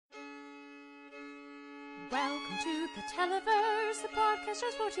Welcome to the Televerse, the podcast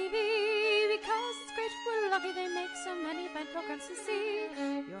just for TV. Because it's great, we're lucky they make so many fine programs to see.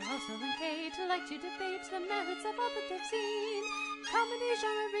 Your host, Noel and Kate, like to debate the merits of all that they've seen. Comedy,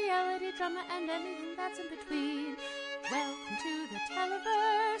 genre, reality, drama, and anything that's in between. Welcome to the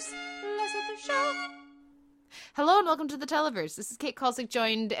Televerse. Let's get the show. Hello and welcome to the Televerse. This is Kate Kulzick,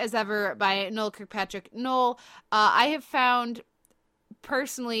 joined as ever by Noel Kirkpatrick. Noel, I have found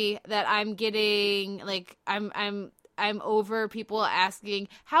personally that I'm getting like I'm over people asking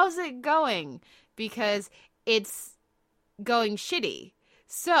how's it going, because it's going shitty.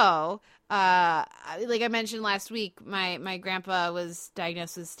 So like I mentioned last week, my grandpa was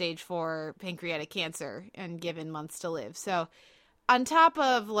diagnosed with stage 4 pancreatic cancer and given months to live. So on top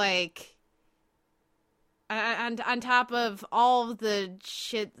of on top of all the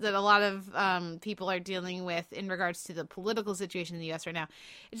shit that a lot of people are dealing with in regards to the political situation in the U.S. right now,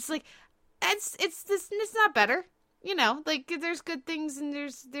 it's like it's not better, you know. Like there's good things and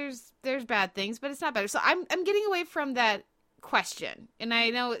there's bad things, but it's not better. So I'm getting away from that question, and I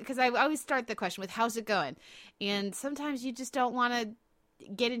know because I always start the question with how's it going, and sometimes you just don't want to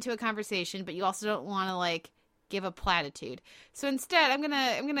get into a conversation, but you also don't want to like give a platitude. So instead, I'm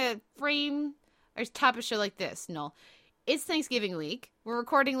gonna frame our top a show like this. No, it's Thanksgiving week. We're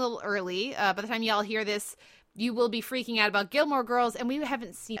recording a little early. By the time y'all hear this, you will be freaking out about Gilmore Girls, and we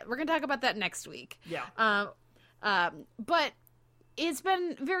haven't seen it. We're going to talk about that next week. Yeah. But it's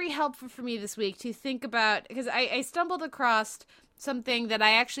been very helpful for me this week to think about, because I stumbled across something that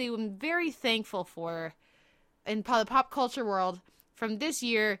I actually am very thankful for in the pop culture world from this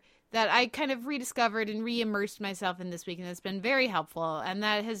year that I kind of rediscovered and re-immersed myself in this week, and it's been very helpful, and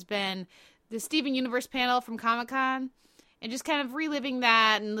that has been the Steven Universe panel from Comic-Con, and just kind of reliving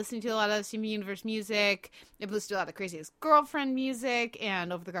that and listening to a lot of Steven Universe music. I've listened to a lot of Crazy Ex-Girlfriend music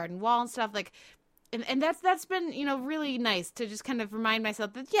and Over the Garden Wall and stuff like, and that's been, you know, really nice to just kind of remind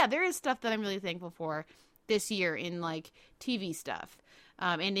myself that, yeah, there is stuff that I'm really thankful for this year in like TV stuff,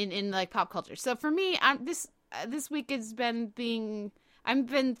 and in like pop culture. So for me, this week has been I've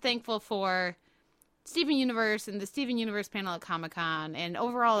been thankful for Steven Universe and the Steven Universe panel at Comic-Con, and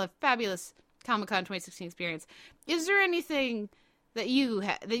overall a fabulous Comic-Con 2016 experience. Is there anything that you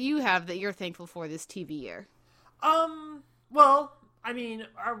have that you're thankful for this TV year? Well, I mean,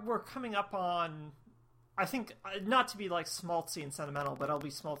 we're coming up on, I think, not to be like schmaltzy and sentimental, but I'll be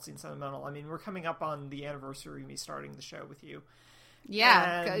schmaltzy and sentimental. I mean, we're coming up on the anniversary of me starting the show with you.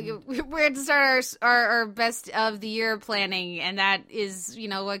 Yeah, we're to start our best of the year planning, and that is, you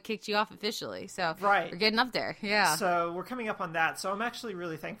know, what kicked you off officially. So right, we're getting up there. Yeah. So we're coming up on that. So I'm actually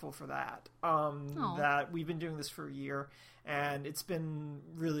really thankful for that. That we've been doing this for a year, and it's been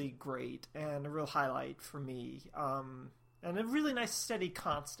really great and a real highlight for me. And a really nice steady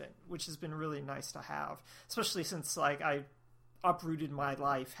constant, which has been really nice to have, especially since like I uprooted my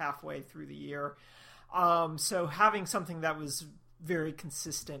life halfway through the year. So having something that was very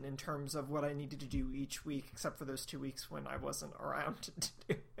consistent in terms of what I needed to do each week, except for those 2 weeks when I wasn't around to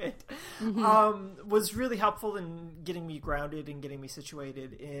do it, was really helpful in getting me grounded and getting me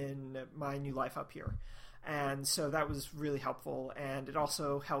situated in my new life up here. And so that was really helpful. And it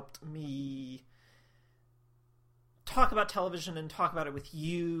also helped me talk about television and talk about it with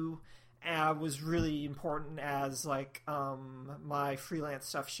you. Was really important as like my freelance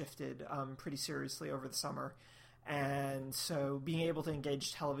stuff shifted pretty seriously over the summer. And so being able to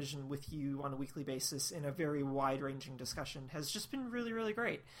engage television with you on a weekly basis in a very wide-ranging discussion has just been really, really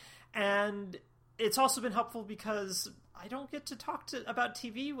great. And it's also been helpful because I don't get to talk about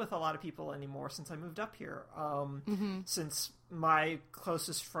TV with a lot of people anymore since I moved up here. Since my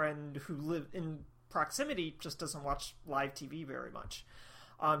closest friend who lived in proximity just doesn't watch live TV very much.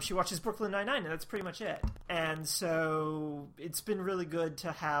 She watches Brooklyn Nine-Nine, and that's pretty much it. And so it's been really good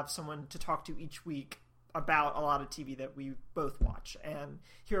to have someone to talk to each week about a lot of TV that we both watch and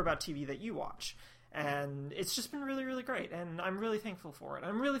hear about TV that you watch. And it's just been really, really great. And I'm really thankful for it.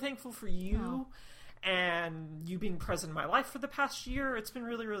 I'm really thankful for you and you being present in my life for the past year. It's been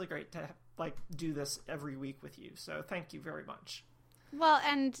really, really great to like do this every week with you. So thank you very much. Well,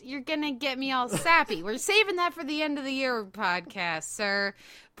 and you're going to get me all sappy. We're saving that for the end of the year podcast, sir.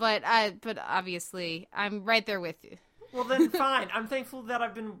 But obviously, I'm right there with you. Well, then fine. I'm thankful that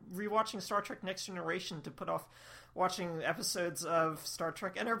I've been rewatching Star Trek Next Generation to put off watching episodes of Star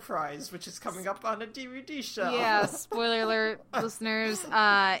Trek Enterprise, which is coming up on a DVD show. Yeah, spoiler alert, listeners.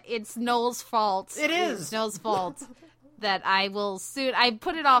 It's Noel's fault. It is. It's Noel's fault that I will soon... I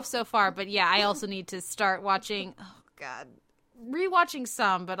put it off so far, but yeah, I also need to start watching... Oh, God. Rewatching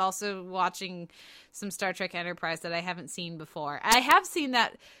some, but also watching some Star Trek Enterprise that I haven't seen before. I have seen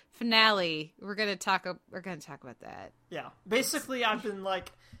that finale, we're gonna talk about that. Yeah. Basically, I've been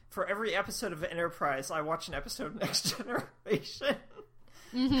like, for every episode of Enterprise, I watch an episode of Next Generation.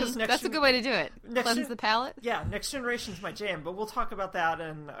 That's a good way to do it. Cleanse the palate. Yeah, Next Generation's my jam, but we'll talk about that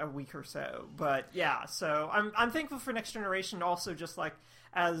in a week or so. But yeah, so I'm thankful for Next Generation. Also, just like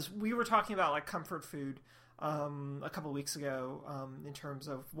as we were talking about, like comfort food a couple weeks ago, in terms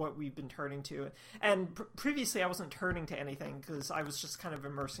of what we've been turning to, and previously I wasn't turning to anything because I was just kind of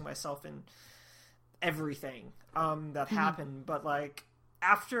immersing myself in everything that happened. But like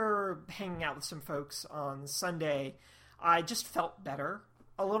after hanging out with some folks on Sunday, I just felt better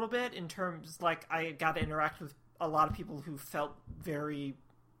a little bit in terms, like, I got to interact with a lot of people who felt very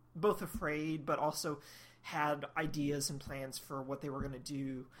both afraid but also had ideas and plans for what they were going to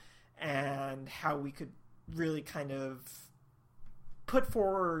do and how we could really kind of put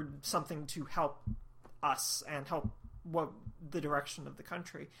forward something to help us and help the direction of the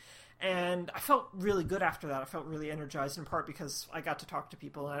country. And I felt really good after that. I felt really energized, in part because I got to talk to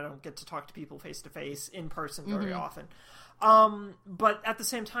people, and I don't get to talk to people face to face in person very often. But at the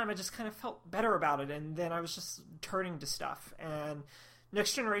same time, I just kind of felt better about it, and then I was just turning to stuff. And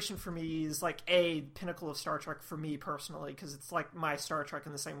Next Generation for me is like a pinnacle of Star Trek for me personally, because it's like my Star Trek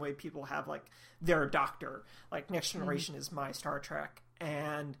in the same way people have like their Doctor. Like Next Generation is my Star Trek,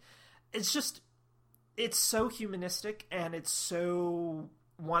 and it's just, it's so humanistic, and it's so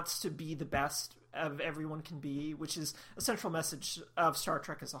wants to be the best of everyone can be, which is a central message of Star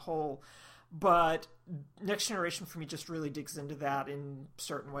Trek as a whole. But Next Generation for me just really digs into that in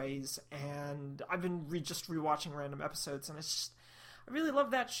certain ways, and I've been just rewatching random episodes, and it's just, I really love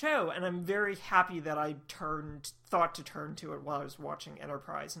that show, and I'm very happy that I thought to turn to it while I was watching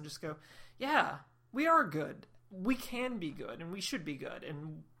Enterprise and just go, yeah, we are good. We can be good, and we should be good,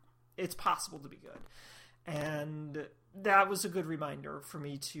 and it's possible to be good. And that was a good reminder for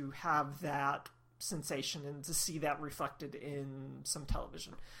me to have that sensation and to see that reflected in some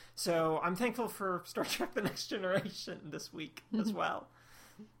television. So I'm thankful for Star Trek The Next Generation this week as well.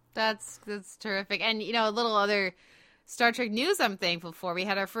 That's terrific. And, you know, a little other Star Trek news I'm thankful for. We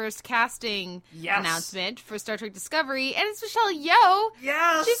had our first casting announcement for Star Trek Discovery, and it's Michelle Yeoh.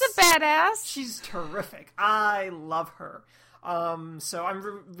 Yes! She's a badass. She's terrific. I love her.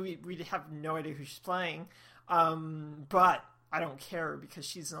 So we have no idea who she's playing, but I don't care because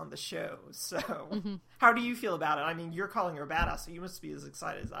she's on the show. So how do you feel about it? I mean, you're calling her a badass, so you must be as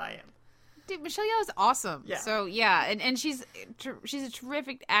excited as I am. Dude, Michelle Yeoh is awesome. Yeah. So yeah, and she's a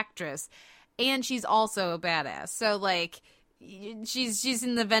terrific actress, and she's also a badass. So like, she's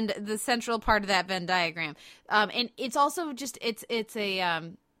in the central part of that Venn diagram. And it's also just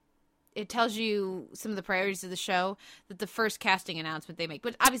it tells you some of the priorities of the show, that the first casting announcement they make,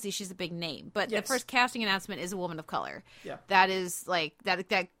 but obviously she's a big name, but the first casting announcement is a woman of color. Yeah. That is like,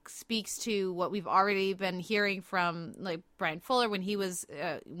 that speaks to what we've already been hearing from like Brian Fuller when he was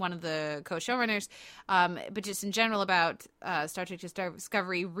one of the co-showrunners, but just in general about Star Trek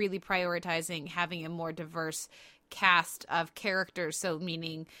Discovery really prioritizing having a more diverse cast of characters, so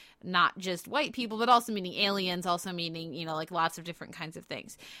meaning not just white people, but also meaning aliens, also meaning, you know, like lots of different kinds of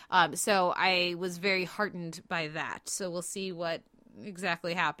things. So I was very heartened by that. So we'll see what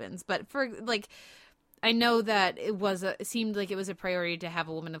exactly happens. But for like, I know that it seemed like it was a priority to have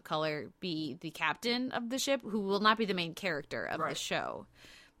a woman of color be the captain of the ship, who will not be the main character of the show.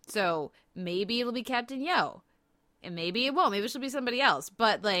 So maybe it'll be Captain Yeoh, and maybe it won't. Maybe she'll be somebody else.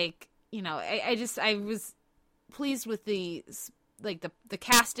 But like, you know, I was pleased with the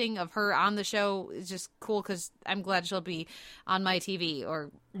casting of her on the show. Is just cool because I'm glad she'll be on my TV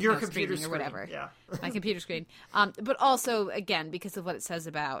or your computer screen or whatever. Yeah. My computer screen. But also again because of what it says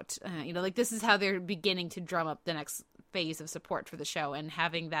about you know, like this is how they're beginning to drum up the next phase of support for the show, and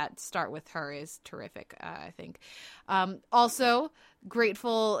having that start with her is terrific. I think. Also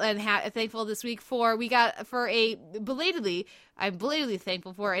grateful and thankful this week I'm belatedly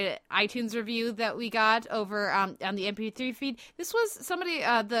thankful for an iTunes review that we got over on the MP3 feed. This was somebody,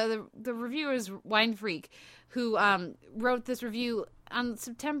 the reviewer is Wine Freak, who wrote this review on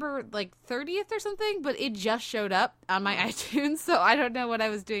September like 30th or something, but it just showed up on my iTunes, so I don't know what I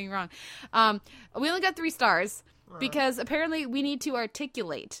was doing wrong. We only got 3 stars because apparently we need to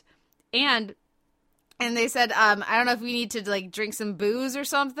articulate, and they said, I don't know if we need to like drink some booze or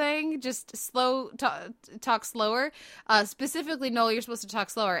something, just talk slower. Specifically, Noel, you're supposed to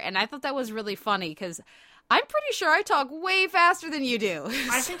talk slower. And I thought that was really funny because I'm pretty sure I talk way faster than you do.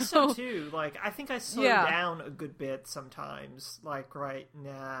 I think so too. Like, I think I slow down a good bit sometimes, like right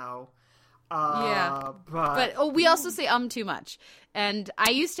now. Yeah. But we also say too much. And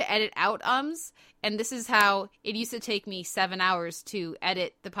I used to edit out ums, and this is how it used to take me 7 hours to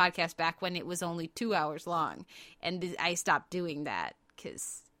edit the podcast back when it was only 2 hours long. And I stopped doing that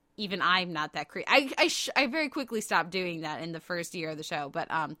because even I'm not that creative. I very quickly stopped doing that in the first year of the show. But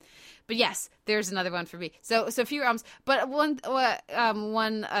yes, there's another one for me. So fewer ums. But one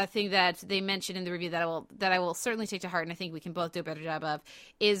thing that they mentioned in the review that I will certainly take to heart, and I think we can both do a better job of,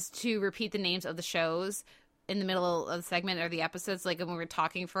 is to repeat the names of the shows in the middle of the segment or the episodes. Like when we're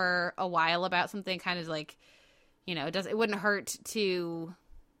talking for a while about something, kind of like, it wouldn't hurt to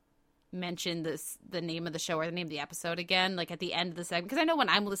mention the name of the show or the name of the episode again, like at the end of the segment. Because I know when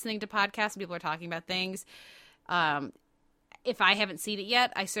I'm listening to podcasts and people are talking about things, if I haven't seen it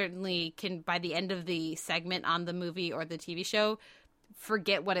yet, I certainly can, by the end of the segment on the movie or the TV show,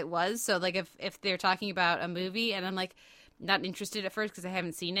 forget what it was. So like if they're talking about a movie and I'm like not interested at first because I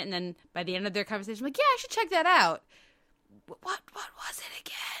haven't seen it, and then by the end of their conversation I'm like, yeah, I should check that out. What was it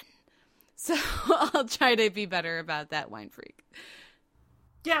again? So I'll try to be better about that, Wine Freak.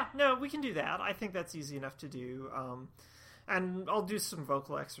 Yeah, no, we can do that. I think that's easy enough to do. And I'll do some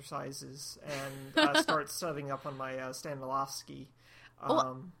vocal exercises and start setting up on my Stanislavski.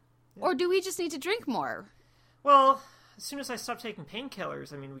 Or do we just need to drink more? Well, as soon as I stop taking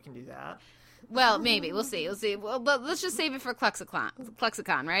painkillers, we can do that. Well, maybe. We'll see. Well, but let's just save it for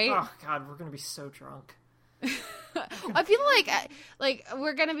Klexicon, right? Oh, God, we're going to be so drunk. I feel like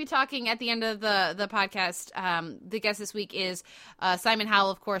we're going to be talking at the end of the podcast. The guest this week is Simon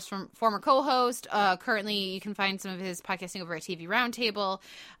Howell, of course, from former co-host. Currently, you can find some of his podcasting over at TV Roundtable.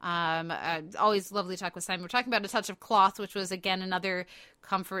 Always lovely to talk with Simon. We're talking about A Touch of Cloth, which was, again, another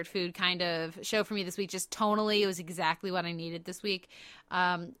comfort food kind of show for me this week. Just tonally, it was exactly what I needed this week.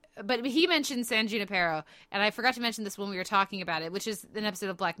 But he mentioned San Junipero, and I forgot to mention this when we were talking about it, which is an episode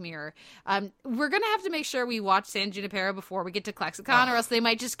of Black Mirror. We're going to have to make sure we watch San Junipero before we get to Klexicon, or else they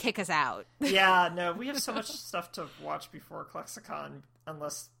might just kick us out. Yeah, no, we have so much stuff to watch before Klexicon,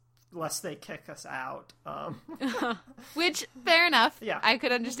 unless they kick us out. Which, fair enough. Yeah. I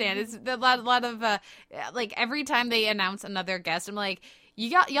could understand. It's a lot of, like, every time they announce another guest, I'm like,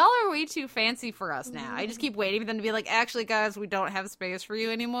 y'all are way too fancy for us now. I just keep waiting for them to be like, actually, guys, we don't have space for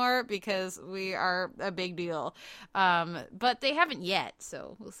you anymore because we are a big deal. But they haven't yet,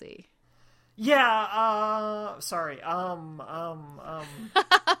 so we'll see. Yeah, sorry. I'm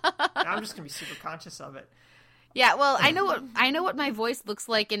just gonna be super conscious of it. Yeah, well, I know what my voice looks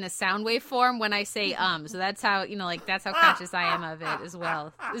like in a sound wave form when I say so that's how, that's how conscious I am of it as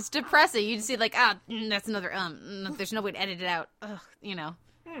well. It's depressing. You just see like, that's another there's no way to edit it out. Ugh,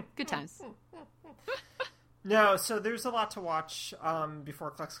 good times. No, so there's a lot to watch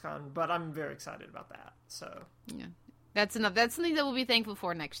before Klexicon, but I'm very excited about that. So yeah, that's enough. That's something that we'll be thankful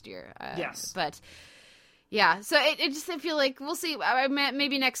for next year. Yes, but yeah, so I feel like we'll see.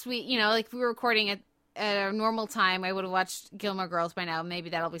 Maybe next week, like if we were recording at a normal time, I would have watched Gilmore Girls by now.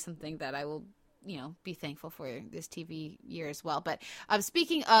 Maybe that'll be something that I will, be thankful for this TV year as well. But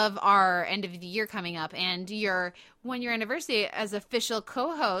speaking of our end of the year coming up and your 1-year anniversary as official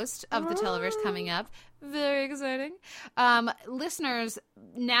co-host of the Televerse coming up, very exciting. Listeners,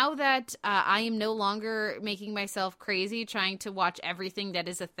 now that I am no longer making myself crazy trying to watch everything that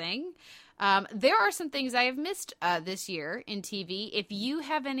is a thing, there are some things I have missed this year in TV. If you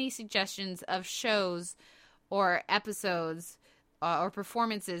have any suggestions of shows or episodes or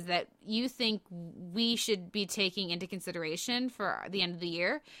performances that you think we should be taking into consideration for the end of the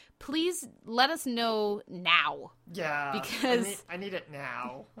year, please let us know now. Yeah, because I need it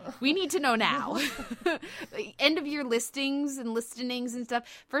now. We need to know now. End of year listings and listenings and stuff.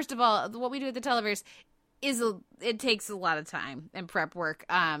 First of all, what we do at the Televerse it takes a lot of time and prep work.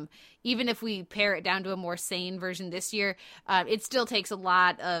 Even if we pare it down to a more sane version this year, it still takes a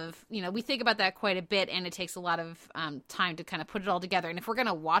lot of, we think about that quite a bit, and it takes a lot of time to kind of put it all together. And if we're going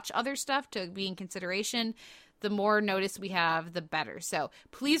to watch other stuff to be in consideration, the more notice we have, the better. So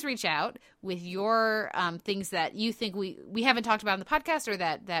please reach out with your things that you think we haven't talked about on the podcast, or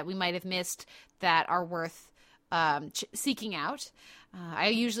that we might have missed that are worth seeking out.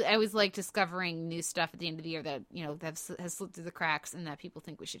 I always like discovering new stuff at the end of the year that, has slipped through the cracks and that people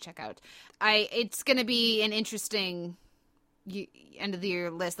think we should check out. It's going to be an interesting end of the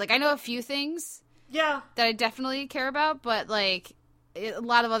year list. Like, I know a few things that I definitely care about, but like a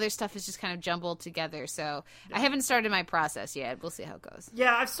lot of other stuff is just kind of jumbled together. So I haven't started my process yet. We'll see how it goes.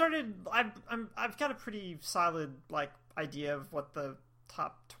 Yeah, I've started. I've got a pretty solid idea of what the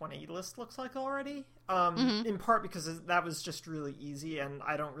top 20 list looks like already. in part because that was just really easy, and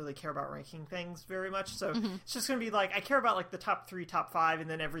I don't really care about ranking things very much. So it's just going to be like, I care about like the top 3, top 5, and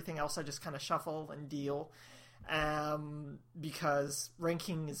then everything else I just kind of shuffle and deal. Because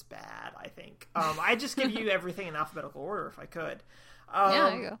ranking is bad, I think. I just give you everything in alphabetical order if I could. Yeah,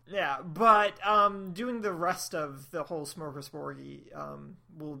 there you go. Yeah, but doing the rest of the whole smorgasbordy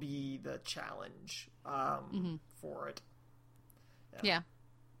will be the challenge for it. Yeah.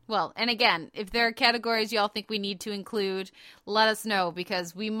 Well, and again, if there are categories y'all think we need to include, let us know,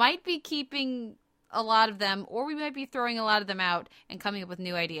 because we might be keeping a lot of them, or we might be throwing a lot of them out and coming up with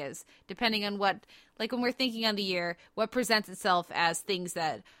new ideas, depending on what, like when we're thinking on the year, what presents itself as things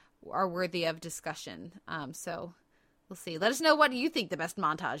that are worthy of discussion. So we'll see. Let us know what you think the best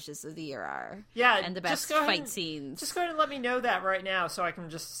montages of the year are. Yeah, and the best fight scenes. Just go ahead and let me know that right now so I can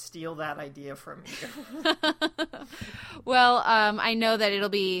just steal that idea from you. Well, I know that it'll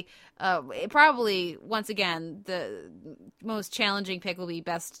be probably, once again, the most challenging pick will be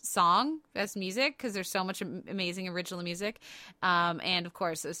best song, best music, because there's so much amazing original music. And, of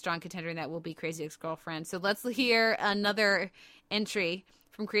course, a strong contender in that will be Crazy Ex-Girlfriend. So let's hear another entry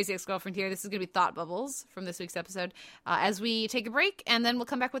from Crazy Ex-Girlfriend here. This is going to be Thought Bubbles from this week's episode as we take a break, and then we'll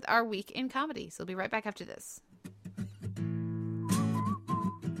come back with our week in comedy. So we'll be right back after this.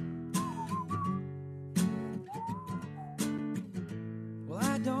 Well,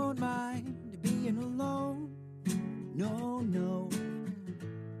 I don't mind being alone. No.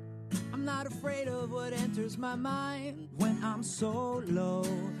 I'm not afraid of what enters my mind when I'm so low.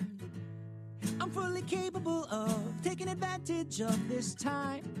 I'm fully capable of taking advantage of this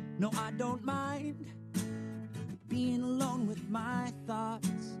time. No, I don't mind being alone with my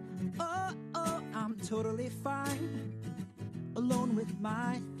thoughts. Oh, I'm totally fine alone with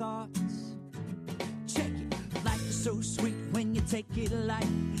my thoughts. Check it. Life is so sweet when you take it light.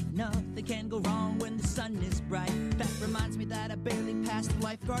 Nothing can go wrong when the sun is bright. That reminds me that I barely passed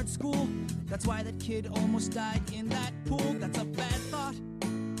lifeguard school. That's why that kid almost died in that pool. That's a bad thought.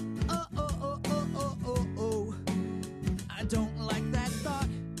 I don't like that thought.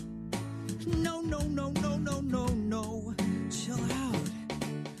 No. Chill out.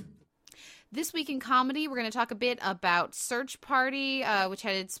 This week in comedy, we're going to talk a bit about Search Party, which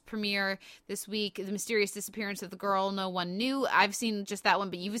had its premiere this week. The Mysterious Disappearance of the Girl No One Knew. I've seen just that one,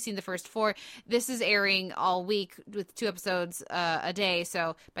 but you've seen the first 4. This is airing all week with 2 episodes a day.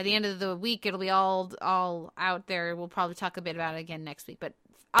 So by the end of the week, it'll be all out there. We'll probably talk a bit about it again next week. But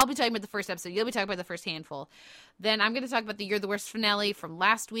I'll be talking about the first episode. You'll be talking about the first handful. Then I'm going to talk about the You're the Worst finale from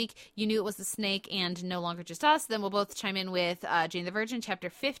last week. You Knew It Was the Snake and No Longer Just Us. Then we'll both chime in with Jane the Virgin, chapter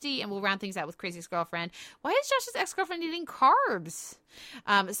 50, and we'll round things out with Crazy Ex-Girlfriend. Why is Josh's ex-girlfriend eating carbs?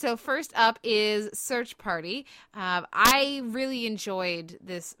 So first up is Search Party. I really enjoyed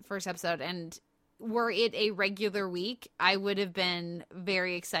this first episode, and were it a regular week, I would have been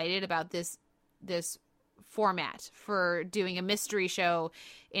very excited about this format for doing a mystery show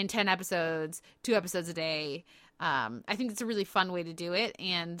in 10 episodes, 2 episodes a day. I think it's a really fun way to do it,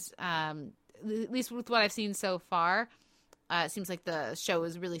 and at least with what I've seen so far, it seems like the show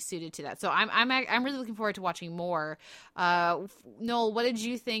is really suited to that. So I'm really looking forward to watching more. Noel, what did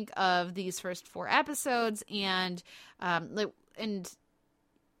you think of these first 4 episodes? And do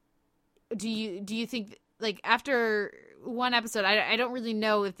you think, like, after one episode, I don't really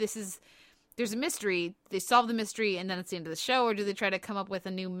know if this is, there's a mystery, they solve the mystery, and then it's the end of the show, or do they try to come up with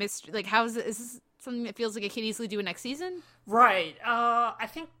a new mystery? Like, is this something that feels like it could easily do next season? Right. I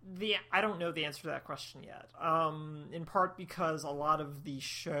think I don't know the answer to that question yet. In part because a lot of the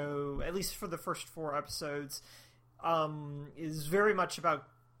show, at least for the first 4 episodes, is very much about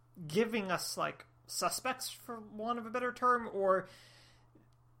giving us, like, suspects, for want of a better term, or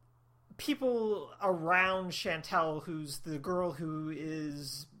people around Chantel, who's the girl who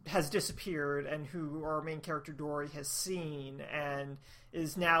has disappeared and who our main character Dory has seen and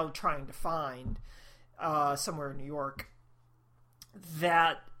is now trying to find somewhere in New York.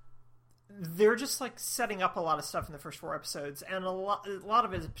 That they're just, like, setting up a lot of stuff in the first 4 episodes, and a lot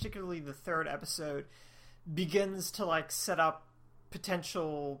of it, particularly the 3rd episode, begins to, like, set up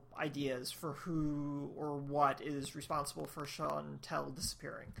potential ideas for who or what is responsible for Chantel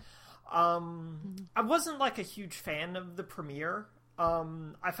disappearing. I wasn't, like, a huge fan of the premiere.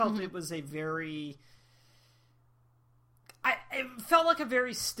 I felt it was a very... it felt like a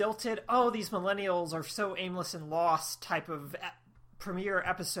very stilted, these millennials are so aimless and lost type of premiere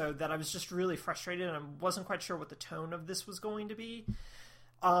episode that I was just really frustrated, and I wasn't quite sure what the tone of this was going to be.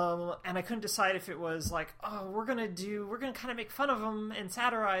 And I couldn't decide if it was like, oh, we're gonna kind of make fun of them and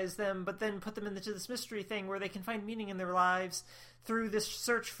satirize them, but then put them into this mystery thing where they can find meaning in their lives through this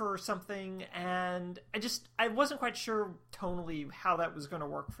search for something. And I wasn't quite sure tonally how that was going to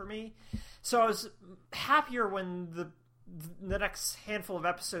work for me. So I was happier when the next handful of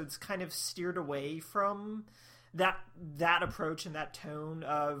episodes kind of steered away from that approach and that tone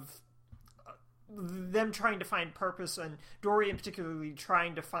of them trying to find purpose, and Dory in particularly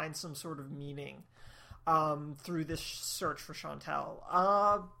trying to find some sort of meaning through this search for Chantal.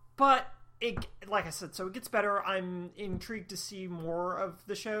 But like I said, so it gets better. I'm intrigued to see more of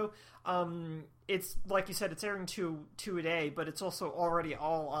the show. It's like you said, it's airing two a day, but it's also already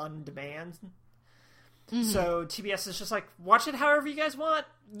all on demand. Mm-hmm. So TBS is just like, watch it however you guys want,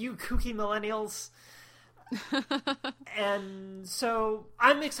 you kooky millennials. And so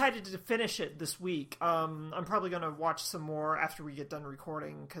I'm excited to finish it this week. I'm probably going to watch some more after we get done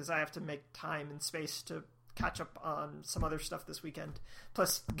recording, because I have to make time and space to catch up on some other stuff this weekend,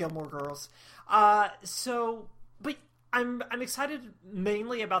 plus Gilmore Girls. But I'm excited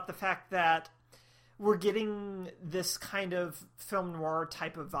mainly about the fact that we're getting this kind of film noir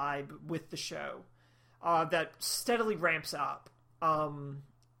type of vibe with the show that steadily ramps up.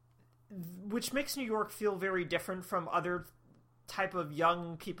 Which makes New York feel very different from other type of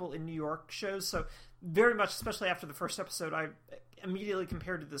young people in New York shows. So very much, especially after the first episode, I immediately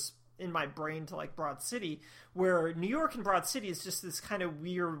compared to this in my brain to like Broad City, where New York and Broad City is just this kind of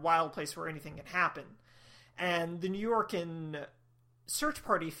weird, wild place where anything can happen. And the New York in Search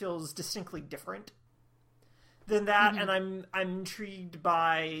Party feels distinctly different than that, mm-hmm. and I'm intrigued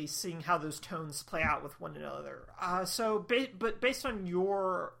by seeing how those tones play out with one another. But based on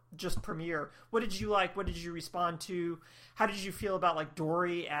your just premiere, what did you like? What did you respond to? How did you feel about like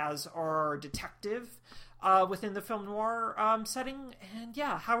Dory as our detective within the film noir setting? And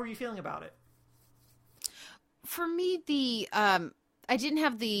yeah, how are you feeling about it? For me, I didn't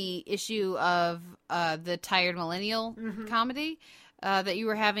have the issue of the tired millennial mm-hmm. comedy that you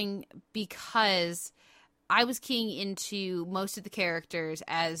were having, because I was keying into most of the characters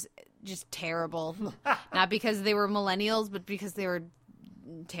as just terrible. Not because they were millennials, but because they were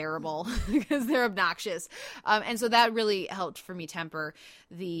terrible, because they're obnoxious. And so that really helped for me temper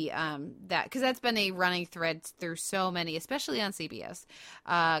that, because that's been a running thread through so many, especially on CBS,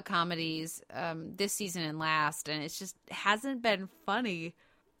 comedies this season and last, and it just hasn't been funny.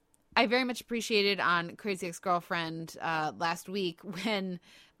 I very much appreciated on Crazy Ex-Girlfriend last week when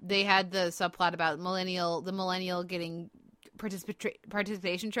they had the subplot about the millennial getting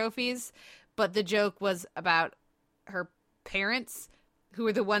participation trophies, but the joke was about her parents who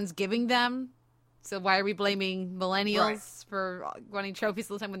were the ones giving them. So why are we blaming millennials for wanting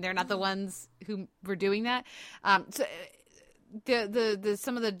trophies all the time when they're not the ones who were doing that? So the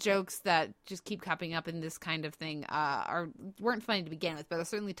some of the jokes that just keep popping up in this kind of thing weren't funny to begin with, but are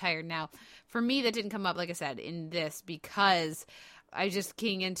certainly tired now. For me, that didn't come up, like I said, in this, because I was just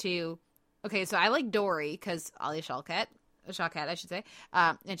keying into, okay, so I like Dory because Alia Shawkat, I should say,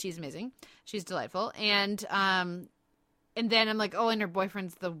 and she's amazing. She's delightful. And then I'm like, oh, and her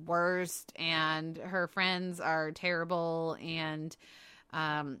boyfriend's the worst, and her friends are terrible, and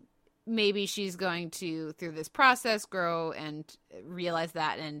maybe she's going to, through this process, grow and realize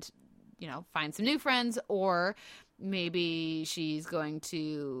that and, find some new friends, or maybe she's going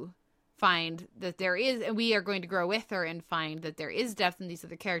to find that there is, and we are going to grow with her and find that there is depth in these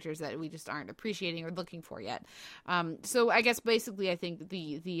other characters that we just aren't appreciating or looking for yet. So I guess basically I think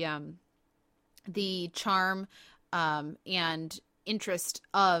the charm and interest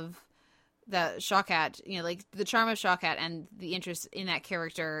of the Shawkat, like the charm of Shawkat and the interest in that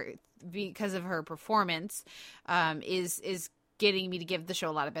character because of her performance is getting me to give the show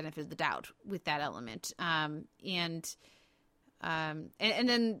a lot of benefit of the doubt with that element. And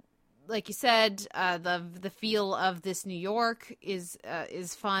then, like you said, the feel of this New York is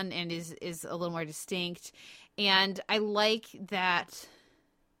fun and is a little more distinct, and I like that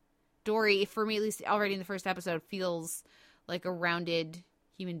Dory, for me at least, already in the first episode, feels like a rounded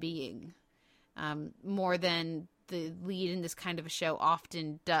human being, more than the lead in this kind of a show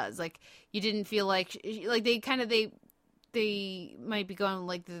often does. Like, you didn't feel like they might be going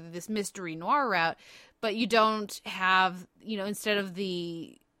like this mystery noir route, but you don't have, instead of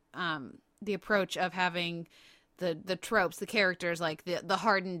the approach of having the tropes, the characters, like the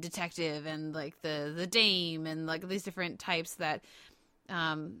hardened detective and like the dame and like these different types that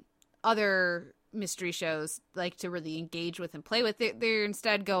other mystery shows like to really engage with and play with. They're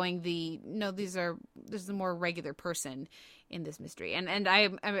instead going this is a more regular person in this mystery. And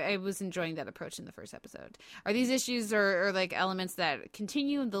I was enjoying that approach in the first episode. Are these issues or like elements that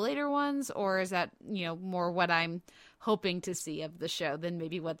continue in the later ones, or is that, you know, more what I'm hoping to see of the show than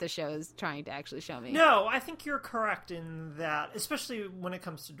maybe what the show is trying to actually show me? No, I think you're correct in that, especially when it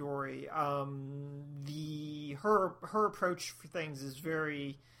comes to Dory. Her approach for things is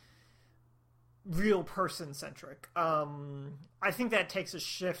very real person centric. I think that takes a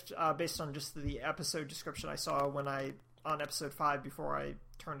shift based on just the episode description I saw on episode 5 before I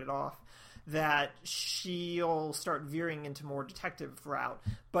turned it off, that she'll start veering into more detective route.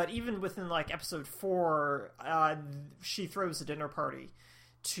 But even within like episode 4, she throws a dinner party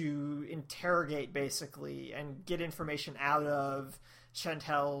to interrogate basically and get information out of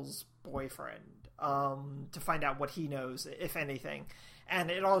Chantel's boyfriend, to find out what he knows, if anything. And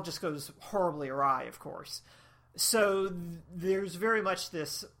it all just goes horribly awry, of course. So there's very much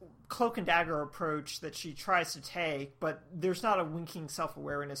this cloak and dagger approach that she tries to take, but there's not a winking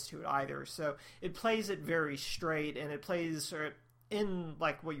self-awareness to it either. So it plays it very straight, and it plays in,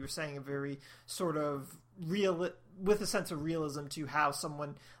 like what you were saying, a very sort of real, with a sense of realism to how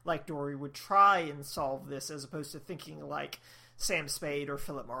someone like Dory would try and solve this, as opposed to thinking like Sam Spade or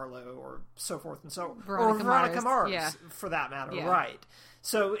Philip Marlowe or so forth and so, or Veronica Mars, yeah, for that matter, yeah. Right?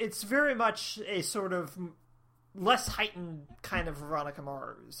 So it's very much a sort of less heightened kind of Veronica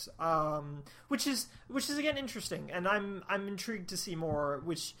Mars, which is again interesting, and I'm intrigued to see more.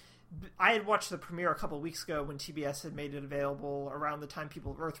 Which I had watched the premiere a couple of weeks ago when TBS had made it available around the time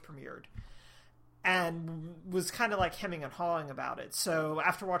People of Earth premiered, and was kind of like hemming and hawing about it. So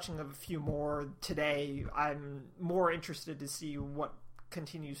after watching a few more today, I'm more interested to see what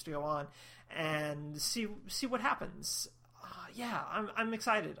continues to go on and see what happens. Yeah, I'm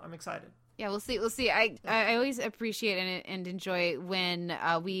excited. Yeah, we'll see. I always appreciate and enjoy when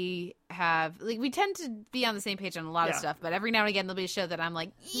we have, like, we tend to be on the same page on a lot of stuff, but every now and again there'll be a show that I'm like,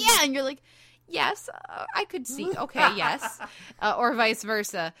 yeah, and you're like, yes, I could see. Okay, yes, or vice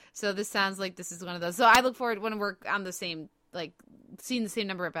versa. So this sounds like this is one of those. So I look forward when we're on the same, like, seeing the same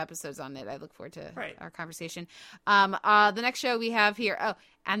number of episodes on it. I look forward to our conversation. The next show we have here.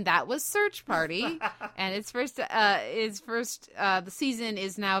 And that was Search Party, and the season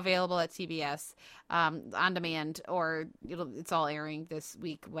is now available at TBS on demand, or it's all airing this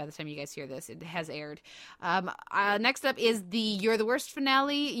week. By the time you guys hear this, it has aired. Next up is the You're the Worst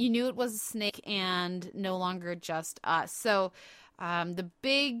finale. You knew it was a snake, and no longer just us. So the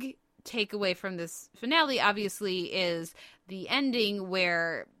big takeaway from this finale, obviously, is the ending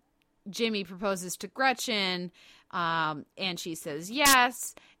where Jimmy proposes to Gretchen. And she says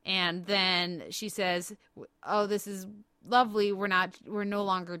yes, and then she says, "Oh, this is lovely. We're no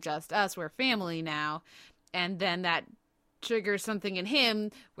longer just us. We're family now." And then that triggers something in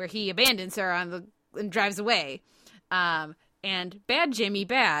him where he abandons her and drives away. And bad Jimmy,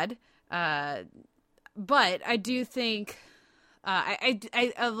 bad. But I do think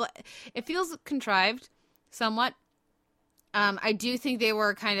it feels contrived somewhat. I do think they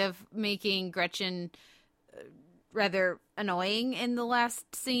were kind of making Gretchen rather annoying in the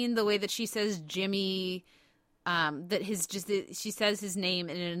last scene, the way that she says Jimmy, she says his name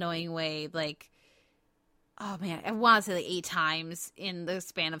in an annoying way, like, oh man, I want to say like 8 times in the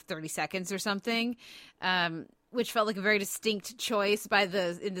span of 30 seconds or something, which felt like a very distinct choice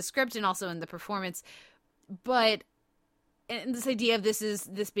in the script and also in the performance. But and this idea of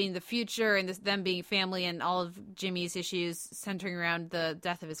this being the future, and them being family, and all of Jimmy's issues centering around the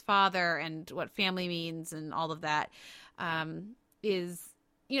death of his father and what family means and all of that, is,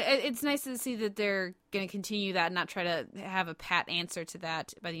 it's nice to see that they're going to continue that and not try to have a pat answer to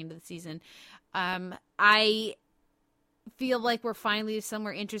that by the end of the season. I feel like we're finally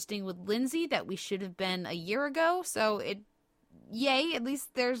somewhere interesting with Lindsay that we should have been a year ago. So yay, at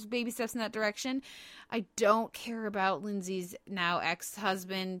least there's baby steps in that direction. I don't care about Lindsay's now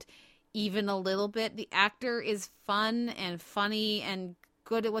ex-husband even a little bit. The actor is fun and funny and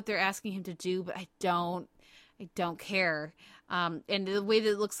good at what they're asking him to do, but I don't care. And the way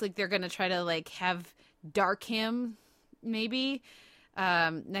that it looks like they're going to try to like have dark him maybe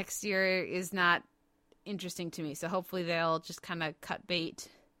next year is not interesting to me. So hopefully they'll just kind of cut bait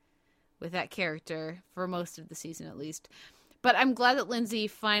with that character for most of the season at least. But I'm glad that Lindsay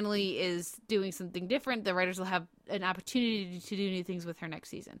finally is doing something different. The writers will have an opportunity to do new things with her next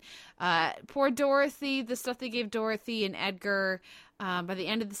season. Poor Dorothy, the stuff they gave Dorothy and Edgar by the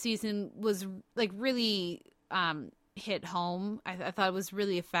end of the season was like really hit home. I thought it was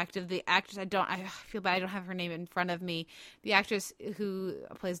really effective. The actress, I feel bad I don't have her name in front of me. The actress who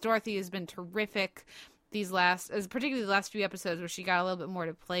plays Dorothy has been terrific particularly the last few episodes where she got a little bit more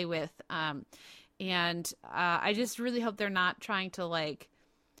to play with. And I just really hope they're not trying to like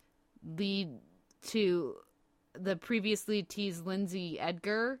lead to the previously teased Lindsay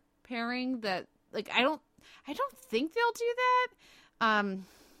Edgar pairing. That like I don't think they'll do that.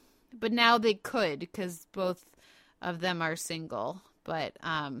 But now they could, because both of them are single. But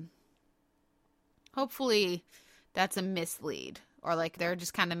hopefully that's a mislead, or like they're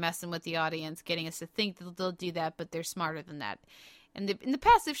just kind of messing with the audience, getting us to think that they'll do that, but they're smarter than that. And in the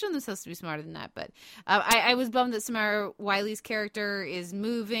past, they've shown themselves to be smarter than that. But I was bummed that Samara Wiley's character is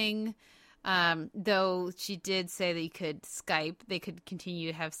moving, though she did say that you could Skype. They could continue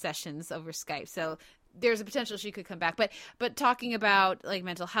to have sessions over Skype. So there's a potential she could come back. But talking about like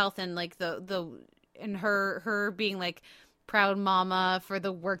mental health and like and her being like proud mama for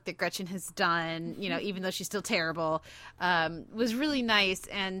the work that Gretchen has done, you know, even though she's still terrible, was really nice,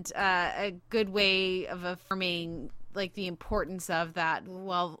 and a good way of affirming like the importance of that.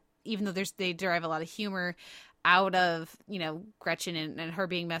 Well, even though they derive a lot of humor out of, you know, Gretchen and her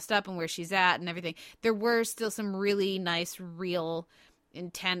being messed up and where she's at and everything, there were still some really nice, real,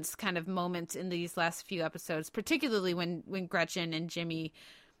 intense kind of moments in these last few episodes, particularly when Gretchen and Jimmy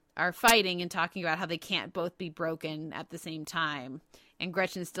are fighting and talking about how they can't both be broken at the same time. And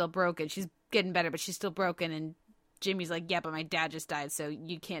Gretchen's still broken. She's getting better, but she's still broken. And Jimmy's like, yeah, but my dad just died, so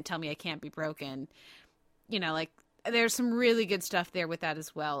you can't tell me I can't be broken. You know, like, there's some really good stuff there with that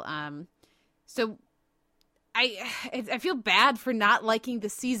as well. So I feel bad for not liking the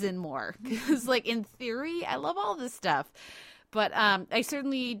season more, because like in theory I love all this stuff, but I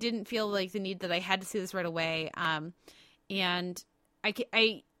certainly didn't feel like the need that I had to see this right away. And I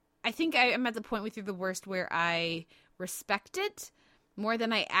think I am at the point with You're the Worst where I respect it more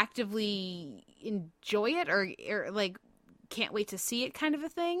than I actively enjoy it or like can't wait to see it kind of a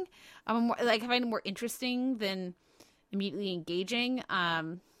thing. I'm more, like, I find it more interesting than immediately engaging,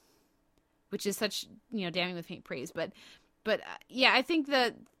 which is such, you know, damning with faint praise. But yeah, I think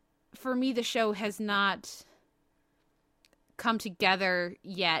that for me, the show has not come together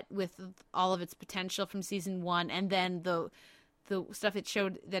yet with all of its potential from season 1. And then the stuff it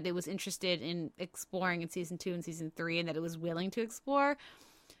showed that it was interested in exploring in season 2 and season 3, and that it was willing to explore,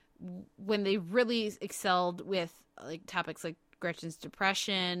 when they really excelled with like topics like Gretchen's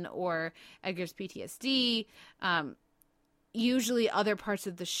depression or Edgar's PTSD. Usually other parts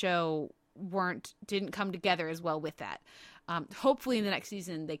of the show didn't come together as well with that. Hopefully in the next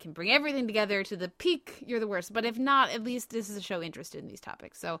season they can bring everything together to the peak You're the Worst, but if not, at least this is a show interested in these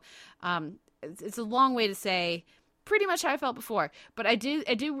topics. So it's a long way to say pretty much how I felt before, but I did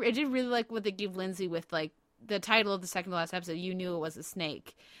really like what they gave Lindsay with like the title of the second to last episode, You Knew It Was a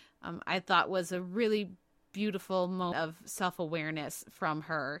Snake. I thought was a really beautiful moment of self-awareness from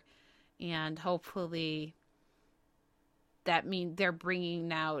her, and hopefully that means they're bringing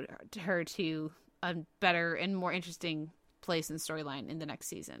now her to a better and more interesting place and storyline in the next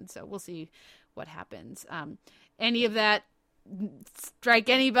season. So we'll see what happens. Any of that strike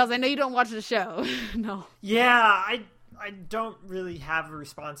any bells? I know you don't watch the show. No. Yeah, I don't really have a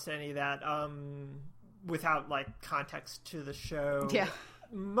response to any of that without like context to the show. Yeah.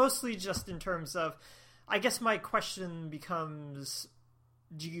 Mostly just in terms of, I guess my question becomes,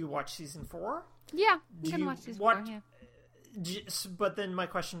 do you watch season 4? Yeah, I'm gonna watch season 4, yeah. But then my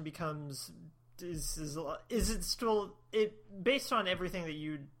question becomes, is it still based on everything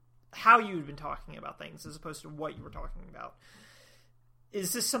that how you'd been talking about things as opposed to what you were talking about?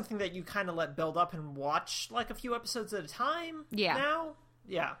 Is this something that you kind of let build up and watch like a few episodes at a time? Yeah. Now?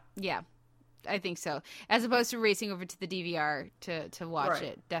 Yeah. Yeah. I think so. As opposed to racing over to the DVR to watch right.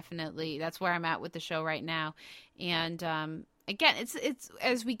 it. Definitely. That's where I'm at with the show right now. And again, it's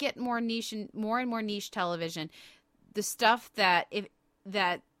as we get more niche and more niche television, the stuff that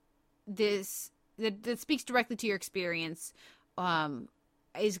speaks directly to your experience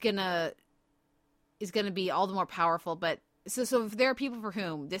is gonna be all the more powerful. But so if there are people for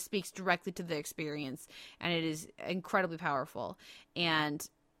whom this speaks directly to the experience, and it is incredibly powerful, and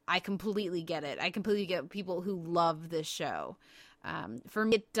I completely get it. I completely get people who love this show. For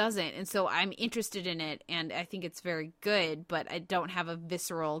me, it doesn't. And so I'm interested in it, and I think it's very good, but I don't have a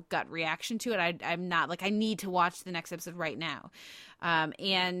visceral gut reaction to it. I'm not like, I need to watch the next episode right now.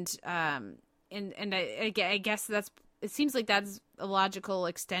 And I guess it seems like that's a logical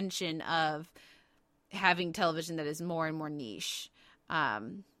extension of having television that is more and more niche.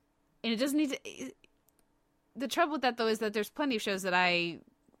 And it doesn't need to, the trouble with that though, is that there's plenty of shows that I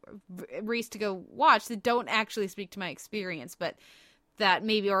race to go watch that don't actually speak to my experience, but that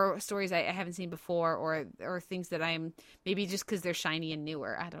maybe are stories I haven't seen before, or things that I'm maybe just because they're shiny and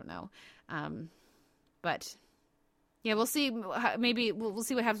newer. I don't know. But Yeah, we'll see. Maybe we'll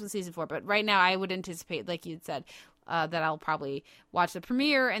see what happens with season 4. But right now, I would anticipate, like you said, that I'll probably watch the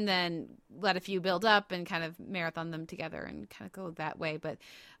premiere and then let a few build up and kind of marathon them together and kind of go that way. But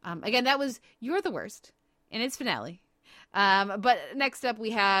again, that was You're the Worst in its finale. But next up,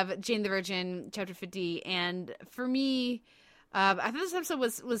 we have Jane the Virgin, Chapter 50. And for me, I thought this episode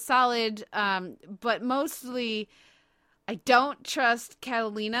was solid, but mostly I don't trust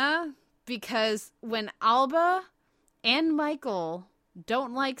Catalina, because when Alba and Michael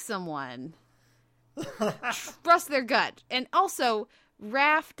don't like someone, trust their gut. And also,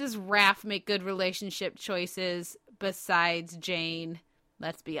 does Raph make good relationship choices besides Jane?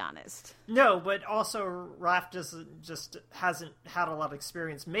 Let's be honest. No, but also Raph hasn't had a lot of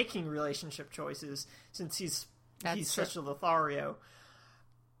experience making relationship choices since he's such a Lothario.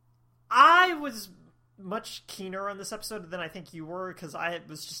 I was much keener on this episode than I think you were, because I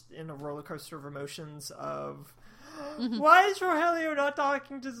was just in a roller coaster of emotions of why is Rogelio not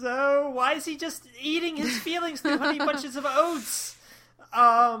talking to Zoe? Why is he just eating his feelings through honey bunches of oats?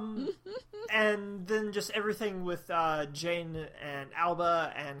 And then just everything with Jane and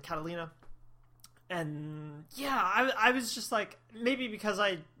Alba and Catalina. And yeah, I was just like, maybe because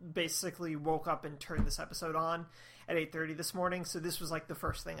I basically woke up and turned this episode on at 8:30 this morning, so this was like the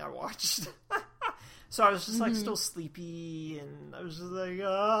first thing I watched. So I was just like still sleepy, and I was just like,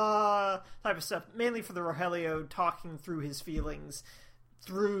 type of stuff. Mainly for the Rogelio talking through his feelings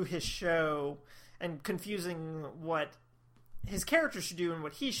through his show and confusing what his character should do and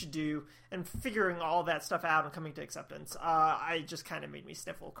what he should do, and figuring all that stuff out and coming to acceptance. I just kind of made me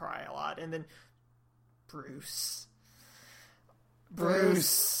sniffle, cry a lot. And then Bruce.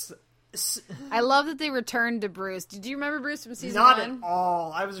 I love that they returned to Bruce. Did you remember Bruce from season Not 1? at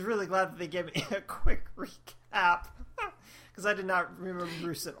all. I was really glad that they gave me a quick recap, because I did not remember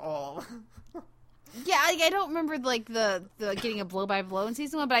Bruce at all. Yeah, I don't remember like the getting a blow by blow in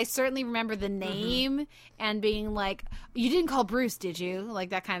season 1, but I certainly remember the name and being like, "You didn't call Bruce, did you?" Like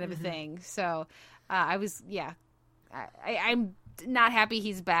that kind of a thing. So I was, I'm not happy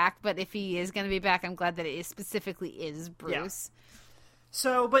he's back, but if he is going to be back, I'm glad that it specifically is Bruce. Yeah.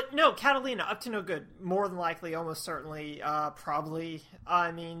 So, but no, Catalina, up to no good. More than likely, almost certainly, probably.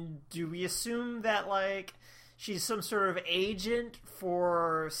 I mean, do we assume that, like, she's some sort of agent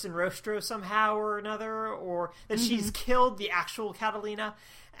for Sinrostro somehow or another? Or that she's killed the actual Catalina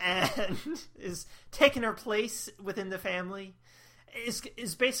and is taking her place within the family?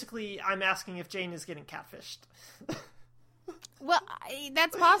 Is basically, I'm asking if Jane is getting catfished. Well,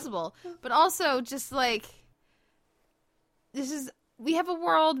 that's possible. But also, just like, we have a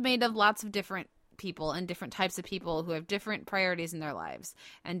world made of lots of different people and different types of people who have different priorities in their lives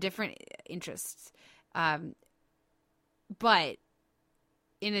and different interests. But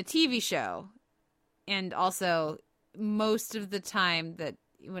in a TV show, and also most of the time that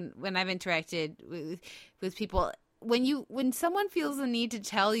when I've interacted with people, when someone feels the need to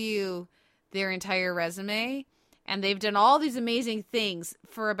tell you their entire resume and they've done all these amazing things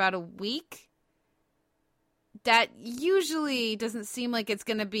for about a week, that usually doesn't seem like it's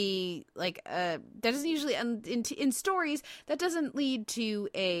going to be like that doesn't usually in stories that doesn't lead to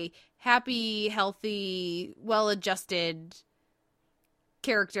a happy, healthy, well-adjusted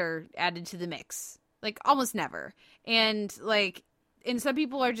character added to the mix. Like almost never. And some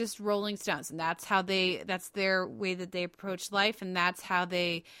people are just rolling stones, and that's their way that they approach life, and that's how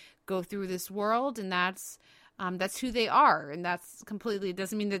they go through this world, and that's who they are, and that's completely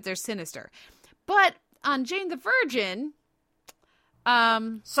doesn't mean that they're sinister. But on Jane the Virgin,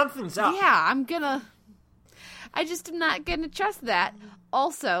 something's up. Yeah, I just am not gonna trust that.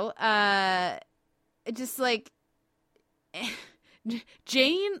 Also, just like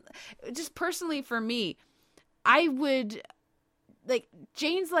Jane, just personally for me, I would like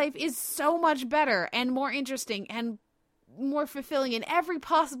Jane's life is so much better and more interesting and more fulfilling in every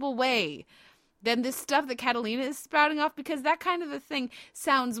possible way than this stuff that Catalina is spouting off, because that kind of a thing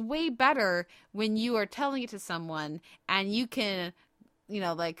sounds way better when you are telling it to someone and you can,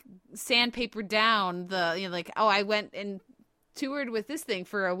 like sandpaper down oh, I went and toured with this thing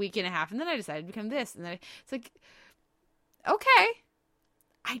for a week and a half and then I decided to become this. And then it's like, okay,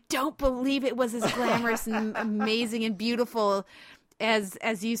 I don't believe it was as glamorous and amazing and beautiful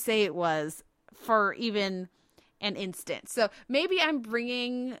as you say it was for even an instant. So maybe I'm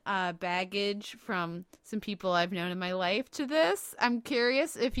bringing baggage from some people I've known in my life to this. I'm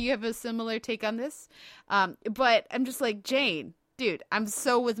curious if you have a similar take on this. But I'm just like, Jane, dude, I'm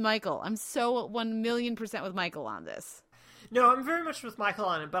so with Michael. I'm so 1,000,000% with Michael on this. No, I'm very much with Michael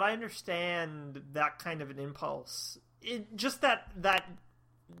on it, but I understand that kind of an impulse. Just that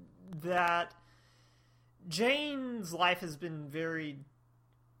Jane's life has been very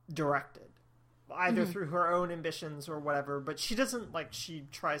directed, either through her own ambitions or whatever, but she doesn't, like, she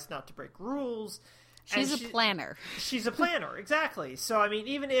tries not to break rules. She's a planner. She's a planner, exactly. So, I mean,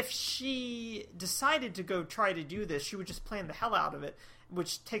 even if she decided to go try to do this, she would just plan the hell out of it,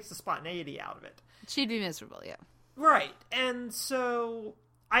 which takes the spontaneity out of it. She'd be miserable, yeah. Right. And so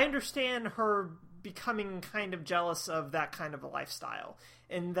I understand her becoming kind of jealous of that kind of a lifestyle,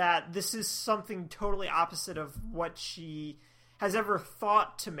 in that this is something totally opposite of what she has ever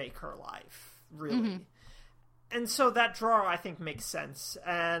thought to make her life, really. And so that draw, I think, makes sense,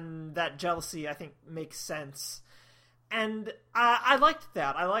 and that jealousy, I think, makes sense. And I liked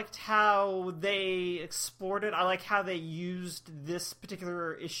that. I liked how they explored it. I like how they used this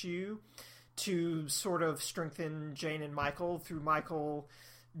particular issue to sort of strengthen Jane and Michael, through Michael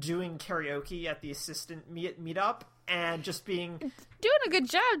doing karaoke at the assistant meetup and just being... Doing a good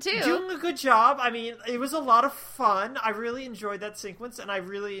job, too. Doing a good job. I mean, it was a lot of fun. I really enjoyed that sequence, and I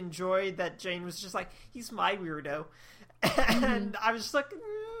really enjoyed that Jane was just like, he's my weirdo. And I was just like,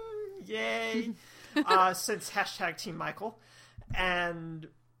 yay. Since hashtag Team Michael. And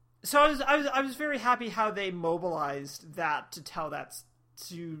so I was very happy how they mobilized that to tell that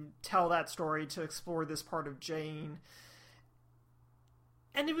story, to explore this part of Jane.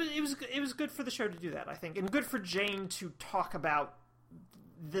 And it was good for the show to do that, I think, and good for Jane to talk about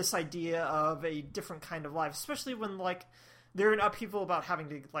this idea of a different kind of life, especially when, like, they're in upheaval about having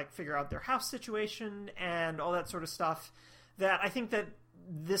to, like, figure out their house situation and all that sort of stuff. That I think that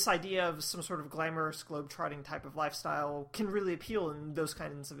this idea of some sort of glamorous globetrotting type of lifestyle can really appeal in those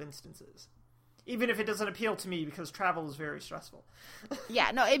kinds of instances. Even if it doesn't appeal to me, because travel is very stressful.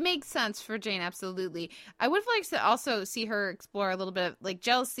 Yeah, no, it makes sense for Jane, absolutely. I would like to also see her explore a little bit of, like,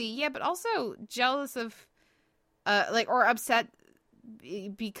 jealousy, yeah, but also jealous of, or upset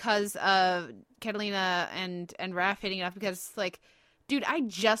because of Catalina and Raph hitting it off, because, like, dude, I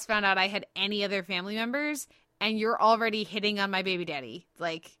just found out I had any other family members, and you're already hitting on my baby daddy,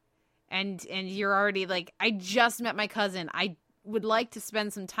 like, and you're already, like, I just met my cousin, I would like to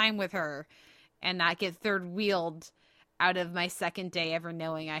spend some time with her, and not get third-wheeled out of my second day ever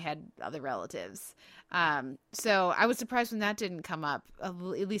knowing I had other relatives. So I was surprised when that didn't come up, at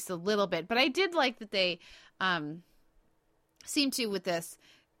least a little bit. But I did like that they seem to, with this,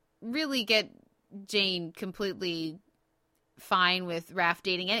 really get Jane completely fine with Raph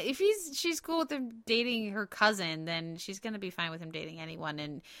dating. And if she's cool with him dating her cousin, then she's going to be fine with him dating anyone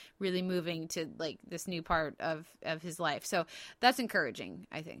and really moving to, like, this new part of his life. So that's encouraging,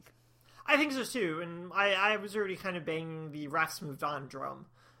 I think. I think so too, and I was already kind of banging the Raph's moved on drum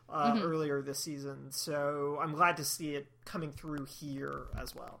earlier this season, so I'm glad to see it coming through here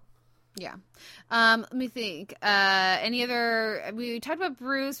as well. Yeah. Let me think. Any other... We talked about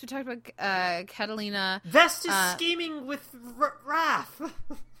Bruce, we talked about Catalina. Vest is scheming with Raph!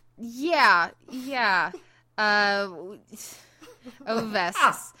 Yeah.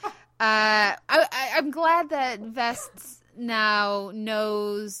 Vests. I'm glad that Vests now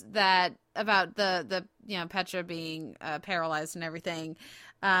knows that about the Petra being paralyzed and everything,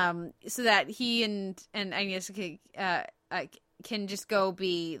 so that he and Agnes can just go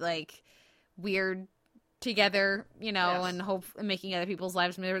be, like, weird together, yes. And hope making other people's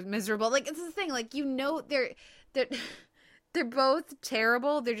lives miserable. Like, it's the thing, like, they're both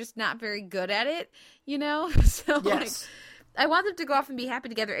terrible. They're just not very good at it, So, yes. Like, I want them to go off and be happy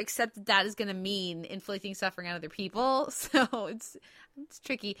together, except that is going to mean inflicting suffering on other people. So it's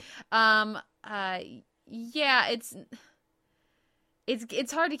tricky. Yeah,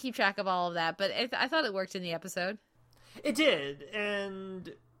 it's hard to keep track of all of that, but I thought it worked in the episode. It did,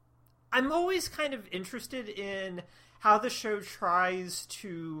 and I'm always kind of interested in how the show tries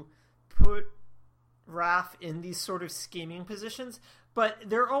to put Raph in these sort of scheming positions, but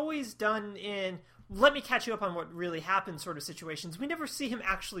they're always done in... let me catch you up on what really happened sort of situations. We never see him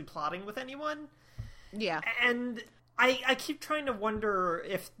actually plotting with anyone. Yeah. And I keep trying to wonder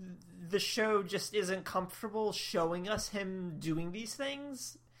if the show just isn't comfortable showing us him doing these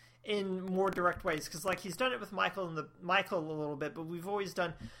things in more direct ways. Because, like, he's done it with Michael a little bit, but we've always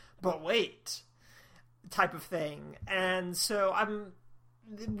done, but wait, type of thing. And so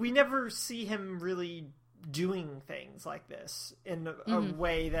we never see him really doing things like this in a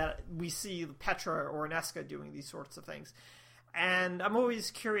way that we see Petra or Inesca doing these sorts of things. And I'm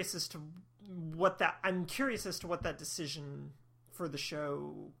always curious as to what that decision for the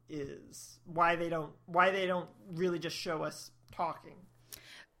show is. Why they don't really just show us talking.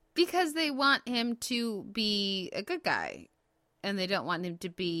 Because they want him to be a good guy and they don't want him to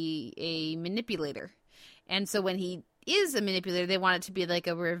be a manipulator. And so when he is a manipulator. They want it to be like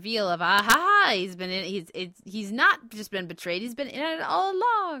a reveal of, aha, he's not just been betrayed. He's been in it all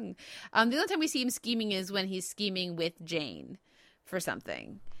along. The only time we see him scheming is when he's scheming with Jane for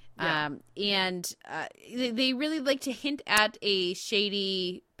something. Yeah. They really like to hint at a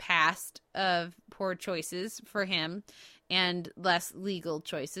shady past of poor choices for him and less legal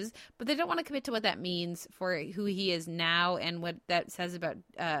choices, but they don't want to commit to what that means for who he is now and what that says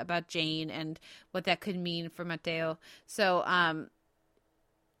about Jane and what that could mean for Matteo. So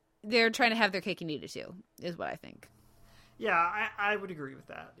they're trying to have their cake and eat it too, is what I think. Yeah, I would agree with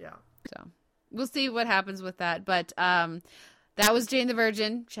that. Yeah. So we'll see what happens with that, but that was Jane the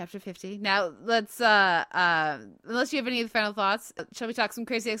Virgin, chapter 50. Now let's unless you have any final thoughts, shall we talk some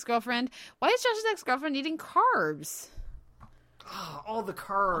Crazy Ex-Girlfriend? Why is Josh's ex-girlfriend eating carbs? Oh, all the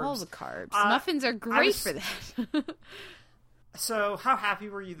carbs. All the carbs. Muffins are great for that. So, how happy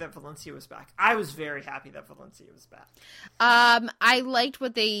were you that Valencia was back? I was very happy that Valencia was back. I liked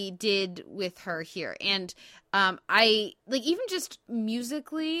what they did with her here. And I, like, even just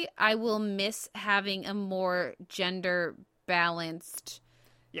musically, I will miss having a more gender-balanced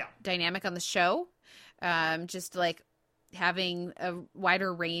dynamic on the show. Just, like, having a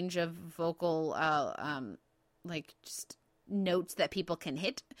wider range of vocal, just notes that people can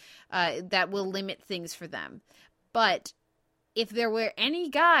hit that will limit things for them. But if there were any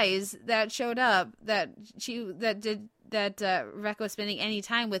guys that showed up that Rebecca was spending any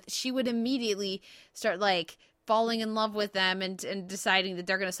time with, she would immediately start like falling in love with them and deciding that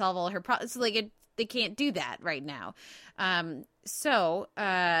they're going to solve all her problems. Like they can't do that right now. So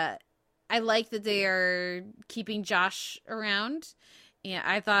I like that they are keeping Josh around. Yeah,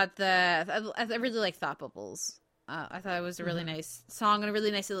 I thought I really like Thought Bubbles. I thought it was a really nice song and a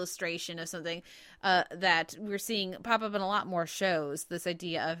really nice illustration of something that we're seeing pop up in a lot more shows. This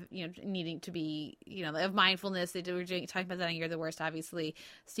idea of, needing to be, of mindfulness. They were talking about that on You're the Worst, obviously.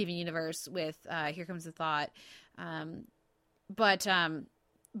 Steven Universe with Here Comes the Thought. But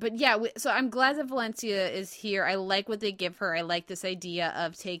yeah, so I'm glad that Valencia is here. I like what they give her. I like this idea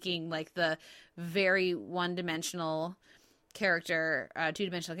of taking like the very one-dimensional character,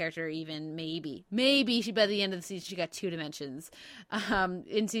 two-dimensional character, even maybe she, by the end of the season, she got 2 dimensions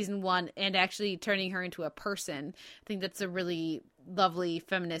in season 1, and actually turning her into a person. I think that's a really lovely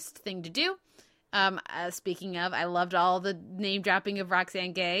feminist thing to do. Speaking of, I loved all the name dropping of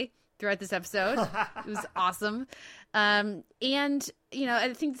Roxane Gay throughout this episode. It was awesome. And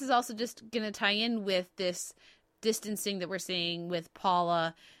I think this is also just gonna tie in with this distancing that we're seeing with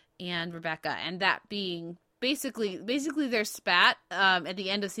Paula and Rebecca, and that being basically their spat at the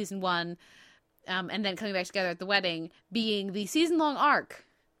end of season 1, and then coming back together at the wedding, being the season-long arc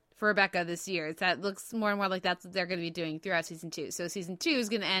for Rebecca this year. That looks more and more like that's what they're going to be doing throughout season 2. So season 2 is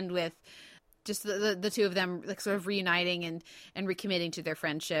going to end with just the two of them like sort of reuniting and recommitting to their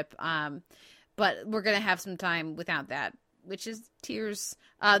friendship. But we're going to have some time without that, which is tears.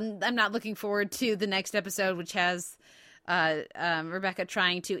 I'm not looking forward to the next episode, which has Rebecca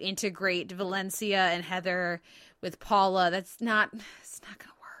trying to integrate Valencia and Heather with Paula. It's not gonna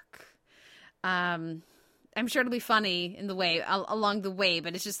work. I'm sure it'll be funny in the way along the way,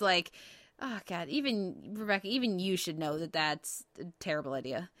 but it's just like, oh god, even Rebecca, even you should know that that's a terrible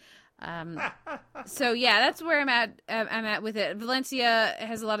idea. So yeah, that's where I'm at with it. Valencia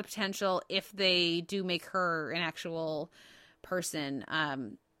has a lot of potential if they do make her an actual person,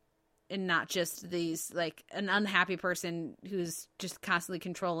 and not just these, like, an unhappy person who's just constantly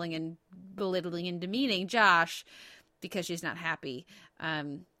controlling and belittling and demeaning Josh because she's not happy.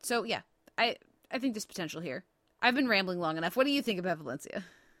 So, yeah, I think there's potential here. I've been rambling long enough. What do you think about Valencia?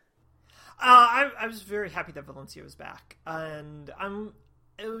 I was very happy that Valencia was back. And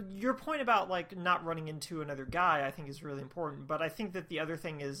your point about, like, not running into another guy, I think is really important. But I think that the other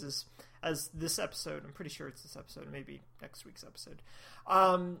thing is as this episode, I'm pretty sure it's this episode, maybe next week's episode,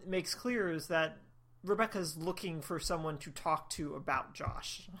 makes clear, is that Rebecca's looking for someone to talk to about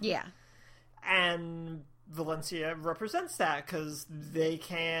Josh. Yeah. And Valencia represents that, because they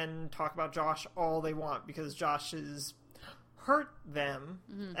can talk about Josh all they want, because Josh has hurt them.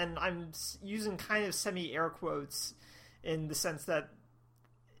 Mm-hmm. And I'm using kind of semi-air quotes in the sense that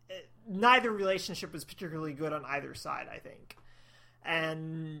neither relationship was particularly good on either side, I think.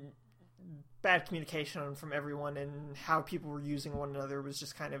 And bad communication from everyone and how people were using one another was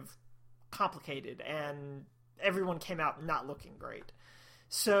just kind of complicated, and everyone came out not looking great.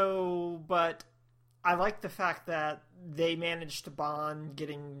 So, but I like the fact that they managed to bond,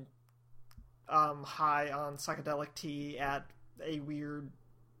 getting high on psychedelic tea at a weird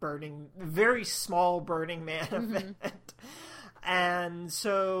very small Burning Man event. And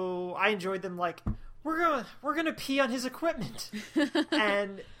so I enjoyed them, like, we're gonna pee on his equipment,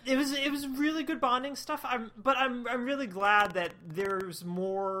 and it was really good bonding stuff. I'm really glad that there's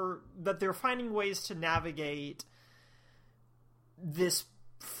more, that they're finding ways to navigate this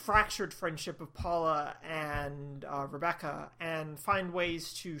fractured friendship of Paula and Rebecca, and find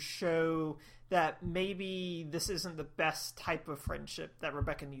ways to show that maybe this isn't the best type of friendship that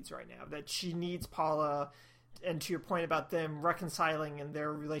Rebecca needs right now. That she needs Paula. And to your point about them reconciling and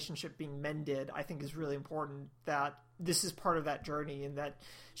their relationship being mended, I think is really important, that this is part of that journey, and that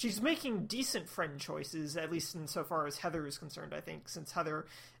she's making decent friend choices, at least insofar as Heather is concerned, I think, since Heather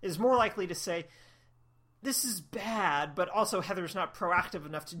is more likely to say, this is bad, but also Heather's not proactive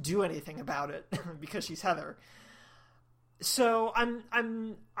enough to do anything about it because she's Heather. So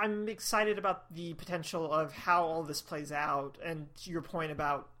I'm excited about the potential of how all this plays out, and to your point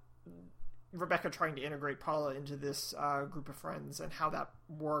about Rebecca trying to integrate Paula into this group of friends, and how that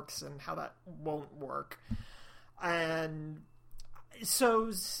works and how that won't work. And so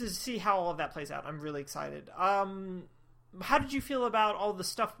to see how all of that plays out, I'm really excited. How did you feel about all the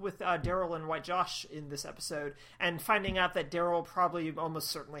stuff with Daryl and White Josh in this episode, and finding out that Daryl probably almost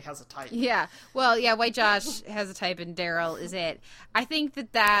certainly has a type? Yeah. Well, yeah, White Josh has a type and Daryl is it. I think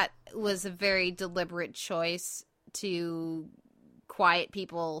that was a very deliberate choice to quiet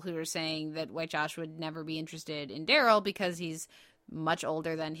people who are saying that White Josh would never be interested in Daryl because he's much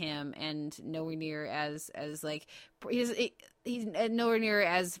older than him and nowhere near as like he's nowhere near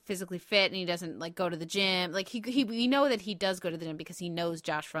as physically fit, and he doesn't like go to the gym. Like we know that he does go to the gym because he knows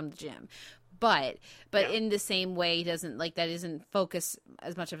Josh from the gym. But yeah. In the same way, he doesn't like that isn't focus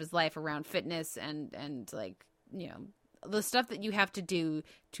as much of his life around fitness and like, you know, the stuff that you have to do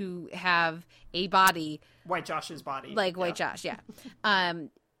to have a body. White Josh's body. Like White Josh, yeah.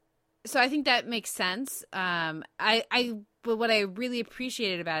 So I think that makes sense. But what I really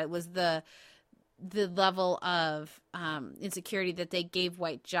appreciated about it was the level of insecurity that they gave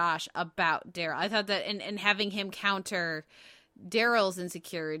White Josh about Daryl. I thought that, and having him counter Daryl's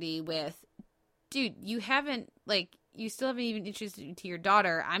insecurity with, dude, you still haven't even introduced me to your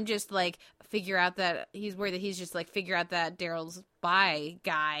daughter. I'm just like, figure out that he's worried that he's just like, figure out that Daryl's bi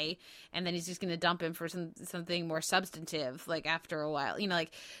guy, and then he's just going to dump him for something more substantive, like after a while, you know,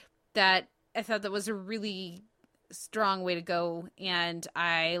 like that. I thought that was a really strong way to go. And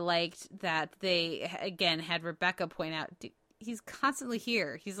I liked that they, again, had Rebecca point out, he's constantly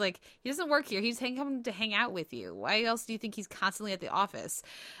here. He's like, he doesn't work here. He's coming to hang out with you. Why else do you think he's constantly at the office?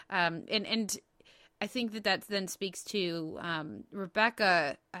 And I think that then speaks to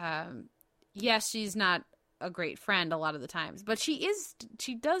Rebecca. Yes, she's not a great friend a lot of the times, but she is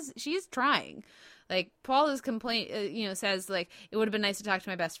trying. Like Paula's complaint, says like, it would have been nice to talk to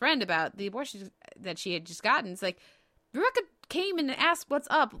my best friend about the abortion that she had just gotten. It's like, Rebecca came and asked, what's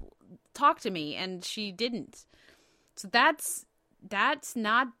up? Talk to me. And she didn't. So that's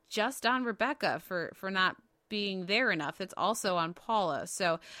not just on Rebecca for not being there enough. It's also on Paula.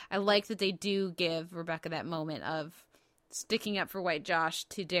 So I like that they do give Rebecca that moment of sticking up for White Josh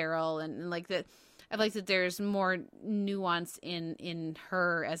to Daryl, and like that. I like that there's more nuance in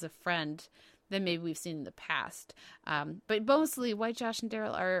her as a friend than maybe we've seen in the past. But mostly White Josh and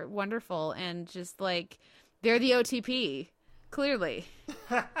Daryl are wonderful, and just like, they're the OTP, clearly.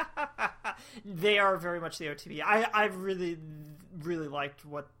 They are very much the OTP. I really, really liked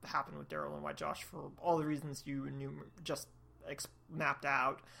what happened with Daryl and White Josh for all the reasons you just mapped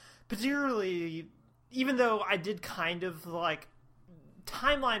out. Particularly, even though I did kind of like,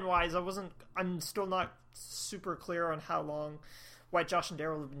 timeline-wise, I'm still not super clear on how long White Josh and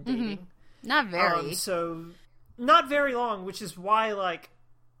Daryl have been dating. Mm-hmm. Not very. So, not very long, which is why, like,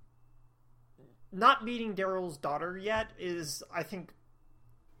 not meeting Daryl's daughter yet is, I think,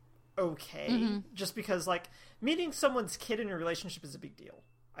 okay. Mm-hmm. Just because, like, meeting someone's kid in a relationship is a big deal,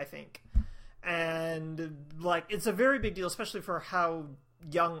 I think. And, like, it's a very big deal, especially for how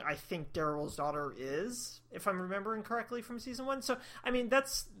young I think Daryl's daughter is, if I'm remembering correctly from season 1. So, I mean,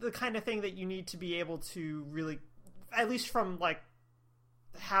 that's the kind of thing that you need to be able to really, at least from, like,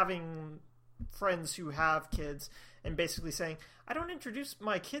 having friends who have kids and basically saying, I don't introduce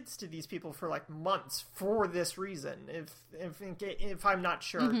my kids to these people for like months for this reason, if I'm not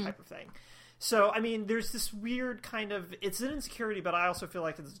sure, mm-hmm. type of thing. So I mean, there's this weird kind of, it's an insecurity, but I also feel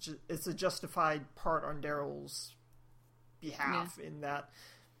like it's a justified part on Daryl's behalf in that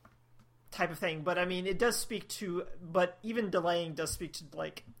type of thing. But I mean, it does speak to, but even delaying does speak to,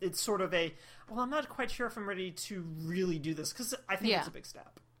 like, it's sort of a, well, I'm not quite sure if I'm ready to really do this, because I think it's a big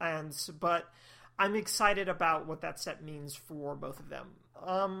step. But I'm excited about what that step means for both of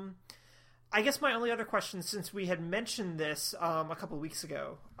them. I guess my only other question, since we had mentioned this a couple of weeks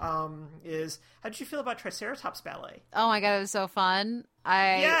ago, is how did you feel about Triceratops Ballet? Oh my god, it was so fun.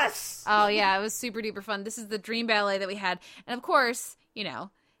 Yes! Oh yeah, it was super duper fun. This is the dream ballet that we had. And of course, you know,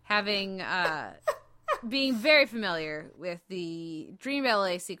 having being very familiar with the dream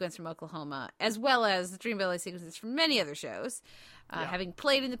ballet sequence from Oklahoma, as well as the dream ballet sequences from many other shows, having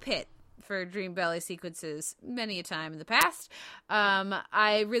played in the pit for dream ballet sequences many a time in the past.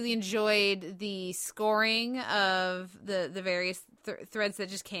 I really enjoyed the scoring of the various threads that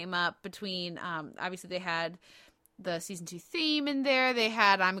just came up between, obviously they had the season 2 theme in there. They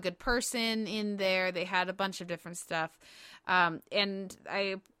had I'm a Good Person in there. They had a bunch of different stuff. And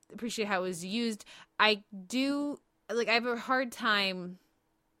I appreciate how it was used. I have a hard time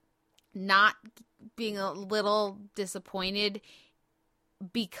not being a little disappointed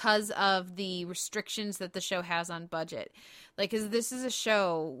because of the restrictions that the show has on budget. Like, 'cause this is a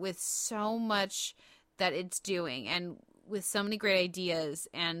show with so much that it's doing and with so many great ideas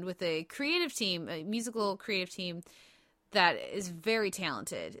and with a creative team, a musical creative team that is very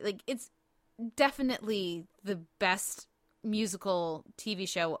talented. Like, it's definitely the best musical TV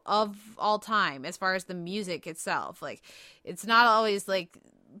show of all time as far as the music itself. Like, it's not always like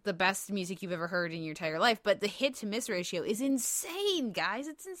the best music you've ever heard in your entire life, but the hit to miss ratio is insane, guys.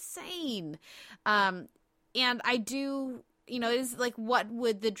 It's insane. And I do, you know, it's like, what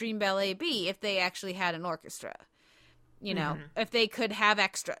would the Dream Ballet be if they actually had an orchestra? You know, if they could have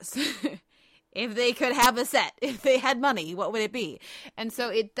extras, if they could have a set, if they had money, what would it be? And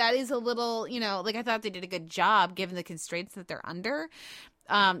so that is a little, you know, like, I thought they did a good job given the constraints that they're under.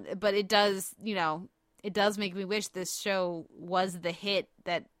 But it does, you know, it does make me wish this show was the hit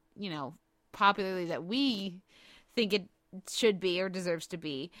that, you know, popularly that we think it should be or deserves to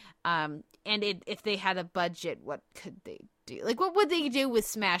be. And if they had a budget, what could they do? Like, what would they do with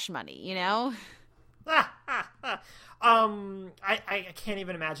Smash Money, you know? I can't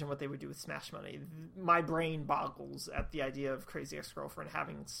even imagine what they would do with Smash Money. My brain boggles at the idea of Crazy Ex-Girlfriend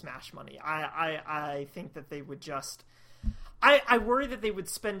having Smash Money. I think that they would just... I worry that they would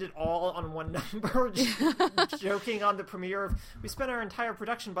spend it all on one number, joking on the premiere of, we spent our entire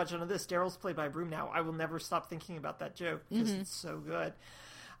production budget on this. Daryl's played by a broom now. I will never stop thinking about that joke because it's so good.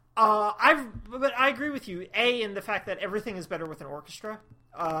 But I agree with you, in the fact that everything is better with an orchestra.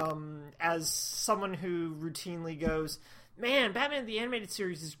 As someone who routinely goes, man, Batman the Animated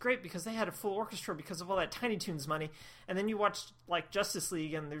Series is great because they had a full orchestra because of all that Tiny Toons money. And then you watch, like, Justice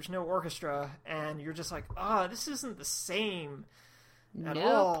League and there's no orchestra, and you're just like, this isn't the same at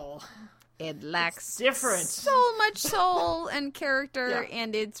all. It lacks it's different. So much soul and character,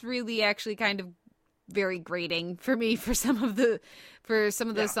 and it's really actually kind of very grating for me for some of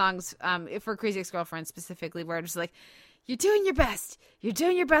those songs, for Crazy Ex-Girlfriend specifically, where I'm just like, you're doing your best. You're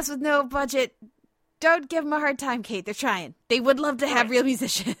doing your best with no budget. Don't give them a hard time, Kate. They're trying. They would love to have real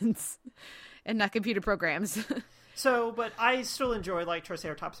musicians and not computer programs. So, but I still enjoy, like,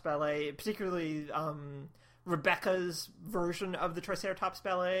 Triceratops Ballet, particularly Rebecca's version of the Triceratops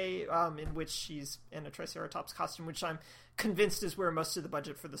Ballet, in which she's in a Triceratops costume, which I'm convinced is where most of the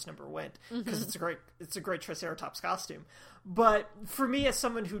budget for this number went, because it's a great Triceratops costume. But for me, as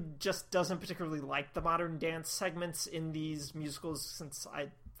someone who just doesn't particularly like the modern dance segments in these musicals, since I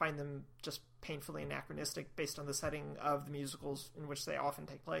find them just painfully anachronistic based on the setting of the musicals in which they often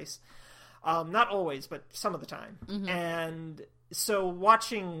take place. Not always, but some of the time. And so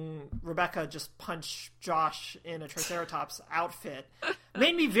watching Rebecca just punch Josh in a Triceratops outfit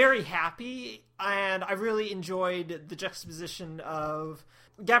made me very happy, and I really enjoyed the juxtaposition of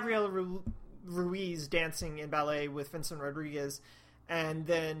Gabriela Ruiz dancing in ballet with Vincent Rodriguez, and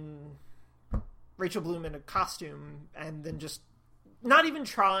then Rachel Bloom in a costume, and then just not even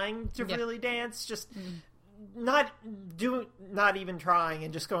trying to really dance, just not even trying,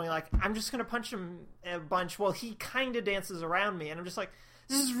 and just going like, I'm just going to punch him a bunch while he kind of dances around me. And I'm just like,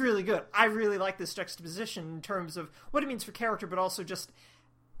 this is really good. I really like this juxtaposition in terms of what it means for character, but also just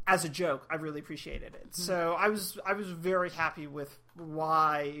as a joke. I really appreciated it. So I was very happy with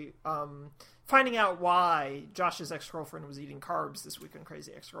finding out why Josh's ex-girlfriend was eating carbs this week on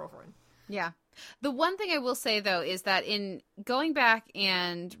Crazy Ex-Girlfriend. Yeah. The one thing I will say, though, is that in going back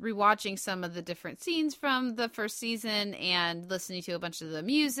and rewatching some of the different scenes from the first season and listening to a bunch of the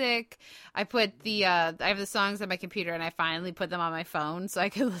music, I put I have the songs on my computer, and I finally put them on my phone so I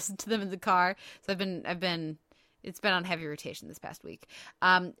could listen to them in the car. So it's been on heavy rotation this past week.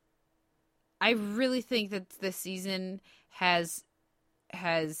 I really think that this season has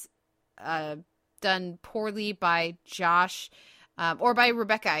done poorly by Josh. Or by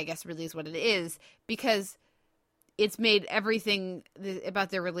Rebecca, I guess, really is what it is, because it's made everything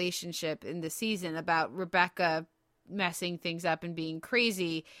about their relationship in the season about Rebecca messing things up and being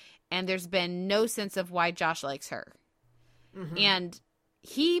crazy, and there's been no sense of why Josh likes her. Mm-hmm. And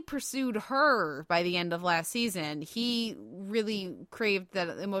he pursued her by the end of last season. He really craved that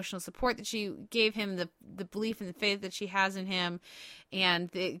emotional support that she gave him, the belief and the faith that she has in him, and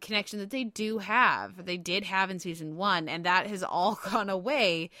the connection that they did have in season 1, and that has all gone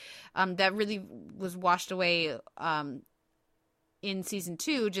away. That really was washed away in season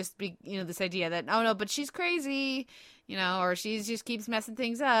 2, this idea that, oh no, but she's crazy, or she just keeps messing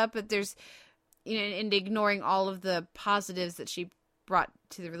things up, but there's, and ignoring all of the positives that she brought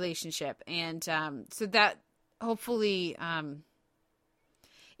to the relationship. And so that hopefully I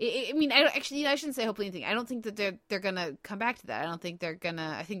shouldn't say hopefully anything. I don't think that they're gonna come back to that. I think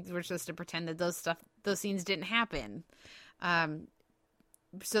we're supposed to pretend that those scenes didn't happen,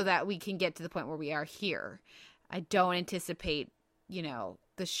 so that we can get to the point where we are here. I don't anticipate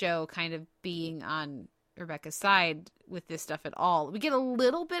the show kind of being on Rebecca's side with this stuff at all. We get a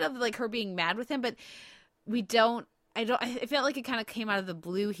little bit of like her being mad with him, but we don't. I felt like it kind of came out of the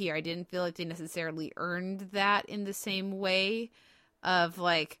blue here. I didn't feel like they necessarily earned that in the same way of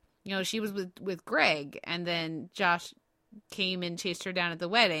like, she was with Greg, and then Josh came and chased her down at the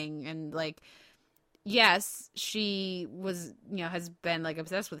wedding, and like, yes, she was, has been like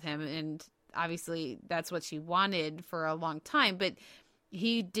obsessed with him, and obviously that's what she wanted for a long time, but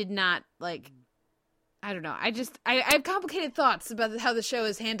he did not like, I don't know. I have complicated thoughts about how the show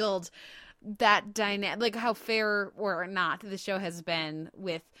has handled that dynamic, like how fair or not the show has been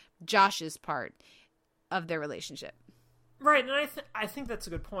with Josh's part of their relationship. Right, and I think that's a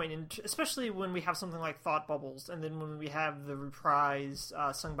good point, and especially when we have something like Thought Bubbles, and then when we have the reprise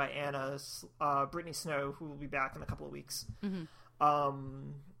sung by Anna, Brittany Snow, who will be back in a couple of weeks,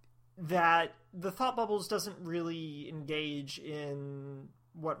 that the Thought Bubbles doesn't really engage in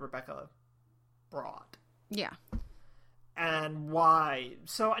what Rebecca brought. Yeah. And why.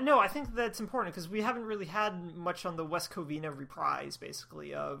 So, no, I think that's important, because we haven't really had much on the West Covina reprise,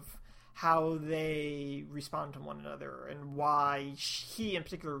 basically, of how they respond to one another, and why he, in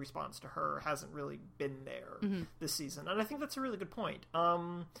particular, responds to her hasn't really been there this season. And I think that's a really good point.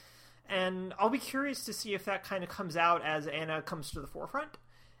 And I'll be curious to see if that kind of comes out as Anna comes to the forefront.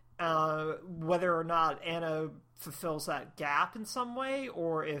 Whether or not Anna fulfills that gap in some way,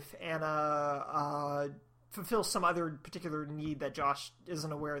 or if Anna fulfills some other particular need that Josh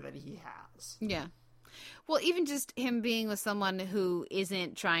isn't aware that he has. Yeah. Well, even just him being with someone who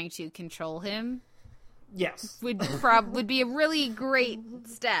isn't trying to control him. Yes. Would be a really great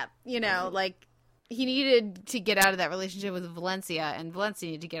step, like he needed to get out of that relationship with Valencia, and Valencia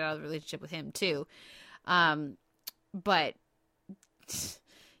needed to get out of the relationship with him too. But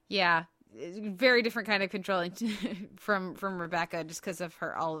yeah, very different kind of controlling from Rebecca, just because of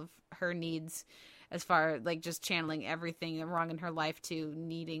all of her needs, as far like just channeling everything wrong in her life to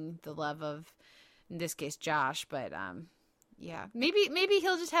needing the love of, in this case, Josh. But yeah, maybe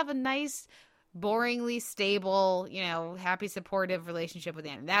he'll just have a nice, boringly stable, happy, supportive relationship with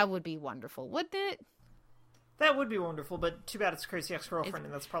Anna. That would be wonderful, wouldn't it? That would be wonderful, but too bad it's Crazy Ex-Girlfriend,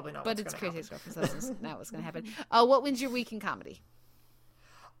 and that's probably not what's going to happen. But it's Crazy Ex-Girlfriend, so that's not what's going to happen. What wins your week in comedy?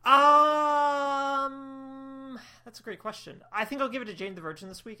 That's a great question. I think I'll give it to Jane the Virgin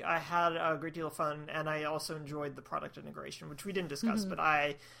this week. I had a great deal of fun, and I also enjoyed the product integration, which we didn't discuss, but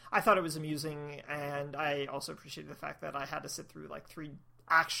I thought it was amusing, and I also appreciated the fact that I had to sit through like 3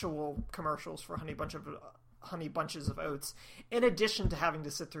 actual commercials for Honey Bunches of Oats, in addition to having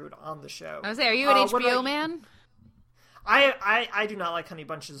to sit through it on the show. I was saying, are you an HBO man? I do not like Honey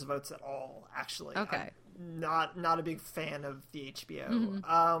Bunches of Oats at all, actually. Okay. I'm not a big fan of the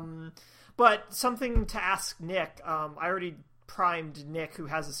HBO. But something to ask Nick. I already primed Nick, who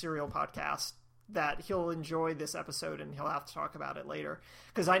has a serial podcast, that he'll enjoy this episode and he'll have to talk about it later,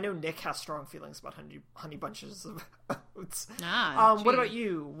 because I know Nick has strong feelings about Honey Bunches of Oats. What about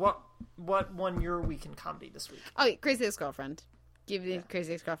you? What won your week in comedy this week? Oh, Crazy Ex-Girlfriend.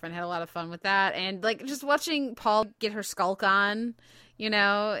 Crazy Ex-Girlfriend. Had a lot of fun with that, and like just watching Paul get her skulk on,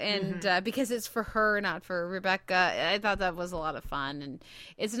 and because it's for her, not for Rebecca. I thought that was a lot of fun, and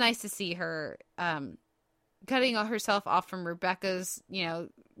it's nice to see her cutting herself off from Rebecca's,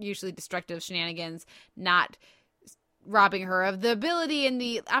 usually destructive shenanigans, not robbing her of the ability and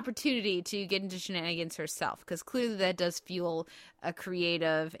the opportunity to get into shenanigans herself, because clearly that does fuel a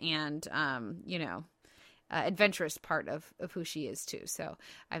creative and adventurous part of who she is too. So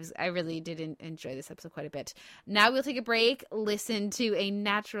I really did enjoy this episode quite a bit. Now we'll take a break, listen to A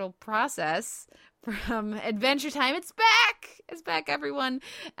Natural Process from Adventure Time. It's back, everyone.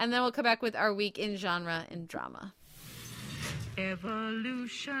 And then we'll come back with our week in genre and drama.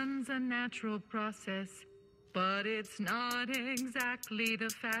 Evolution's a natural process, but it's not exactly the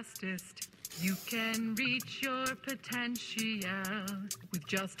fastest. You can reach your potential with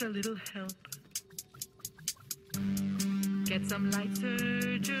just a little help. Get some light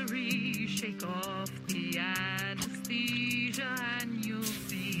surgery, shake off the anesthesia, and you'll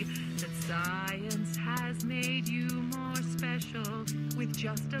see that science has made you more special with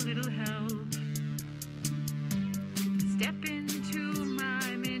just a little help. Step into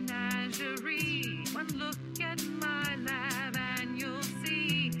my menagerie, one look at my lab, and you'll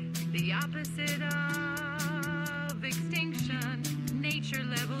see the opposite of extinction, nature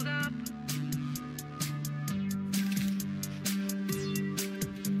leveled up.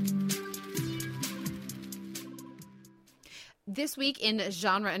 This week in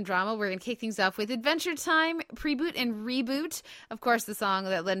genre and drama, we're going to kick things off with Adventure Time, Preboot and Reboot. Of course, the song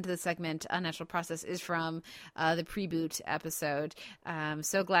that led into the segment, Unnatural Process, is from the Preboot episode.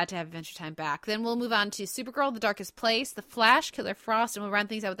 So glad to have Adventure Time back. Then we'll move on to Supergirl, The Darkest Place, The Flash, Killer Frost, and we'll round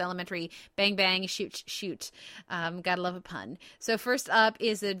things out with Elementary, Bang Bang, Shoot Shoot. Gotta love a pun. So first up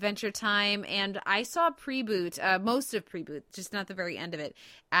is Adventure Time, and I saw Preboot, most of Preboot, just not the very end of it,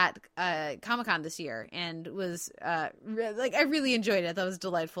 at Comic-Con this year, and was I really enjoyed it. I thought it was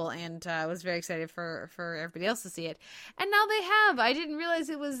delightful, and I was very excited for everybody else to see it. And now they have. I didn't realize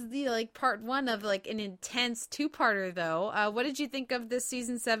it was the part one of an intense two-parter though. What did you think of this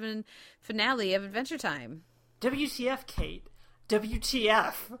season 7 finale of Adventure Time? WTF, Kate?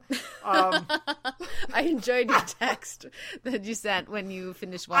 WTF? I enjoyed your text that you sent when you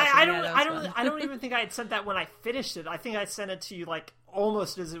finished watching. I don't even think I had sent that when I finished it. I think I sent it to you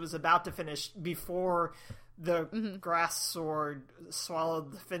almost as it was about to finish, before the grass sword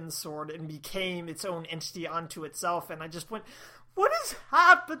swallowed the Finn sword and became its own entity unto itself, and I just went, what is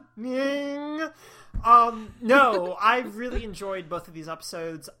happening? No, I really enjoyed both of these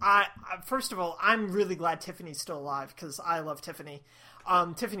episodes. First of all, I'm really glad Tiffany's still alive, because I love Tiffany.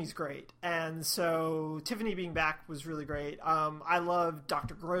 Tiffany's great, and so Tiffany being back was really great. I love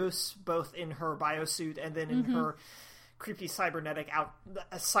Dr. Gross, both in her biosuit and then in her creepy cybernetic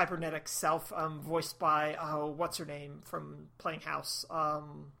self, voiced by what's her name from Playing House.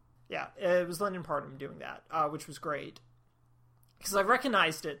 Yeah, it was Lyndon Parham doing that, which was great, because I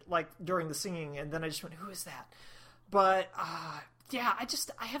recognized it during the singing, and then I just went, who is that? But yeah,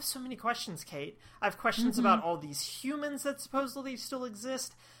 I have so many questions, Kate. I have questions about all these humans that supposedly still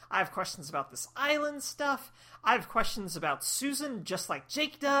exist. I have questions about this island stuff. I have questions about Susan, just like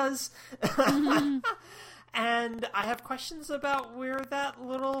Jake does. And I have questions about where that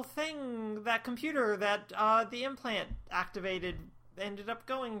little thing, that computer that the implant activated, ended up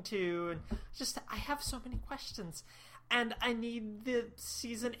going to. And I have so many questions. And I need the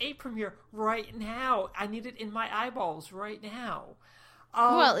season 8 premiere right now. I need it in my eyeballs right now.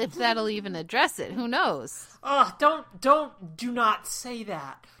 Well, if that'll even address it, who knows? Do not say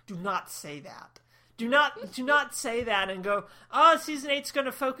that. Do not say that. Do not say that and go, season 8's going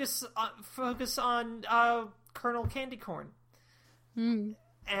to focus on Colonel Candy Corn. And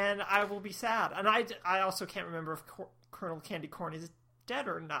I will be sad. And I also can't remember if Colonel Candy Corn is dead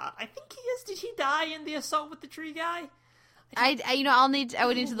or not. I think he is. Did he die in the assault with the tree guy? I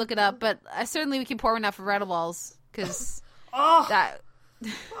would need to look it up, but certainly we can pour enough for Rattle Balls, because that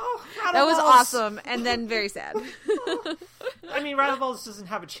was awesome, and then very sad. I mean, Rattle Balls doesn't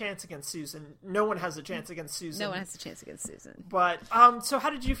have a chance against Susan. No one has a chance against Susan. No one has a chance against Susan. But, so how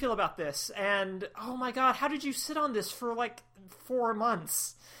did you feel about this? And, oh my god, how did you sit on this for 4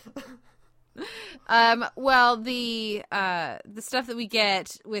 months? Well, the stuff that we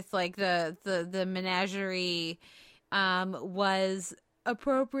get with the menagerie was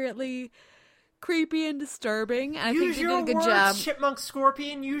appropriately creepy and disturbing. I think they did a good job. Chipmunk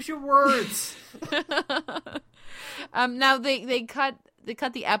Scorpion, use your words. Now they cut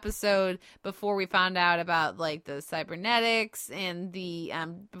the episode before we found out about the cybernetics and the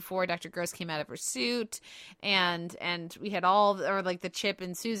before Dr. Gross came out of her suit, and we had the Chip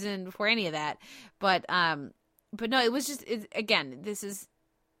and Susan before any of that. But no, it was just again, this is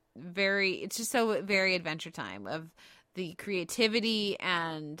it's just so very Adventure Time of the creativity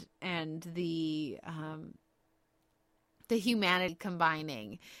and the humanity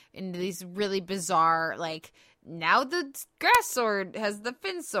combining in these really bizarre, now the grass sword has the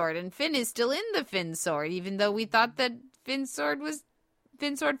Finn sword, and Finn is still in the Finn sword, even though we thought that Finn was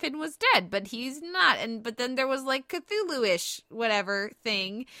dead, but he's not. But then there was Cthulhu-ish whatever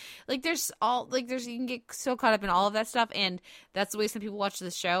thing. You can get so caught up in all of that stuff, and that's the way some people watch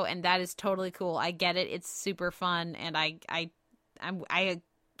this show, and that is totally cool. I get it. It's super fun, and I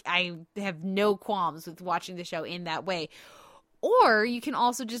have no qualms with watching the show in that way. Or you can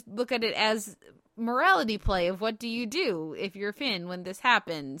also just look at it as morality play of what do you do if you're Finn when this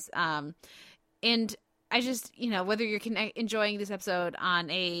happens. And I just, whether you're enjoying this episode on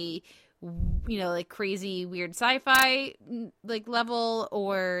a, like crazy weird sci-fi like level,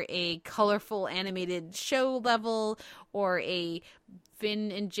 or a colorful animated show level, or a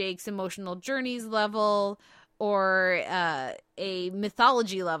Finn and Jake's emotional journeys level, or a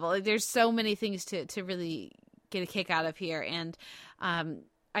mythology level. Like, there's so many things to really get a kick out of here. And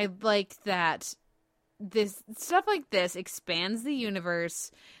I like that this stuff like this expands the universe,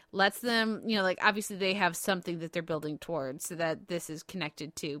 lets them, obviously they have something that they're building towards, so that this is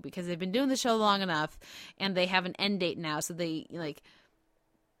connected to, because they've been doing the show long enough and they have an end date now. So they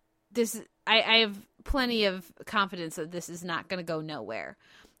this, I have plenty of confidence that this is not going to go nowhere.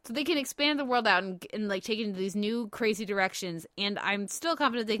 So they can expand the world out and take it into these new crazy directions. And I'm still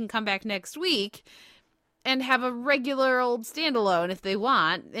confident they can come back next week and have a regular old standalone if they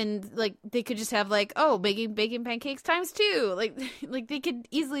want. And they could just have making bacon pancakes ×2. Like they could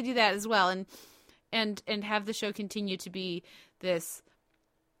easily do that as well. And have the show continue to be this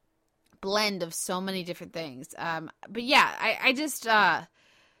blend of so many different things. But yeah, I just,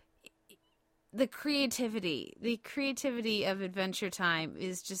 the creativity of Adventure Time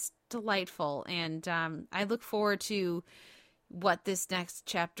is just delightful. And I look forward to what this next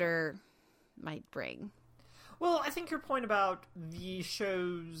chapter might bring. Well, I think your point about the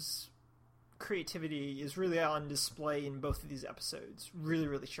show's creativity is really on display in both of these episodes, really,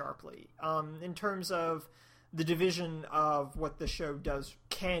 really sharply. In terms of the division of what the show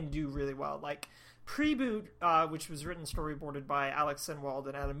can do really well. Like, Pre-Boot, which was written and storyboarded by Alex Senwald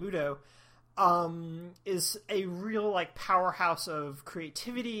and Adam Muto, is a real, powerhouse of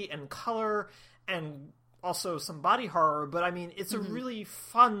creativity and color, and also some body horror, but, it's a really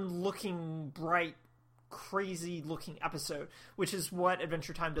fun-looking, bright, crazy-looking episode, which is what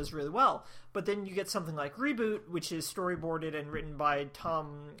Adventure Time does really well. But then you get something like Reboot, which is storyboarded and written by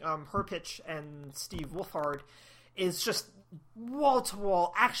Tom Herpich and Steve Wolfhard, is just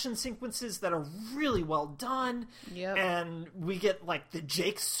wall-to-wall action sequences that are really well done. Yep. And we get, the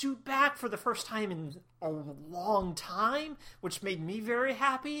Jake suit back for the first time in a long time, which made me very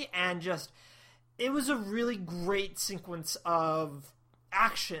happy, and just, it was a really great sequence of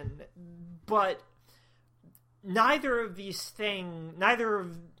action, but neither of these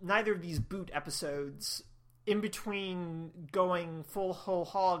Boot episodes, in between going full whole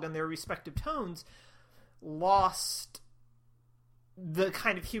hog on their respective tones, lost the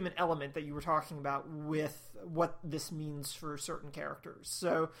kind of human element that you were talking about with what this means for certain characters.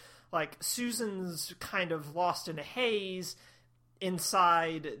 So, Susan's kind of lost in a haze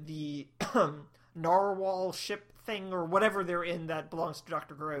inside the narwhal ship thing, or whatever they're in that belongs to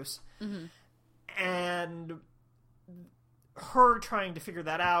Dr. Gross. Mm-hmm. And her trying to figure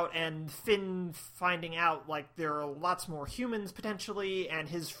that out, and Finn finding out there are lots more humans potentially, and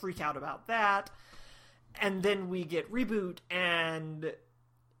his freak out about that. And then we get Reboot, and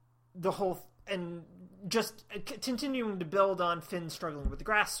and just continuing to build on Finn struggling with the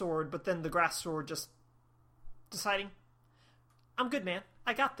grass sword, but then the grass sword just deciding, I'm good, man,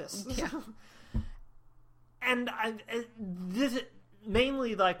 I got this. Yeah. And this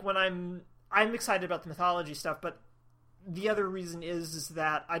mainly when I'm excited about the mythology stuff, but the other reason is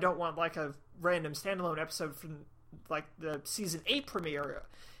that I don't want a random standalone episode from the season 8 premiere,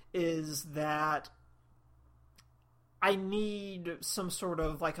 is that I need some sort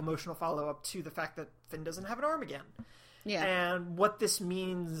of has follow-up to the fact that Finn doesn't have an arm again. Yeah. And what this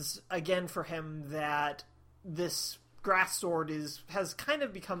means again for him, that this grass sword has kind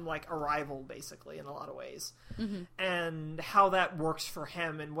of become a rival, basically, in a lot of ways. Mm-hmm. And how that works for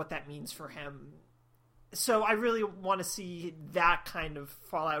him and what that means for him. So I really want to see that kind of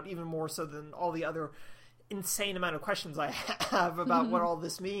fallout, even more so than all the other insane amount of questions I have about what all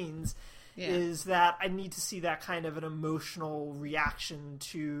this means. Yeah. Is that I need to see that kind of an emotional reaction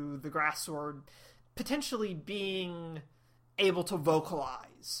to the grass sword potentially being able to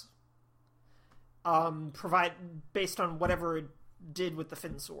vocalize, based on whatever it did with the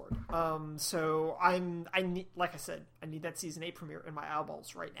Finn sword. So I need, like I said, I need that season 8 premiere in my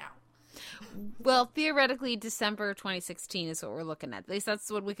eyeballs right now. Well, theoretically, December 2016 is what we're looking at. At least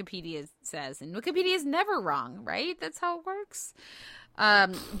that's what Wikipedia says, and Wikipedia is never wrong, right? That's how it works.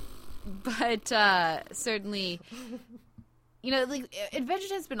 But certainly,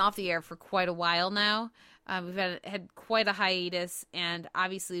 Adventure has been off the air for quite a while now. We've had quite a hiatus, and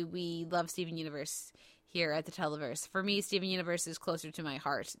obviously we love Steven Universe here at the Televerse. For me, Steven Universe is closer to my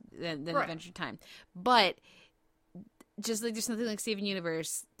heart than right. Adventure Time. But just like there's something like Steven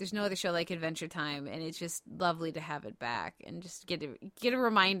Universe, there's no other show like Adventure Time, and it's just lovely to have it back and just get a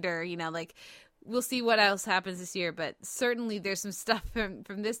reminder, like we'll see what else happens this year, but certainly there's some stuff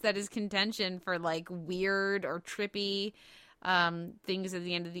from this that is contention for like weird or trippy things at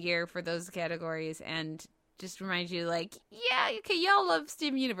the end of the year for those categories, and just remind you like, yeah, okay, y'all love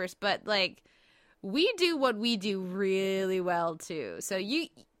Steven Universe, but like we do what we do really well too. So you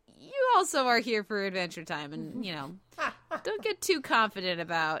also are here for Adventure Time, and don't get too confident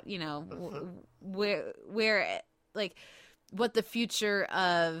about where like what the future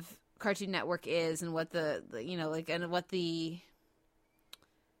of Cartoon Network is, and what and what the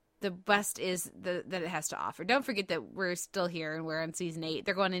best is that it has to offer. Don't forget that we're still here and we're on season 8.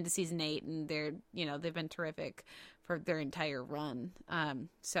 They're going into season 8, and they're they've been terrific for their entire run.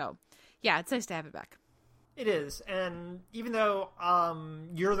 So yeah, it's nice to have it back. It is, and even though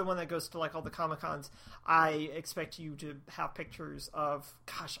you're the one that goes to like all the Comic-Cons, I expect you to have pictures of,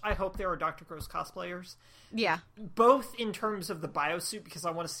 gosh, I hope there are Dr. Gross cosplayers. Yeah. Both in terms of the biosuit, because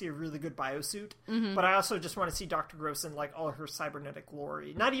I want to see a really good biosuit, but I also just want to see Dr. Gross in like all her cybernetic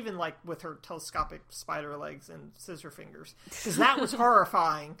glory. Not even like with her telescopic spider legs and scissor fingers, because that was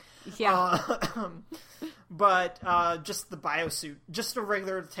horrifying. Yeah. But just the biosuit, just a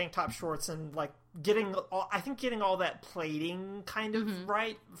regular tank top, shorts, and like getting all that plating kind of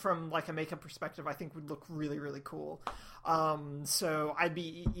right from like a makeup perspective, I think would look really, really cool. So I'd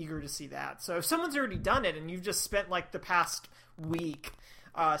be eager to see that. So if someone's already done it and you've just spent like the past week,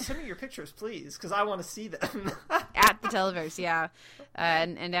 send me your pictures, please, because I want to see them. At the Televerse, yeah.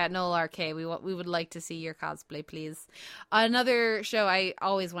 And at Noel RK, we would like to see your cosplay, please. Another show I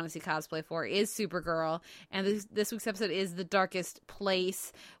always want to see cosplay for is Supergirl, and this week's episode is The Darkest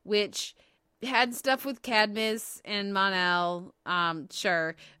Place, which had stuff with Cadmus and Mon-El,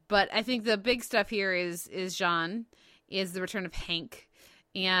 sure, but I think the big stuff here is Jean, is the return of Hank,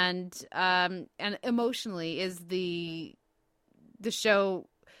 and emotionally is the show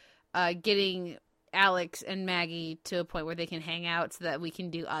getting Alex and Maggie to a point where they can hang out so that we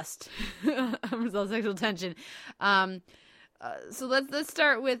can do Ust, Unresolved Sexual Tension. So let's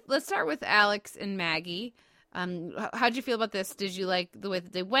start with Alex and Maggie. How'd you feel about this? Did you like the way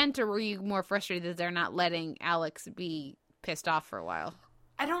that they went, or were you more frustrated that they're not letting Alex be pissed off for a while?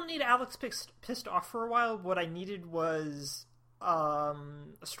 I don't need Alex pissed off for a while. What I needed was a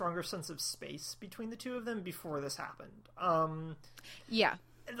stronger sense of space between the two of them before this happened. Yeah.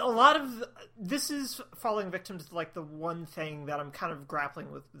 A lot of this is falling victim to like the one thing that I'm kind of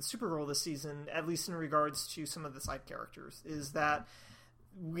grappling with Supergirl this season, at least in regards to some of the side characters, is that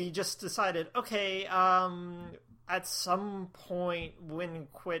we just decided, okay, at some point Wynn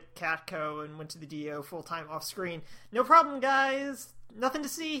quit Catco and went to the DO full-time off-screen. No problem, guys. Nothing to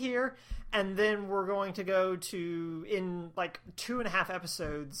see here. And then we're going to go to, in like 2.5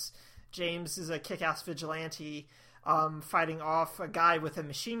 episodes, James is a kick-ass vigilante fighting off a guy with a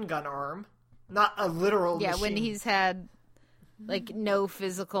machine gun arm. Not a literal machine. Yeah, when he's had like no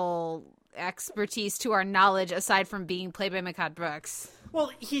physical expertise to our knowledge aside from being played by Mehcad Brooks.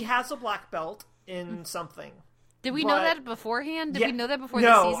 Well, he has a black belt in something. Did we know that beforehand? Did we know that before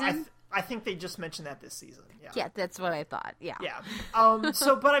the season? I think they just mentioned that this season. Yeah, that's what I thought. Yeah. Yeah.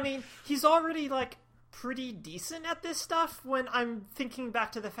 So, but I mean, he's already like pretty decent at this stuff when I'm thinking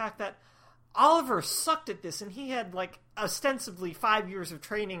back to the fact that Oliver sucked at this, and he had like ostensibly 5 years of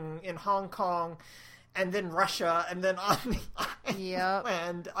training in Hong Kong and then Russia and then on the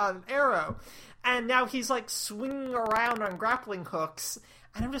island on Arrow. And now he's like swinging around on grappling hooks.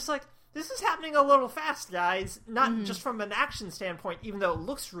 And I'm just like, this is happening a little fast, guys. Not just from an action standpoint, even though it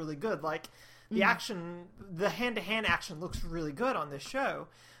looks really good. Like the action, the hand-to-hand action looks really good on this show.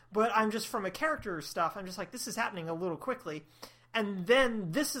 But I'm just from a character stuff, I'm just like, this is happening a little quickly. And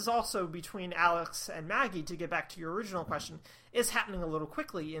then this is also between Alex and Maggie, to get back to your original question, is happening a little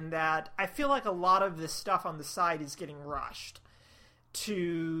quickly in that I feel like a lot of this stuff on the side is getting rushed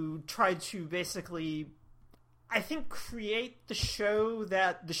to try to basically, I think, create the show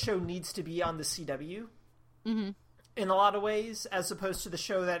that the show needs to be on the CW in a lot of ways, as opposed to the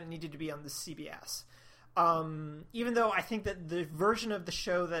show that it needed to be on the CBS. Even though I think that the version of the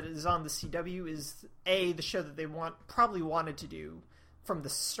show that is on the CW is A, the show that they probably wanted to do from the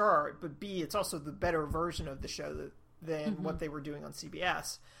start, but B, it's also the better version of the show than what they were doing on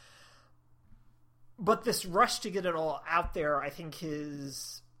CBS. But this rush to get it all out there, I think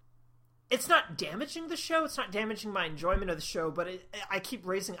it's not damaging the show, it's not damaging my enjoyment of the show, but I keep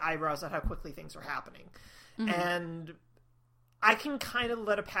raising eyebrows at how quickly things are happening. And I can kind of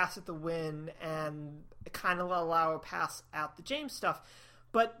let a pass at the Win and kind of allow a pass at the James stuff.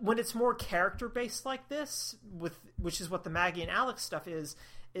 But when it's more character based like this, which is what the Maggie and Alex stuff is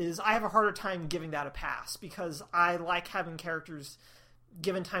I have a harder time giving that a pass, because I like having characters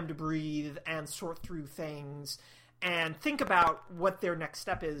given time to breathe and sort through things and think about what their next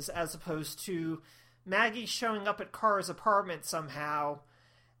step is, as opposed to Maggie showing up at Kara's apartment somehow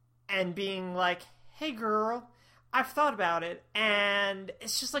and being like, hey girl, I've thought about it, and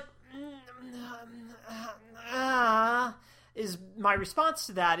it's just like, is my response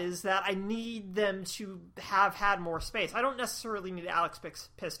to that is that I need them to have had more space. I don't necessarily need Alex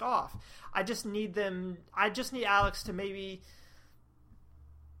pissed off. I just need Alex to maybe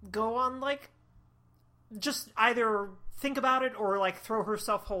go on, like, just either think about it or, like, throw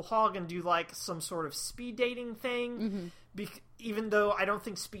herself whole hog and do, like, some sort of speed dating thing. Even though I don't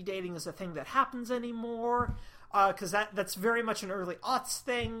think speed dating is a thing that happens anymore, because that's very much an early aughts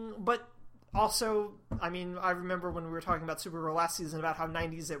thing, but also, I mean, I remember when we were talking about Supergirl last season about how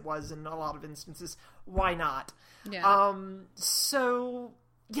 90s it was in a lot of instances. Why not? Yeah. So,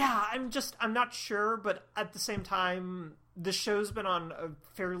 yeah, I'm not sure, but at the same time, the show's been on a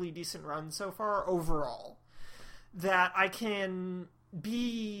fairly decent run so far, overall. That I can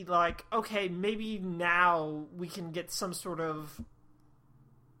be like, okay, maybe now we can get some sort of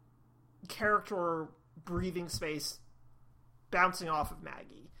character breathing space bouncing off of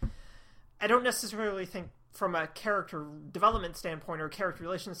Maggie. I don't necessarily think from a character development standpoint or character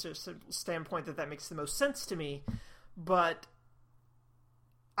relationship standpoint that makes the most sense to me, but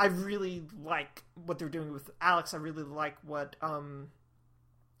I really like what they're doing with Alex. I really like what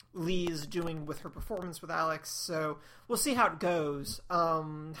Lee is doing with her performance with Alex, so we'll see how it goes.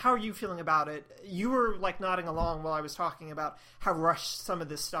 How are you feeling about it? You were, like, nodding along while I was talking about how rushed some of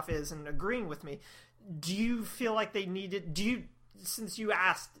this stuff is and agreeing with me. Do you feel like they needed... Since you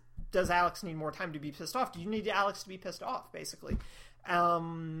asked, does Alex need more time to be pissed off? Do you need Alex to be pissed off, basically?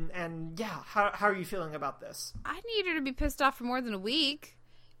 And, yeah, how are you feeling about this? I need her to be pissed off for more than a week.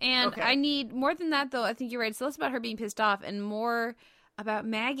 And okay. I need more than that, though. I think you're right. It's less about her being pissed off and more about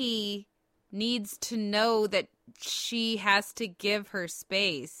Maggie needs to know that she has to give her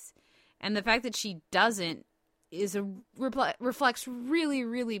space. And the fact that she doesn't reflects really,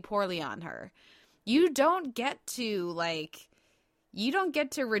 really poorly on her. You don't get to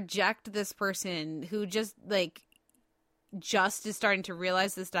reject this person who just is starting to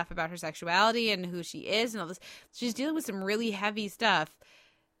realize this stuff about her sexuality and who she is and all this. She's dealing with some really heavy stuff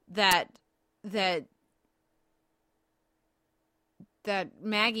that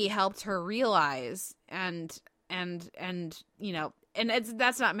Maggie helped her realize, and you know, and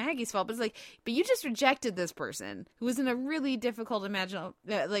that's not Maggie's fault, but it's like, but you just rejected this person who was in a really difficult,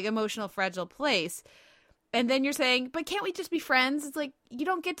 emotional, fragile place. And then you're saying, but can't we just be friends? It's like, you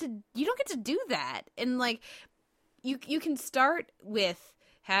don't get to do that. And, like, you can start with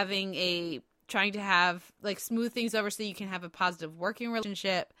trying to have, like, smooth things over so you can have a positive working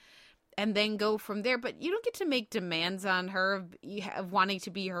relationship and then go from there. But you don't get to make demands on her of wanting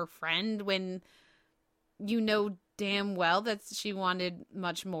to be her friend when you know damn well that she wanted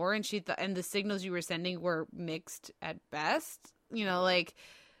much more, and and the signals you were sending were mixed at best. You know, like,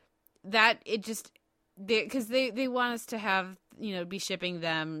 that, it just... because they want us to have, you know, be shipping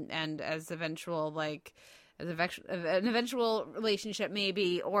them and as an eventual relationship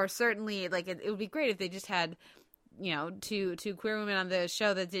maybe, or certainly, like, it would be great if they just had, you know, two queer women on the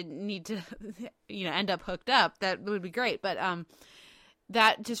show that didn't need to, you know, end up hooked up. That would be great. But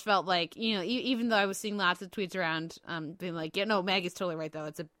that just felt like, you know, even though I was seeing lots of tweets around being like, yeah, no, Maggie's totally right though,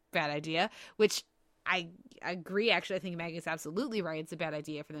 it's a bad idea, which I agree. Actually, I think Maggie's absolutely right. It's a bad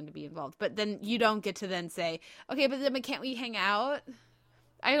idea for them to be involved. But then you don't get to then say, okay, but then can't we hang out?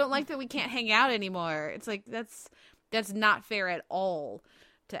 I don't like that we can't hang out anymore. It's like, that's not fair at all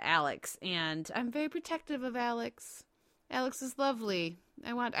to Alex. And I'm very protective of Alex. Alex is lovely.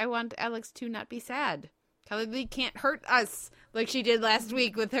 I want Alex to not be sad. Kelly can't hurt us like she did last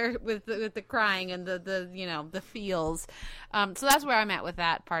week with her with the crying and the you know, the feels. So that's where I'm at with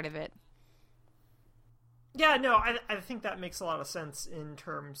that part of it. Yeah, no, I think that makes a lot of sense in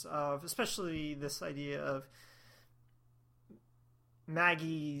terms of, especially this idea of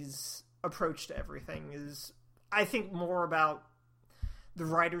Maggie's approach to everything is, I think, more about the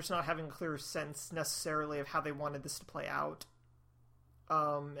writers not having a clear sense necessarily of how they wanted this to play out.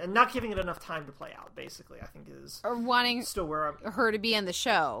 And not giving it enough time to play out, basically, I think is... Or wanting still where her to be on the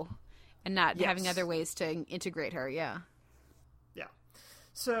show and not having other ways to integrate her, yeah. Yeah.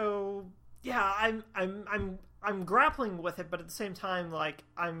 So... yeah, I'm grappling with it, but at the same time, like,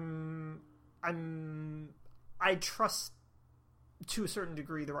 I trust to a certain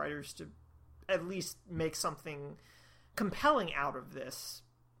degree the writers to at least make something compelling out of this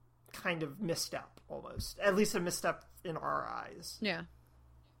kind of misstep, almost. At least a misstep in our eyes. Yeah.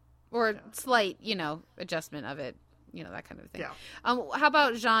 Or slight, adjustment of it, that kind of thing. Yeah. How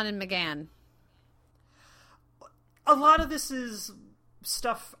about Jean and McGann? A lot of this is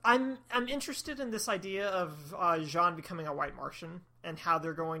stuff. I'm interested in this idea of Jean becoming a white Martian and how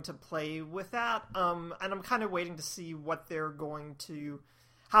they're going to play with that. And I'm kind of waiting to see what they're going to,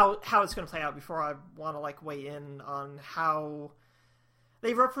 how it's going to play out before I want to weigh in on how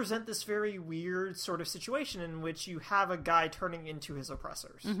they represent this very weird sort of situation in which you have a guy turning into his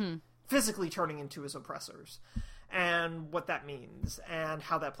oppressors, physically turning into his oppressors, and what that means and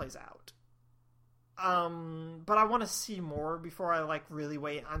how that plays out. But I want to see more before I really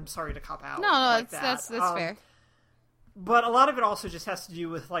weigh. I'm sorry to cop out. No, that's fair. But a lot of it also just has to do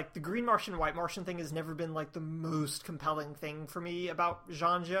with the Green Martian, White Martian thing has never been the most compelling thing for me about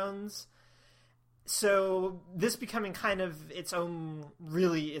J'onn J'onzz. So this becoming kind of its own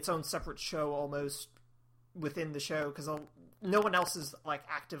separate show almost within the show, because no one else is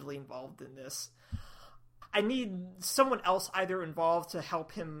actively involved in this. I need someone else either involved to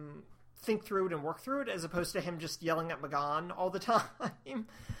help him think through it and work through it, as opposed to him just yelling at McGann all the time.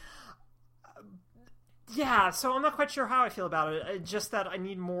 Yeah, so I'm not quite sure how I feel about it. Just that I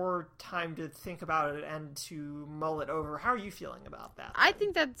need more time to think about it and to mull it over. How are you feeling about that? I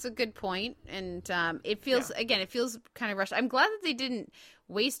think that's a good point, and it feels kind of rushed. I'm glad that they didn't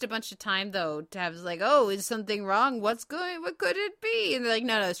waste a bunch of time though to have is something wrong? What could it be? And they're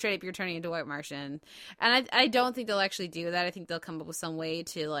no, straight up, you're turning into White Martian. And I don't think they'll actually do that. I think they'll come up with some way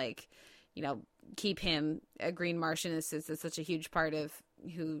to keep him a Green Martian. It's such a huge part of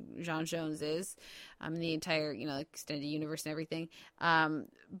who J'onn J'onzz is, the entire extended universe and everything.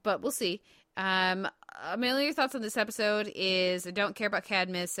 But we'll see. My only thoughts on this episode is I don't care about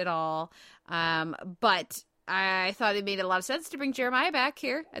Cadmus at all. But I thought it made a lot of sense to bring Jeremiah back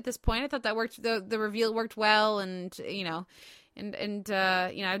here at this point. I thought that worked. The reveal worked well, and I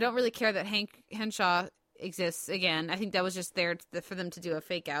don't really care that Hank Henshaw exists again. I think that was just there for them to do a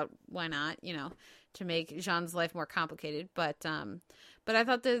fake out. Why not? To make Jean's life more complicated. But I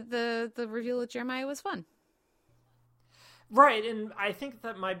thought the reveal with Jeremiah was fun. Right, and I think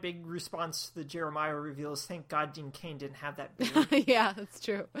that my big response to the Jeremiah reveal is thank God Dean Cain didn't have that beard. Yeah, that's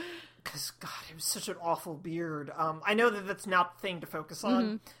true. Because, God, it was such an awful beard. I know that that's not the thing to focus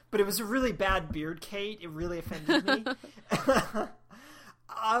on, but it was a really bad beard, Kate. It really offended me.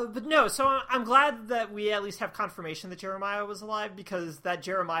 But no, so I'm glad that we at least have confirmation that Jeremiah was alive, because that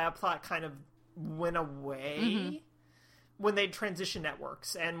Jeremiah plot kind of went away when they transitioned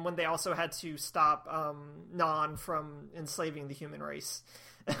networks, and when they also had to stop Non from enslaving the human race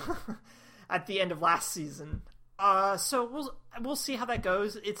at the end of last season. So we'll see how that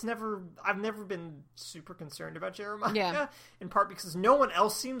goes. I've never been super concerned about Jeremiah, in part because no one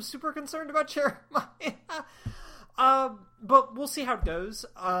else seems super concerned about Jeremiah. But we'll see how it goes.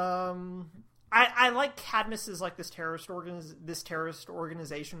 I like Cadmus as this terrorist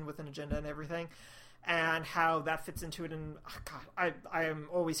organization with an agenda and everything, and how that fits into it. And God, I am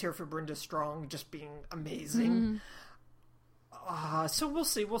always here for Brenda Strong just being amazing. So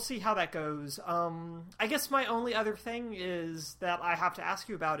we'll see how that goes. I guess my only other thing is that I have to ask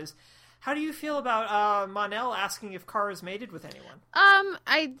you about is, how do you feel about Mon-El asking if Kara's mated with anyone?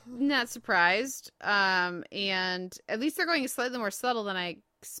 I'm not surprised. And at least they're going slightly more subtle than I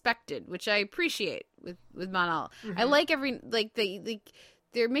expected, which I appreciate with Mon-El. I like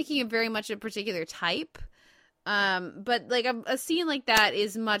they're making it very much a particular type. But a scene like that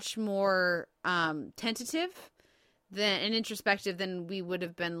is much more tentative and introspective than we would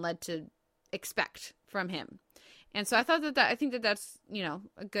have been led to expect from him. And so I thought I think that's,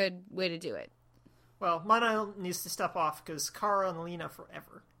 a good way to do it. Well, Mon-El needs to step off because Kara and Lena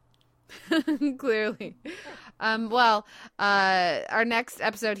forever. Clearly. Our next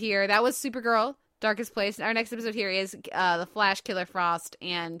episode here, that was Supergirl, Darkest Place. Our next episode here is The Flash, Killer Frost,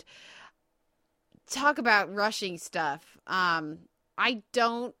 and talk about rushing stuff. I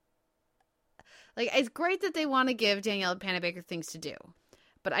don't... it's great that they want to give Danielle Panabaker things to do.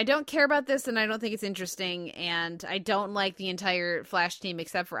 But I don't care about this, and I don't think it's interesting, and I don't like the entire Flash team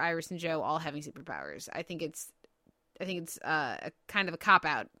except for Iris and Joe all having superpowers. I think it's a kind of a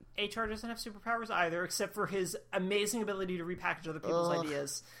cop-out. HR doesn't have superpowers either, except for his amazing ability to repackage other people's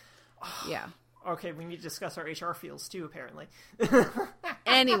ideas. Yeah. Okay, we need to discuss our HR feels too, apparently.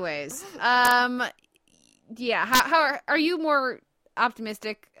 Anyways, yeah. How are you more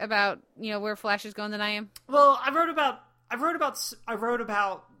optimistic about where Flash is going than I am? Well, I wrote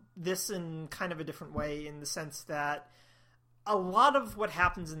about this in kind of a different way, in the sense that a lot of what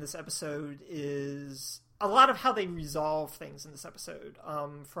happens in this episode is a lot of how they resolve things in this episode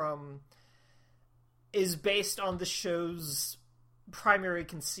is based on the show's primary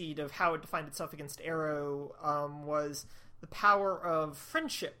conceit of how it defined itself against Arrow, was the power of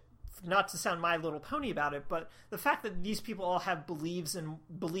friendship. Not to sound My Little Pony about it, but the fact that these people all have beliefs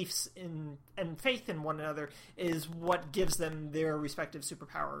in and faith in one another is what gives them their respective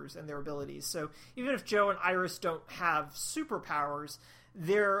superpowers and their abilities. So even if Joe and Iris don't have superpowers,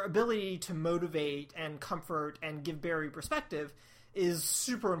 their ability to motivate and comfort and give Barry perspective is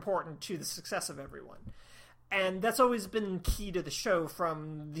super important to the success of everyone. And that's always been key to the show,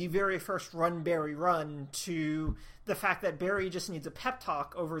 from the very first Run, Barry, Run to the fact that Barry just needs a pep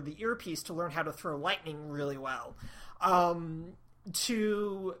talk over the earpiece to learn how to throw lightning really well.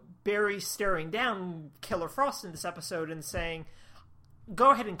 To Barry staring down Killer Frost in this episode and saying,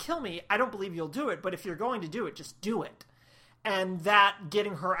 go ahead and kill me. I don't believe you'll do it, but if you're going to do it, just do it. And that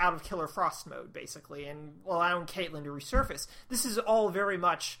getting her out of Killer Frost mode, basically, and allowing Caitlin to resurface. This is all very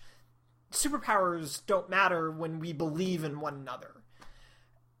much... superpowers don't matter when we believe in one another.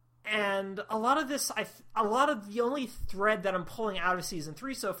 And a lot of the only thread that I'm pulling out of season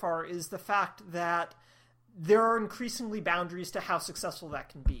 3 so far is the fact that there are increasingly boundaries to how successful that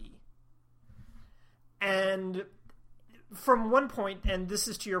can be. And from one point, and this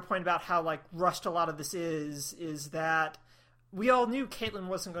is to your point about how like rushed a lot of this is that we all knew Caitlin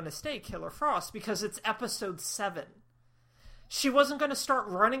wasn't going to stay Killer Frost because it's episode 7. She wasn't going to start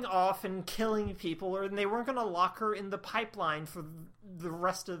running off and killing people, and they weren't going to lock her in the pipeline for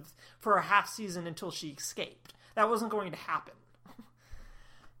a half season until she escaped. That wasn't going to happen.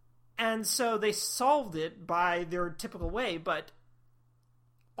 And so they solved it by their typical way, but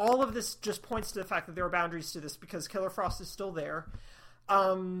all of this just points to the fact that there are boundaries to this because Killer Frost is still there.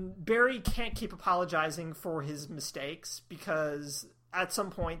 Barry can't keep apologizing for his mistakes because at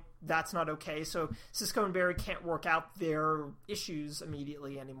some point that's not okay. So Cisco and Barry can't work out their issues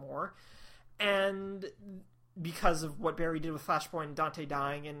immediately anymore. And because of what Barry did with Flashpoint and Dante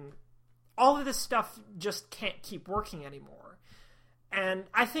dying, and all of this stuff just can't keep working anymore. And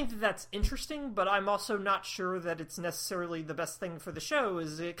I think that that's interesting, but I'm also not sure that it's necessarily the best thing for the show,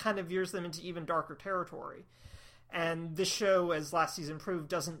 is it kind of veers them into even darker territory. And this show, as last season proved,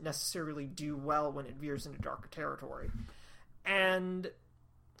 doesn't necessarily do well when it veers into darker territory. And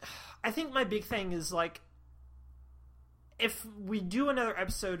I think my big thing is, like, if we do another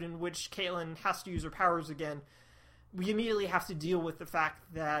episode in which Caitlin has to use her powers again, we immediately have to deal with the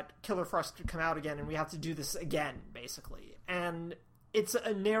fact that Killer Frost could come out again, and we have to do this again, basically. And it's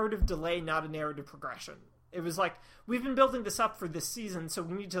a narrative delay, not a narrative progression. It was like, we've been building this up for this season, so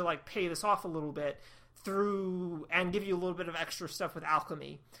we need to, like, pay this off a little bit through, and give you a little bit of extra stuff with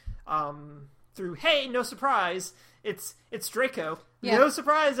alchemy. Through, hey, no surprise, it's Draco. Yeah. No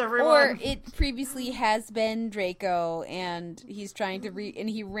surprise, everyone. Or it previously has been Draco, and he's trying to and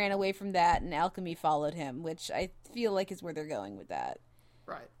he ran away from that, and alchemy followed him, which I feel like is where they're going with that.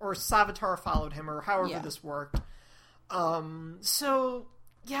 Right. Or Savitar followed him, or however this worked. So,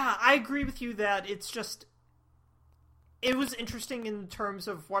 yeah, I agree with you that it's just... It was interesting in terms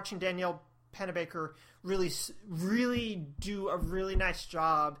of watching Danielle Pennebaker really do a really nice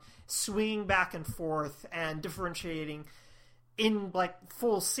job swinging back and forth and differentiating in, like,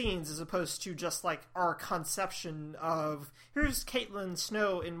 full scenes as opposed to just, like, our conception of here's Caitlin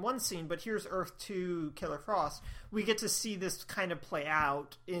Snow in one scene, but here's Earth 2 Killer Frost. We get to see this kind of play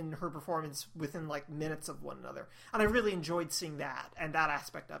out in her performance within, like, minutes of one another. And I really enjoyed seeing that and that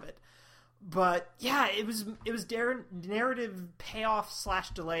aspect of it. But yeah, it was narrative payoff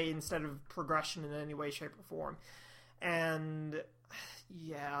 / delay instead of progression in any way, shape, or form. And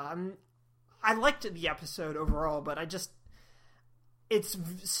yeah, I liked the episode overall, but it's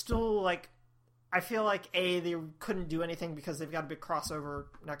still like, I feel like they couldn't do anything because they've got a big crossover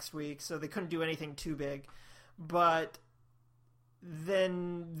next week, so they couldn't do anything too big. But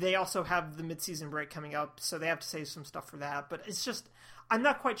then they also have the mid-season break coming up, so they have to save some stuff for that. But it's just, I'm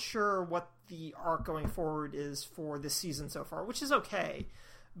not quite sure what the arc going forward is for this season so far, which is okay.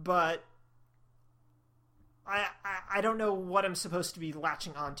 But I don't know what I'm supposed to be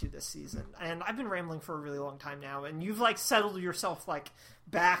latching onto this season. And I've been rambling for a really long time now, and you've, like, settled yourself, like,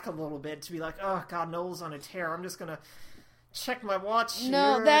 back a little bit to be like, oh, God, Noel's on a tear. I'm just going to check my watch.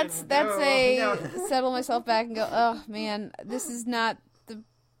 No, that's settle myself back and go, oh, man, this is not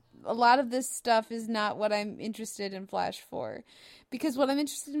a lot of this stuff is not what I'm interested in Flash for. Because what I'm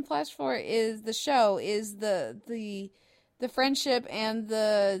interested in Flash for is the show, is the friendship and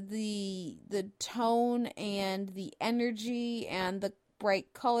the tone and the energy and the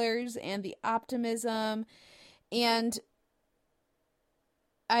bright colors and the optimism. And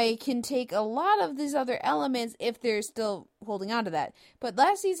I can take a lot of these other elements if they're still holding on to that. But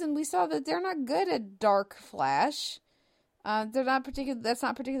last season we saw that they're not good at Dark Flash. They're not that's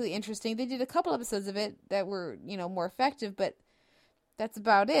not particularly interesting. They did a couple episodes of it that were, more effective, but that's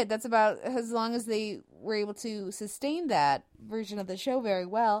about it. That's about as long as they were able to sustain that version of the show very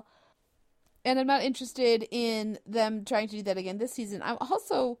well. And I'm not interested in them trying to do that again this season. I'm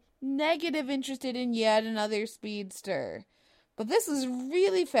also negative interested in yet another speedster. But this is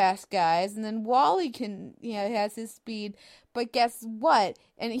really fast, guys. And then Wally has his speed. But guess what?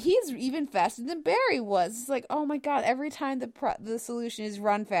 And he's even faster than Barry was. It's like, oh my god, every time the solution is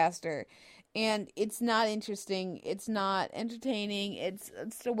run faster. And it's not interesting. It's not entertaining. It's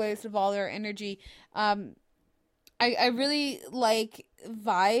a waste of all their energy. I really like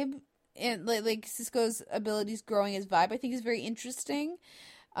Vibe. And like Cisco's abilities growing as Vibe, I think is very interesting.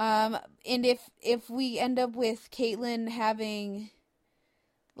 And if we end up with Caitlin having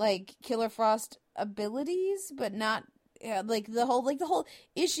like Killer Frost abilities, but not the whole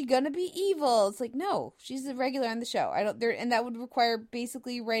is she gonna be evil? It's like, no, she's a regular on the show. And that would require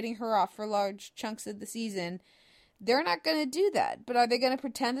basically writing her off for large chunks of the season. They're not gonna do that, but are they gonna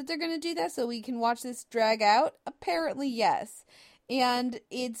pretend that they're gonna do that so we can watch this drag out? Apparently, yes, and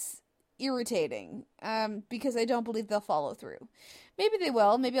it's irritating because I don't believe they'll follow through. Maybe they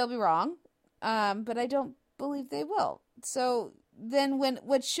will. Maybe I'll be wrong. But I don't believe they will. So then when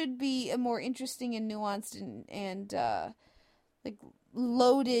what should be a more interesting and nuanced and like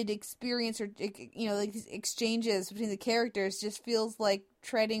loaded experience or, like these exchanges between the characters just feels like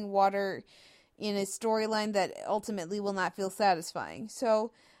treading water in a storyline that ultimately will not feel satisfying.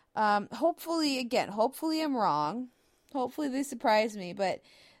 So hopefully I'm wrong. Hopefully they surprise me, but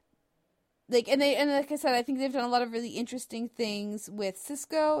like I said, I think they've done a lot of really interesting things with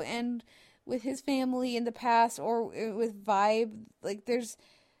Cisco and with his family in the past, or with Vibe. Like there's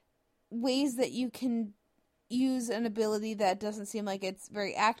ways that you can use an ability that doesn't seem like it's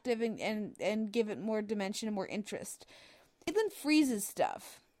very active and give it more dimension and more interest. Caitlin freezes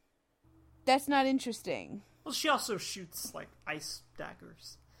stuff. That's not interesting. Well, she also shoots like ice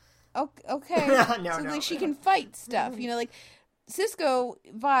daggers. Okay. No. She can fight stuff. Like Cisco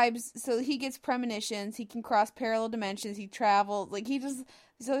vibes, so he gets premonitions, he can cross parallel dimensions, he travels, like he does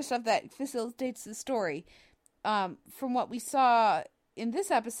this other stuff that facilitates the story. From what we saw in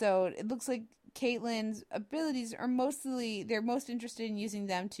this episode, it looks like Caitlin's abilities are they're most interested in using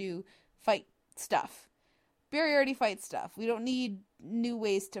them to fight stuff. Barry already fights stuff. We don't need new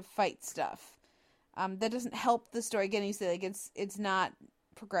ways to fight stuff. That doesn't help the story. Again, you say like it's not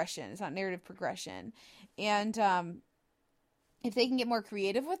progression. It's not narrative progression. And if they can get more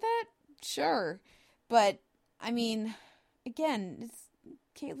creative with it, sure. But I mean, again, it's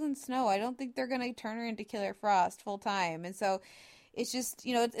Caitlin Snow. I don't think they're gonna turn her into Killer Frost full time. And so it's just,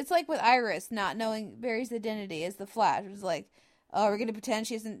 it's like with Iris not knowing Barry's identity as the Flash. It was like, oh, we're gonna pretend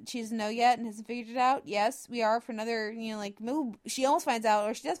she doesn't know yet and hasn't figured it out. Yes, we are for another, move. She almost finds out,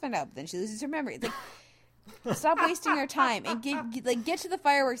 or she does find out, but then she loses her memory. It's like, stop wasting our time and get to the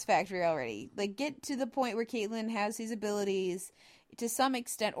fireworks factory already. Like, get to the point where Caitlin has these abilities to some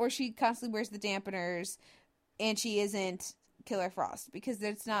extent, or she constantly wears the dampeners and she isn't Killer Frost, because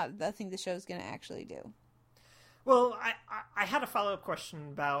that's not the thing the show's gonna actually do. Well, I had a follow-up question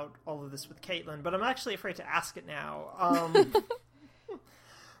about all of this with Caitlin, but I'm actually afraid to ask it now.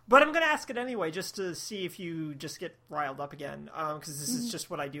 But I'm going to ask it anyway, just to see if you just get riled up again, because this is just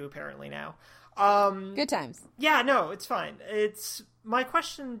what I do apparently now. Good times. Yeah, no, it's fine. My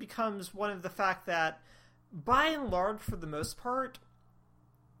question becomes one of the fact that, by and large, for the most part,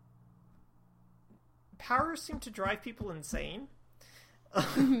 powers seem to drive people insane.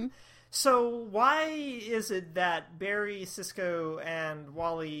 Mm-hmm. So why is it that Barry, Cisco, and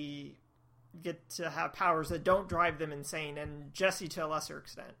Wally get to have powers that don't drive them insane, and Jesse to a lesser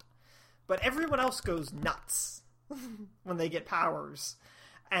extent? But everyone else goes nuts when they get powers.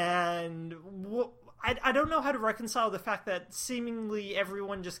 And I don't know how to reconcile the fact that seemingly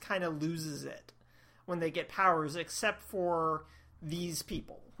everyone just kind of loses it when they get powers, except for these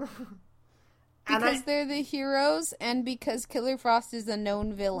people. Because they're the heroes, and because Killer Frost is a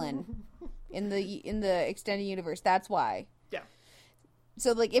known villain in the extended universe. That's why. Yeah.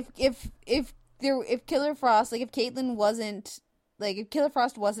 So like if Killer Frost, like if Caitlin wasn't, like if Killer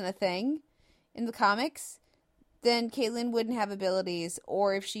Frost wasn't a thing in the comics, then Caitlin wouldn't have abilities,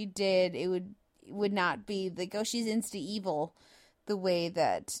 or if she did, it would not be like, oh, she's insta evil, the way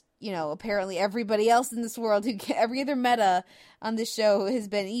that, apparently everybody else in this world, every other meta on this show has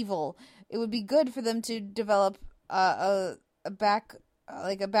been evil. It would be good for them to develop a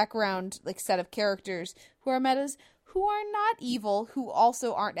background like set of characters who are metas who are not evil, who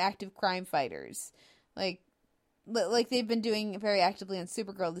also aren't active crime fighters. Like they've been doing very actively on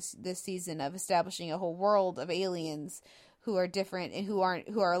Supergirl this season, of establishing a whole world of aliens who are different and who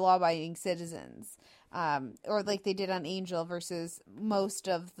are law-abiding citizens. Or like they did on Angel versus most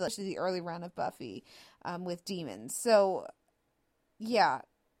of the early run of Buffy, with demons. So, yeah,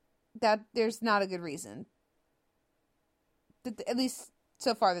 that there's not a good reason, at least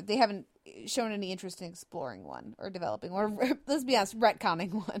so far, that they haven't shown any interest in exploring one or developing, or let's be honest,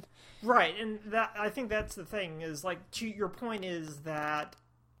 retconning one. Right, and that I think that's the thing, is like, to your point, is that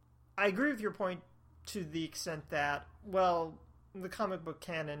I agree with your point to the extent that, well, the comic book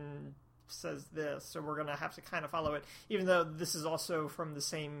canon says this, so we're going to have to kind of follow it, even though this is also from the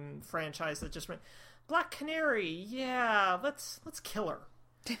same franchise that just went, Black Canary, yeah, let's kill her.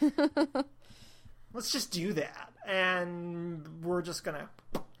 Let's just do that, and we're just going to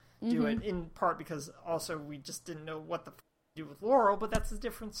do it, in part because also we just didn't know what the to do with Laurel, but that's a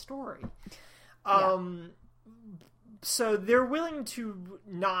different story. So they're willing to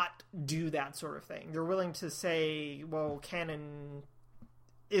not do that sort of thing. They're willing to say, well, canon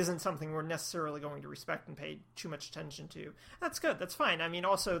isn't something we're necessarily going to respect and pay too much attention to. That's good. That's fine. I mean,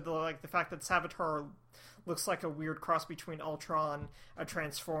 also the fact that Savitar looks like a weird cross between Ultron, a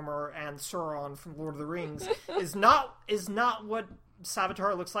Transformer, and Sauron from Lord of the Rings is not what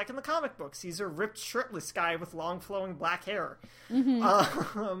Savitar looks like in the comic books. He's a ripped, shirtless guy with long, flowing black hair.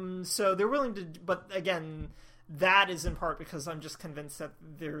 So they're willing to, but again, that is in part because I'm just convinced that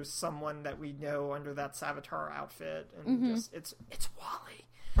there's someone that we know under that Savitar outfit, and just it's Wally.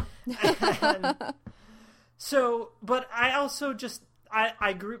 And so, but I also just I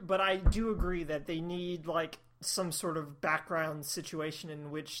agree, but I do agree that they need like some sort of background situation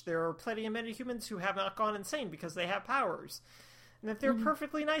in which there are plenty of metahumans who have not gone insane because they have powers. And that they're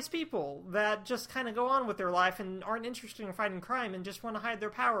perfectly nice people that just kind of go on with their life and aren't interested in fighting crime and just want to hide their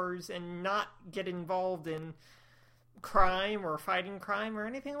powers and not get involved in crime or fighting crime or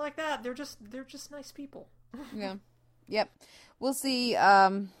anything like that. They're just nice people. Yeah. Yep. We'll see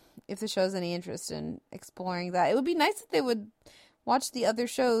if the show's any interest in exploring that. It would be nice if they would watch the other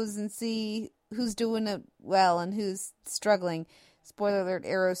shows and see who's doing it well and who's struggling. Spoiler alert,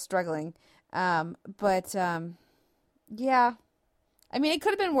 Arrow's struggling. Yeah. I mean, it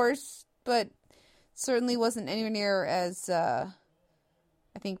could have been worse, but certainly wasn't anywhere near as, I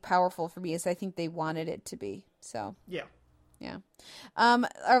think, powerful for me as I think they wanted it to be. So, yeah.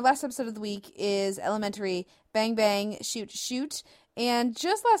 Our last episode of the week is Elementary, Bang Bang, Shoot Shoot. And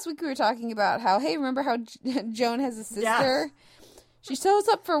just last week we were talking about how, hey, remember how Joan has a sister? Yes. She shows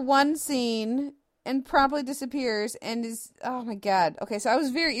up for one scene and promptly disappears and is, oh my god. Okay, so I was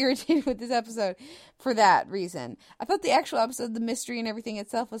very irritated with this episode for that reason. I thought the actual episode, the mystery and everything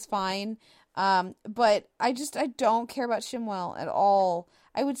itself was fine. But I don't care about Shimwell at all.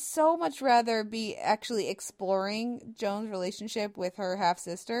 I would so much rather be actually exploring Joan's relationship with her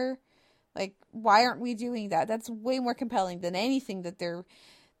half-sister. Like, why aren't we doing that? That's way more compelling than anything that they're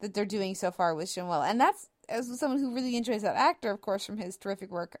doing so far with Shimwell. And that's, as someone who really enjoys that actor, of course, from his terrific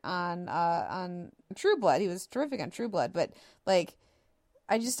work on True Blood. He was terrific on True Blood, but like,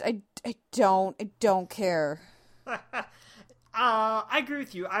 I don't care. I agree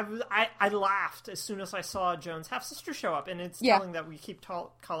with you. I laughed as soon as I saw Joan's half-sister show up, and it's telling that we keep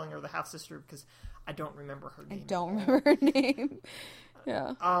calling her the half-sister because I don't remember her name. I don't remember her name.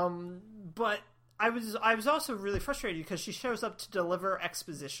 Yeah. But I was also really frustrated because she shows up to deliver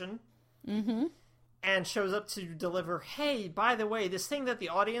exposition. Mm-hmm. And shows up to deliver, hey, by the way, this thing that the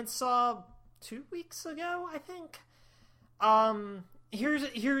audience saw 2 weeks ago, I think. Here's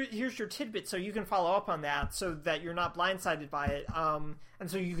your tidbit so you can follow up on that so that you're not blindsided by it,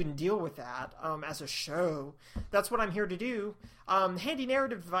 and so you can deal with that as a show. That's what I'm here to do. Handy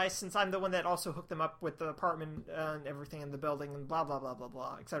narrative device, since I'm the one that also hooked them up with the apartment and everything in the building and blah, blah, blah, blah,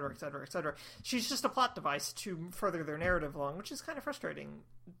 blah, et cetera, et cetera, et cetera. She's just a plot device to further their narrative along, which is kind of frustrating,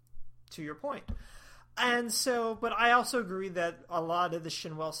 to your point. And so, but I also agree that a lot of the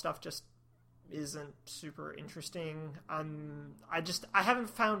Shimwell stuff just isn't super interesting. I haven't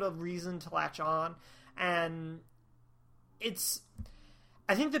found a reason to latch on, and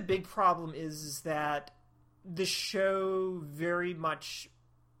I think the big problem is that the show very much,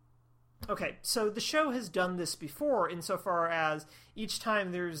 okay, so the show has done this before insofar as each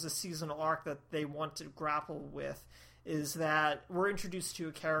time there's a seasonal arc that they want to grapple with is that we're introduced to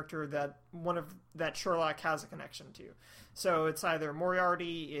a character that Sherlock has a connection to. So it's either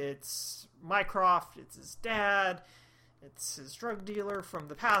Moriarty, it's Mycroft, it's his dad, it's his drug dealer from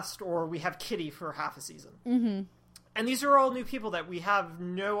the past, or we have Kitty for half a season. Mm-hmm. And these are all new people that we have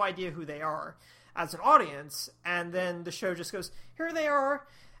no idea who they are. as an audience, and then the show just goes, here they are,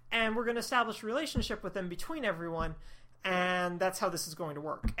 and we're going to establish a relationship with them between everyone, and that's how this is going to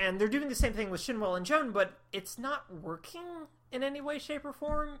work. And they're doing the same thing with Shinwell and Joan, but it's not working in any way, shape, or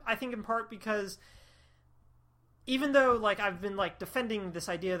form. I think in part because even though, like, I've been, like, defending this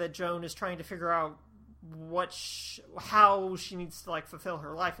idea that Joan is trying to figure out how she needs to, like, fulfill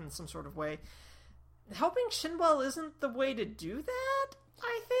her life in some sort of way, helping Shinwell isn't the way to do that,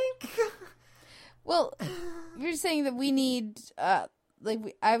 I think. Well, you're saying that we need, I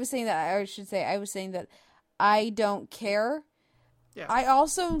was saying that I don't care. Yeah. I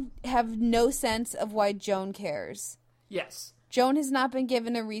also have no sense of why Joan cares. Yes. Joan has not been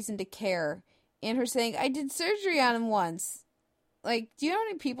given a reason to care. And her saying, I did surgery on him once. Like, do you know how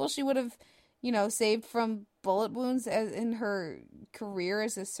many people she would have, saved from bullet wounds in her career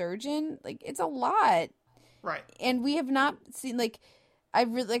as a surgeon? Like, it's a lot. Right. And we have not seen, like I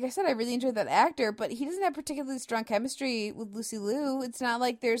really enjoyed that actor, but he doesn't have particularly strong chemistry with Lucy Liu. It's not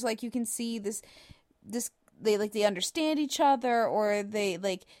like there's, like, you can see this they understand each other, or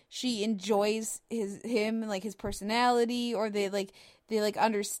she enjoys him, like, his personality, or they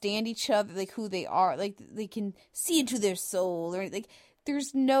understand each other, like, who they are, like, they can see into their soul, or, like,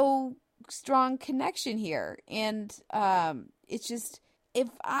 there's no strong connection here. And it's just, if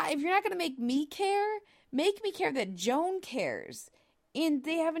you're not going to make me care that Joan cares. And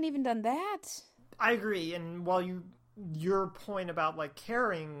they haven't even done that. I agree. And while your point about, like,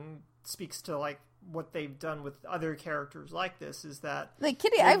 caring speaks to, like, what they've done with other characters like this, is that, like,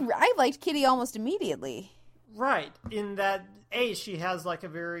 Kitty, I liked Kitty almost immediately. Right. In that, she has, like, a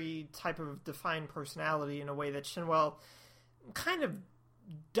very type of defined personality in a way that Shinwell kind of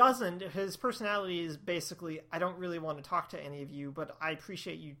doesn't. His personality is basically, I don't really want to talk to any of you, but I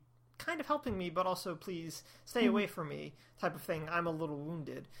appreciate you kind of helping me, but also please stay away from me, type of thing. I'm a little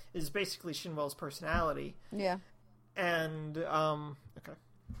wounded, is basically Shinwell's personality. Yeah. And, okay.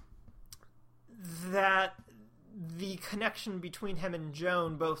 That the connection between him and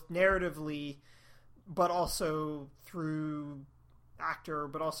Joan, both narratively, but also through actor,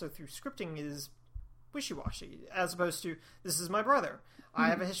 but also through scripting, is wishy-washy, as opposed to, this is my brother. I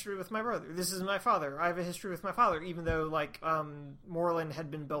have a history with my brother. This is my father. I have a history with my father, even though, like, Moreland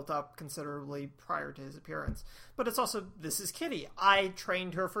had been built up considerably prior to his appearance. But it's also, this is Kitty. I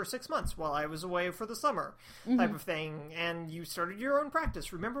trained her for 6 months while I was away for the summer, type of thing. And you started your own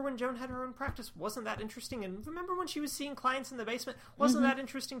practice. Remember when Joan had her own practice? Wasn't that interesting? And remember when she was seeing clients in the basement? Wasn't that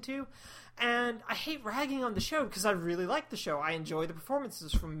interesting too? And I hate ragging on the show, because I really like the show. I enjoy the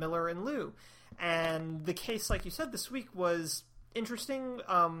performances from Miller and Liu. And the case, like you said, this week was interesting.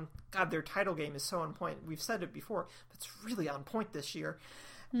 God, their title game is so on point. We've said it before, but it's really on point this year.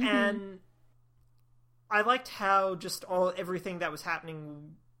 And I liked how just everything that was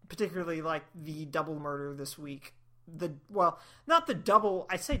happening, particularly, like, the double murder this week. Not the double,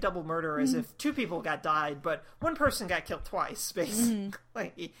 I say double murder as if two people died, but one person got killed twice,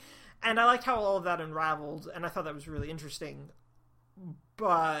 basically. And I liked how all of that unraveled, and I thought that was really interesting.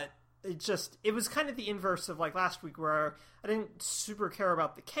 But it was kind of the inverse of, like, last week, where I didn't super care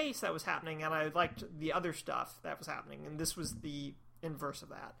about the case that was happening, and I liked the other stuff that was happening, and this was the inverse of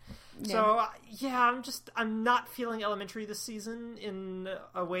that. Yeah. So, I'm not feeling Elementary this season in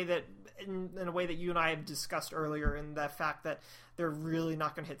a way that you and I have discussed earlier, in the fact that they're really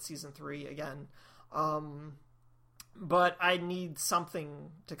not going to hit season 3 again. But I need something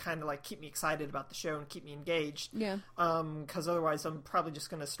to kind of, like, keep me excited about the show and keep me engaged. Yeah. Because otherwise I'm probably just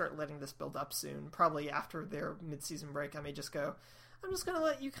going to start letting this build up soon. Probably after their mid-season break, I may just go, I'm just going to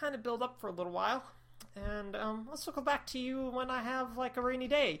let you kind of build up for a little while. And let's circle back to you when I have, like, a rainy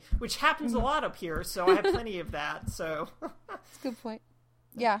day, which happens a lot up here, so I have plenty of that, so. That's a good point.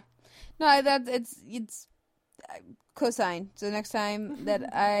 Yeah. No, it's cosign. So next time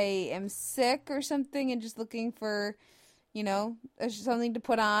that I am sick or something and just looking for, something to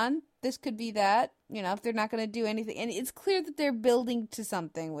put on, this could be that. If they're not going to do anything, and it's clear that they're building to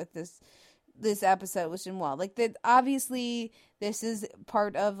something with this episode with Shinwell. Like, that, obviously this is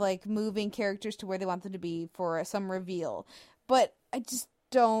part of, like, moving characters to where they want them to be for some reveal. But I just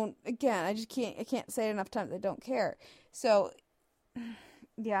don't. Again, I can't say it enough times. I don't care. So,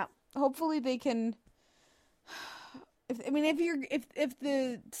 yeah. Hopefully they can. If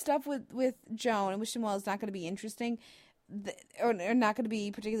the stuff with Joan and with Shinwell is not going to be interesting, or not going to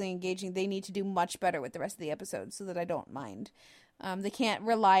be particularly engaging, they need to do much better with the rest of the episodes, so that I don't mind. They can't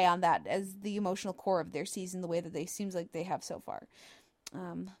rely on that as the emotional core of their season the way that they seems like they have so far.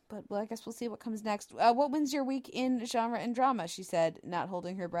 But I guess we'll see what comes next. What wins your week in genre and drama? She said, not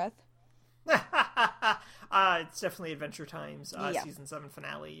holding her breath. It's definitely Adventure Time's season 7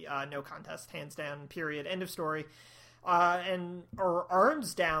 finale. No contest, hands down, period, end of story. Or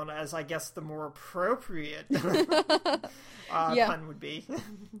arms down, as I guess the more appropriate pun would be.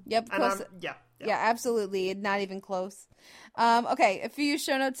 Yep, and, yeah, absolutely. Not even close. Okay, a few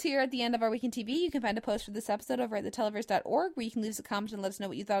show notes here at the end of our Week in TV. You can find a post for this episode over at theteleverse.org, where you can leave us a comment and let us know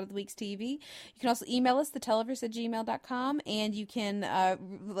what you thought of the week's TV. You can also email us, theteleverse@gmail.com, and you can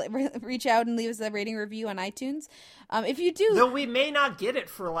reach out and leave us a rating review on iTunes. If you do... Though we may not get it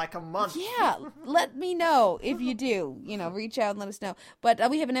for like a month. Yeah, let me know if you do. Reach out and let us know. But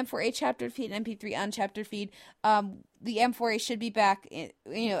we have an M4A chaptered feed and MP3 unchaptered feed. The M4A should be back.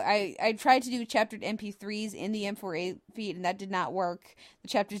 I tried to do chaptered MP3s in the M4A feed, and that did not work. The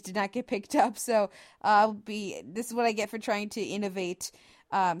chapters did not get picked up, so this is what I get for trying to innovate.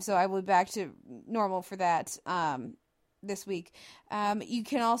 So I will be back to normal for that this week. You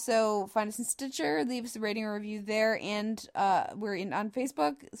can also find us in Stitcher, leave us a rating or review there, and we're on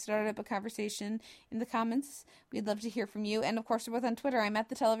Facebook. Start up a conversation in the comments. We'd love to hear from you. And of course, we're both on Twitter. I'm at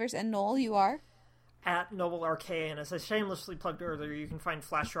the Televerse, and Noel, you are at NobleRK, and as I shamelessly plugged earlier, you can find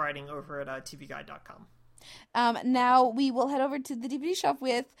Flash Writing over at tvguide.com. Now we will head over to the DVD shelf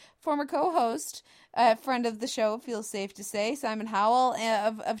with former co-host, friend of the show, feels safe to say, Simon Howell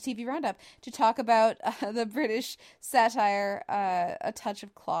of TV Roundup, to talk about the British satire, A Touch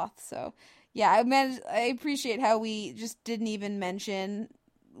of Cloth. So, yeah, I appreciate how we just didn't even mention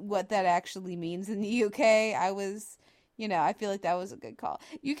what that actually means in the UK. I feel like that was a good call.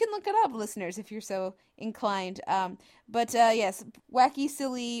 You can look it up, listeners, if you're so inclined. But yes, wacky,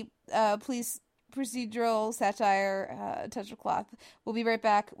 silly, police procedural satire, Touch of Cloth. We'll be right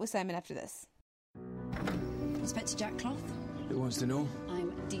back with Simon after this. Inspector Jack Cloth. Who wants to know?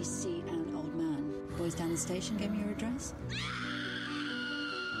 I'm DC and Old Man. Boys down the station gave me your address.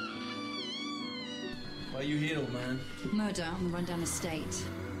 Why are you here, old man? Murder on the rundown estate.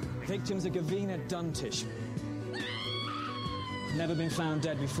 Victims are Gavina Duntish. Never been found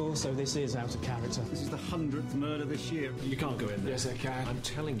dead before, so this is out of character. This is the 100th murder this year. You can't go in there. Yes, I can. I'm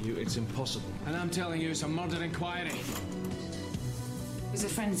telling you, it's impossible. And I'm telling you, it's a murder inquiry. It was a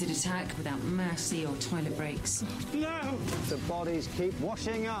frenzied attack without mercy or toilet breaks. No! The bodies keep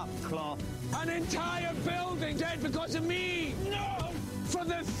washing up, Cloth. An entire building dead because of me! No! For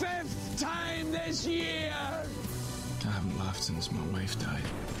the 5th time this year! I haven't laughed since my wife died.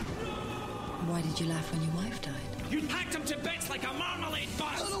 Why did you laugh when your wife died? You packed him to bits like a marmalade bus!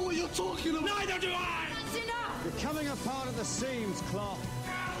 I don't know what you're talking about! Neither do I! That's enough! You're coming apart at the seams, Cloth.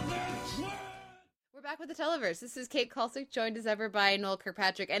 We're back with the Televerse. This is Kate Kulsick, joined as ever by Noel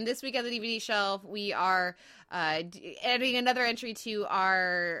Kirkpatrick. And this week on the DVD shelf, we are adding another entry to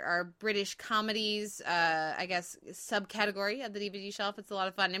our British comedies, I guess, subcategory of the DVD shelf. It's a lot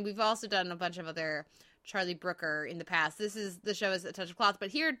of fun. And we've also done a bunch of other Charlie Brooker in the past. The show is A Touch of Cloth.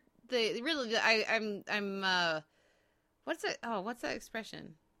 But here, what's that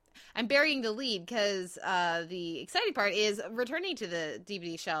expression? I'm burying the lead because the exciting part is returning to the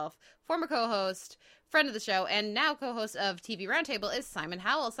DVD shelf. Former co-host, friend of the show, and now co-host of TV Roundtable is Simon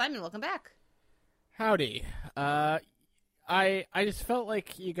Howell. Simon, welcome back. Howdy. I just felt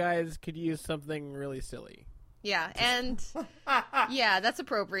like you guys could use something really silly. Yeah, and yeah, that's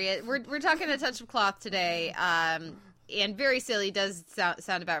appropriate. We're talking A Touch of Cloth today, and very silly does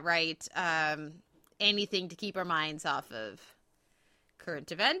sound about right. Anything to keep our minds off of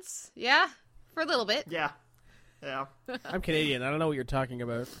current events, yeah, for a little bit. Yeah. I'm Canadian. I don't know what you're talking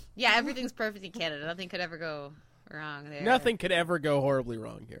about. Yeah, everything's perfect in Canada. Nothing could ever go wrong there. Nothing could ever go horribly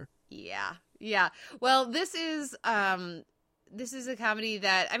wrong here. Yeah. Well, this is a comedy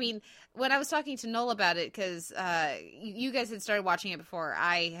that, I mean, when I was talking to Noel about it, because you guys had started watching it before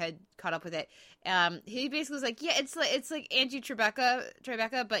I had caught up with it, he basically was like, yeah, it's like Angie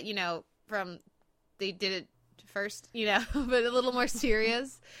Tribeca, but they did it first, but a little more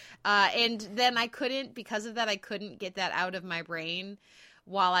serious. And then because of that, I couldn't get that out of my brain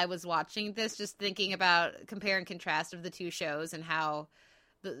while I was watching this, just thinking about compare and contrast of the two shows and how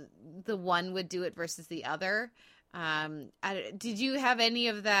the one would do it versus the other. Did you have any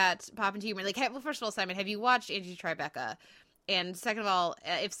of that pop into your brain? Well, first of all, Simon, have you watched Angie Tribeca? And second of all,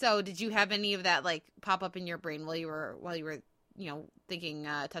 if so, did you have any of that pop up in your brain while you were thinking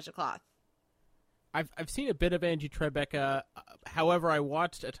Touch of Cloth? I've seen a bit of Angie Tribeca. However, I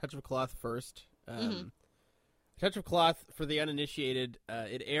watched A Touch of Cloth first. A Touch of Cloth, for the uninitiated,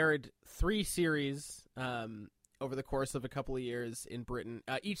 it aired 3 series over the course of a couple of years in Britain.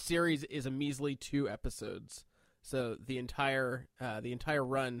 Each series is a measly 2 episodes, so the entire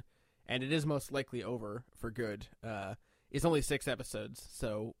run, and it is most likely over for good. is only 6 episodes.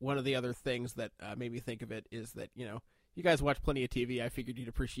 So one of the other things that made me think of it is that, you know, you guys watch plenty of TV. I figured you'd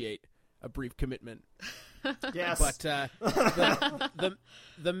appreciate a brief commitment. Yes. But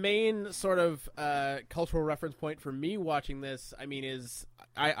the main sort of cultural reference point for me watching this, I mean, is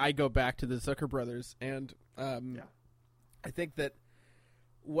I go back to the Zucker brothers, and I think that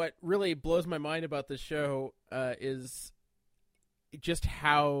what really blows my mind about this show is just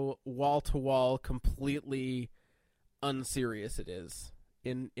how wall-to-wall completely unserious it is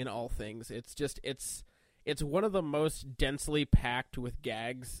in all things. It's one of the most densely packed with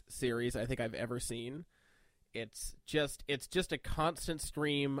gags series I think I've ever seen. It's just a constant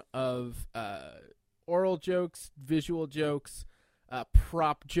stream of oral jokes, visual jokes,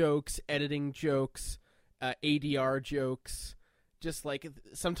 prop jokes, editing jokes, ADR jokes, just like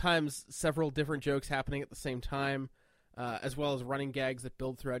sometimes several different jokes happening at the same time, as well as running gags that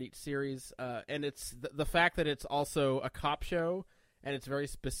build throughout each series. And it's the fact that it's also a cop show, and it's very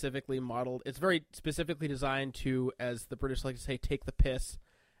specifically modeled. It's very specifically designed to, as the British like to say, take the piss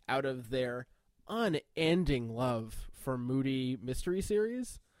out of their unending love for moody mystery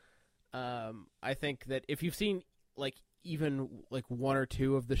series. I think that if you've seen even one or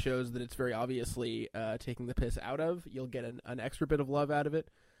two of the shows that it's very obviously taking the piss out of, you'll get an extra bit of love out of it.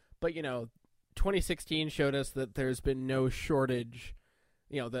 But, you know, 2016 showed us that there's been no shortage,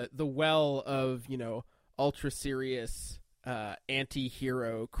 you know, the well of, you know, ultra serious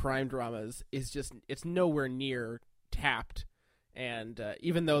anti-hero crime dramas is just, it's nowhere near tapped. And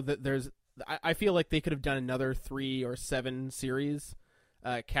even though I feel like they could have done another 3 or 7 series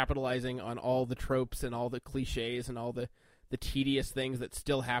capitalizing on all the tropes and all the cliches and all the tedious things that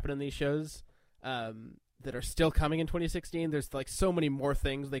still happen in these shows that are still coming in 2016. There's like so many more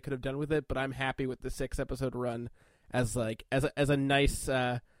things they could have done with it, but I'm happy with the 6-episode run as a nice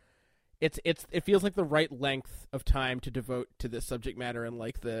it feels like the right length of time to devote to this subject matter and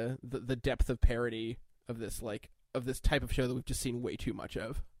like the depth of parody of this type of show that we've just seen way too much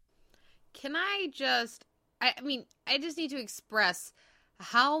of. Can I just need to express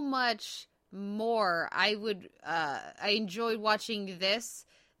how much more I enjoyed watching this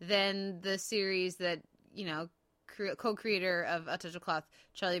than the series that, you know, co-creator of A Touch of Cloth,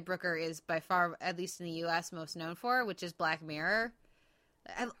 Charlie Brooker, is by far, at least in the U.S., most known for, which is Black Mirror.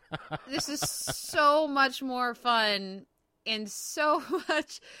 This is so much more fun and so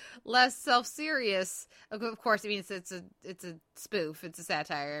much less self-serious. Of course, I mean, it's a spoof, it's a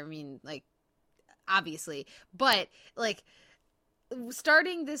satire. I mean, like, obviously, but like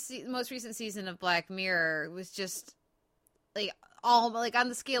starting this most recent season of Black Mirror was just like all like on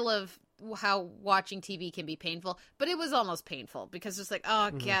the scale of how watching TV can be painful, but it was almost painful because it's like, oh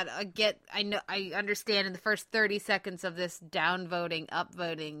God, I understand in the first 30 seconds of this downvoting,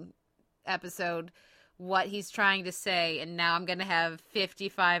 upvoting episode what he's trying to say, and now I'm going to have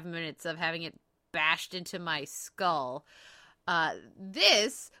 55 minutes of having it bashed into my skull.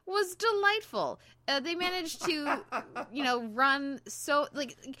 This was delightful. They managed to, you know, run so,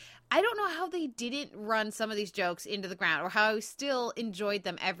 like, I don't know how they didn't run some of these jokes into the ground or how I still enjoyed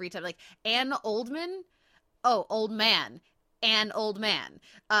them every time. Like, Ann Oldman, old man, and old man.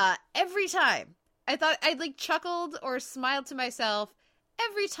 Every time. I thought I, like, chuckled or smiled to myself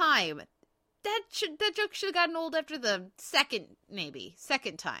every time. That joke should have gotten old after the second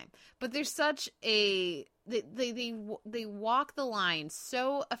time. But there's such a... They walk the line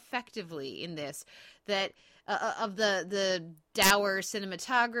so effectively in this that of the dour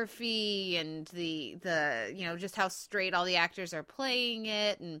cinematography and the you know, just how straight all the actors are playing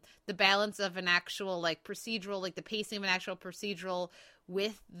it, and the balance of an actual like procedural, like the pacing of an actual procedural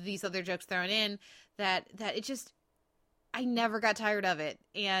with these other jokes thrown in, that it just, I never got tired of it.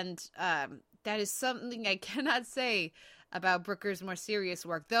 And that is something I cannot say about Brooker's more serious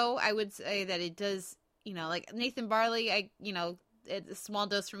work, though I would say that it does, you know, like Nathan Barley, a small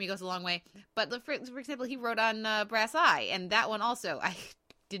dose for me goes a long way. But for example, he wrote on Brass Eye, and that one also I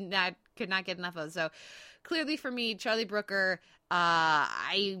could not get enough of. So clearly for me, Charlie Brooker,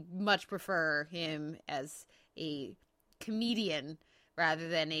 I much prefer him as a comedian rather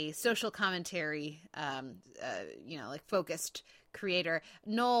than a social commentary, like focused creator.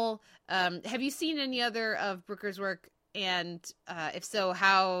 Noel, have you seen any other of Brooker's work? And if so,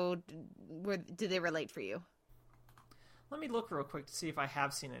 how do they relate for you? Let me look real quick to see if I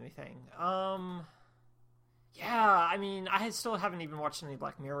have seen anything. Yeah, I mean, I still haven't even watched any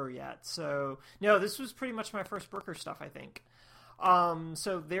Black Mirror yet. So, no, this was pretty much my first Brooker stuff, I think.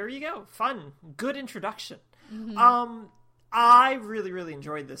 So there you go. Fun. Good introduction. Mm-hmm. I really, really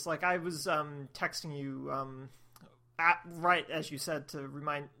enjoyed this. Like, I was texting you right, as you said, to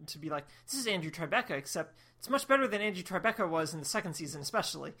be like, this is Andrew Tribeca, except it's much better than Andrew Tribeca was in the second season,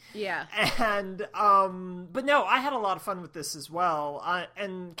 especially. Yeah. And, but no, I had a lot of fun with this as well.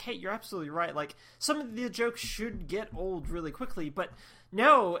 And Kate, you're absolutely right. Like, some of the jokes should get old really quickly, but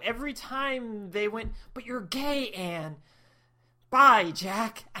no, every time they went, but you're gay, Anne. Bye,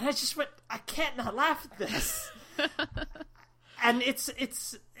 Jack. And I just went, I can't not laugh at this. And it's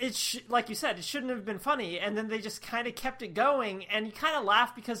like you said, it shouldn't have been funny, and then they just kind of kept it going, and you kind of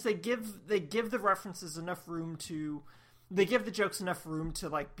laugh because they give the references enough room to, they give the jokes enough room to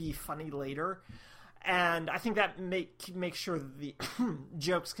like be funny later, and I think that make sure that the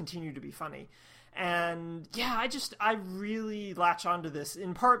jokes continue to be funny. And yeah, I really latch onto this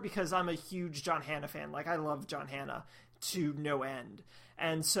in part because I'm a huge John Hannah fan. Like, I love John Hannah to no end,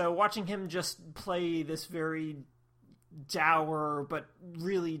 and so watching him just play this very dour but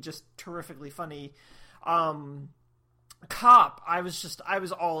really just terrifically funny cop, I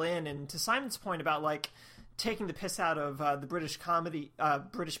was all in. And to Simon's point about like taking the piss out of the British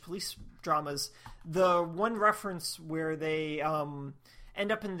police dramas, the one reference where they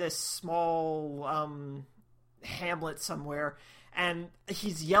end up in this small hamlet somewhere, and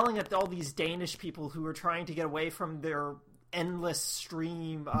he's yelling at all these Danish people who are trying to get away from their endless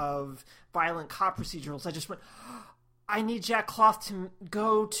stream of violent cop procedurals. I just went, I need Jack Cloth to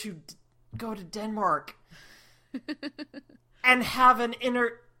go to Denmark and have an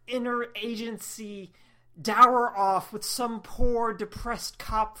inner agency dour off with some poor depressed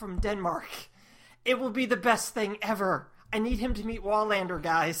cop from Denmark. It will be the best thing ever. I need him to meet Wallander,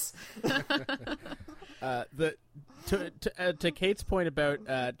 guys. To Kate's point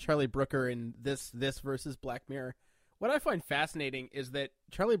about Charlie Brooker in this versus Black Mirror, what I find fascinating is that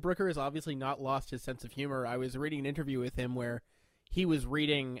Charlie Brooker has obviously not lost his sense of humor. I was reading an interview with him where he was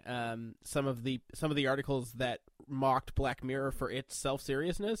reading some of the articles that mocked Black Mirror for its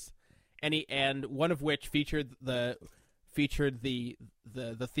self-seriousness, and one of which featured the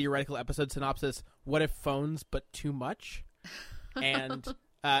theoretical episode synopsis, "What if phones but too much?" And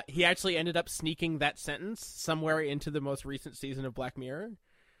he actually ended up sneaking that sentence somewhere into the most recent season of Black Mirror,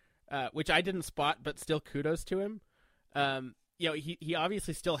 which I didn't spot, but still kudos to him. He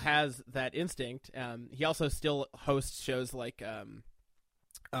obviously still has that instinct. He also still hosts shows like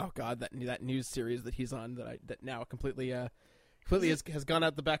that news series that he's on that now completely has gone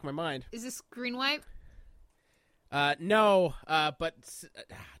out the back of my mind. Is this Green White? No, but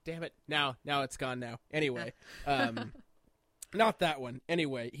damn it, now it's gone now. Anyway, not that one.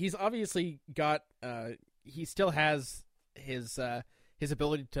 Anyway, he's obviously got he still has his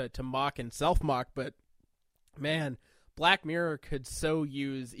ability to mock and self-mock, but man, Black Mirror could so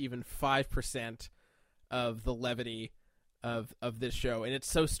use even 5% of the levity of this show, and it's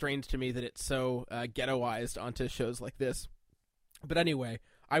so strange to me that it's so ghettoized onto shows like this. But anyway,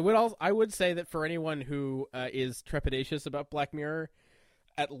 I would say that for anyone who is trepidatious about Black Mirror,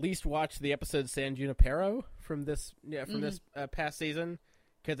 at least watch the episode San Junipero from this past season,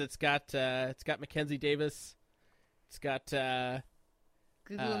 because it's got Mackenzie Davis, it's got Gugu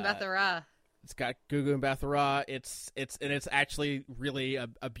Mbatha-Raw. It's got Gugu Mbatha-Raw. It's actually really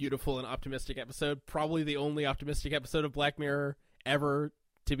a beautiful and optimistic episode. Probably the only optimistic episode of Black Mirror ever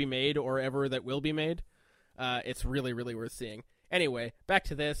to be made, or ever that will be made. It's really, really worth seeing. Anyway, back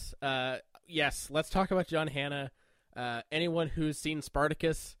to this. Yes, let's talk about John Hannah. Anyone who's seen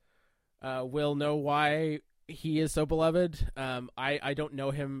Spartacus will know why he is so beloved. I don't know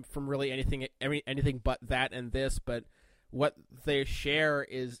him from really anything but that and this, but what they share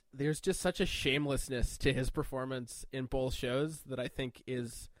is there's just such a shamelessness to his performance in both shows that I think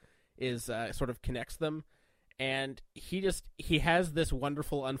is sort of connects them. And he has this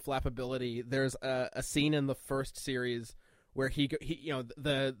wonderful unflappability. There's a scene in the first series where he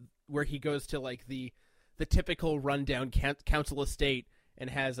goes to like the typical rundown council estate and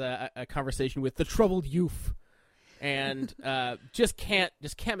has a conversation with the troubled youth, and just can't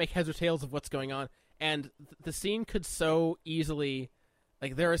make heads or tails of what's going on. And the scene could so easily,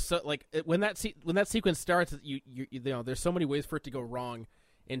 like, there is so, like, when that sequence starts, you know, there's so many ways for it to go wrong,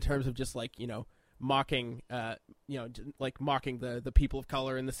 in terms of just like, you know, mocking mocking the people of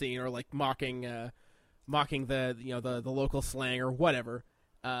color in the scene, or like mocking the local slang or whatever.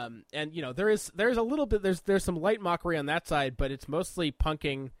 And you know, there's a little bit, there's some light mockery on that side, but it's mostly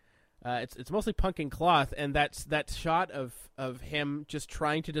punking. It's mostly punking Cloth, and that shot of him just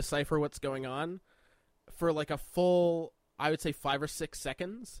trying to decipher what's going on for like a full, I would say 5 or 6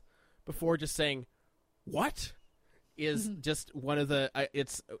 seconds before just saying, "What?" is just one of the.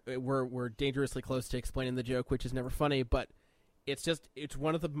 We're dangerously close to explaining the joke, which is never funny, but it's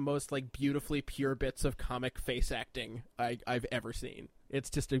one of the most like beautifully pure bits of comic face acting I've ever seen. It's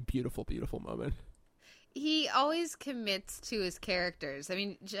just a beautiful, beautiful moment. He always commits to his characters. I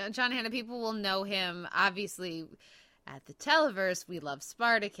mean, John Hannah, people will know him, obviously, at the Televerse. We love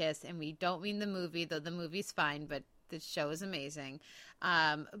Spartacus, and we don't mean the movie, though the movie's fine, but the show is amazing.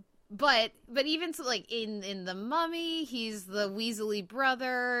 But even so, like in The Mummy, he's the Weasley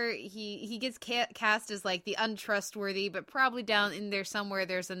brother. He gets cast as like the untrustworthy, but probably down in there somewhere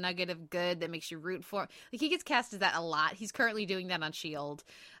there's a nugget of good that makes you root for him. Like he gets cast as that a lot. He's currently doing that on S.H.I.E.L.D.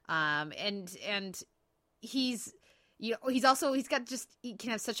 And he's also he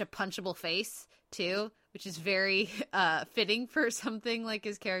can have such a punchable face too, which is very fitting for something like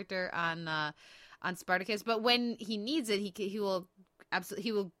his character on Spartacus. But when he needs it, he will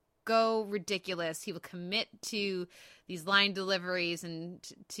go ridiculous. He will commit to these line deliveries and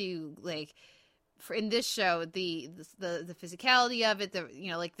to like for in this show the physicality of it,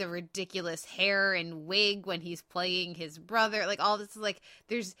 like the ridiculous hair and wig when he's playing his brother, like all this, like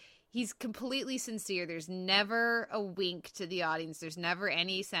he's completely sincere. There's never a wink to the audience. There's never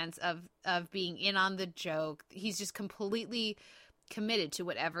any sense of being in on the joke. He's just completely committed to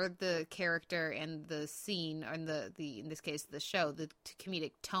whatever the character and the scene, or in this case the show, the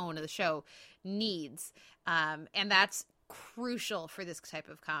comedic tone of the show needs, and that's crucial for this type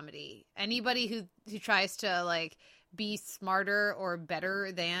of comedy. Anybody who tries to like be smarter or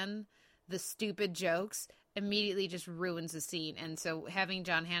better than the stupid jokes immediately just ruins the scene. And so having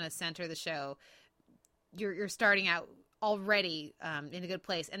John Hannah center the show, you're starting out already in a good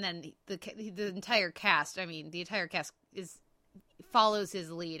place, and then the entire cast. I mean, the entire cast follows his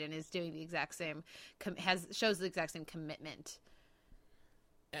lead and is doing the exact same, shows the exact same commitment.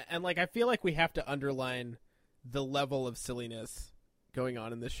 And like I feel like we have to underline the level of silliness going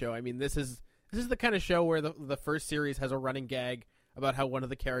on in this show. I mean, this is the kind of show where the first series has a running gag about how one of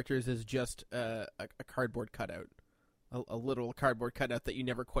the characters is just a cardboard cutout, a literal cardboard cutout that you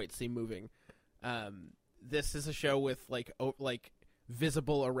never quite see moving. This is a show with like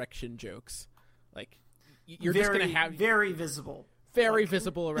visible erection jokes. Like you're just going to have very visible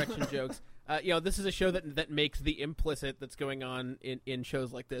erection jokes. This is a show that makes the implicit that's going on in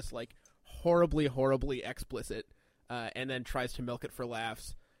shows like this like horribly, horribly explicit, and then tries to milk it for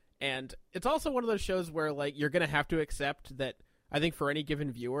laughs. And it's also one of those shows where like you're going to have to accept that. I think for any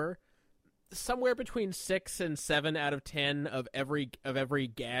given viewer, somewhere between 6 and 7 out of 10 of every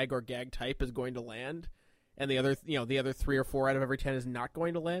gag or gag type is going to land, and the other 3 or 4 out of every 10 is not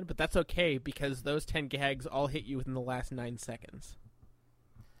going to land. But that's okay because those 10 gags all hit you within the last 9 seconds.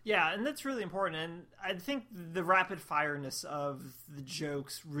 Yeah, and that's really important. And I think the rapid fireness of the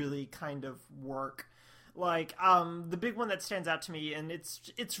jokes really kind of work. Like, the big one that stands out to me, and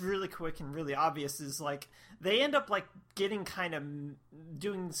it's really quick and really obvious, is, like, they end up, like, getting kind of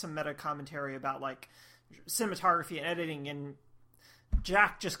doing some meta commentary about, like, cinematography and editing, and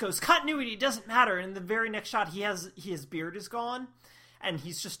Jack just goes, continuity, doesn't matter, and the very next shot, his beard is gone, and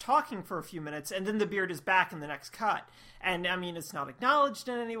he's just talking for a few minutes, and then the beard is back in the next cut. And, I mean, it's not acknowledged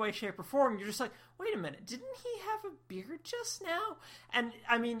in any way, shape, or form. You're just like, wait a minute, didn't he have a beard just now? And,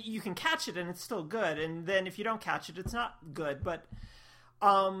 I mean, you can catch it, and it's still good. And then if you don't catch it, it's not good. But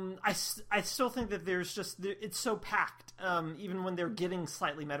I still think that it's so packed, even when they're getting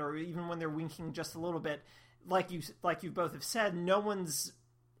slightly meta, or even when they're winking just a little bit. Like you both have said, no one's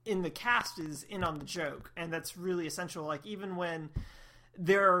in the cast is in on the joke. And that's really essential. Like, even when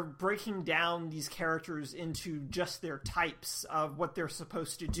they're breaking down these characters into just their types of what they're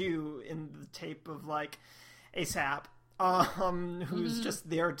supposed to do in the tape of, like, ASAP, who's just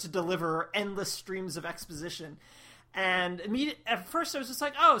there to deliver endless streams of exposition. And at first I was just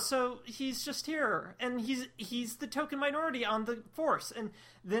like, oh, so he's just here, and he's the token minority on the force. And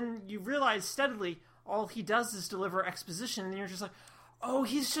then you realize steadily all he does is deliver exposition, and you're just like, oh,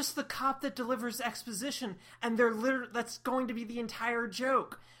 he's just the cop that delivers exposition, and that's going to be the entire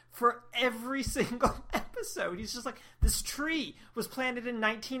joke for every single episode. He's just like, this tree was planted in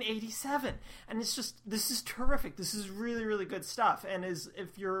 1987, and it's just, this is terrific. This is really, really good stuff. And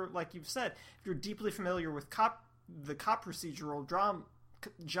if you're, like you've said, if you're deeply familiar with the cop procedural drama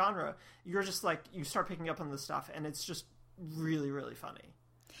genre, you're just like, you start picking up on this stuff, and it's just really, really funny.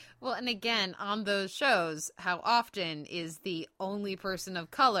 Well, and again, on those shows, how often is the only person of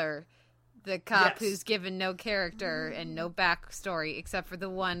color the cop who's given no character and no backstory, except for the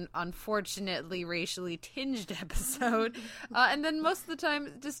one unfortunately racially tinged episode, and then most of the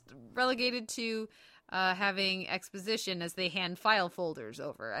time just relegated to having exposition as they hand file folders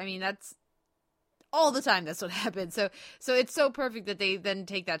over. I mean, that's all the time. That's what happens. So it's so perfect that they then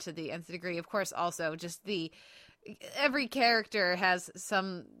take that to the nth degree. Of course, also just the every character has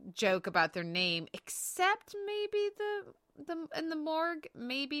some joke about their name, except maybe the in the morgue,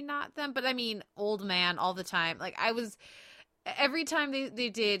 maybe not them, but I mean, old man all the time. Like every time they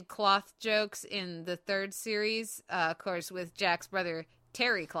did cloth jokes in the third series, of course, with Jack's brother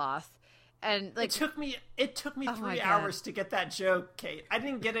Terry Cloth. And like it took me Oh 3 my God. hours to get that joke, Kate. I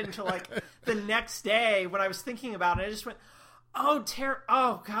didn't get it until like the next day when I was thinking about it. I just went,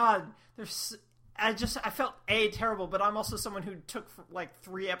 oh God, I felt terrible, but I'm also someone who took like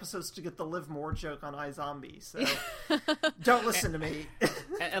 3 episodes to get the Liv Moore joke on iZombie, so don't listen to me.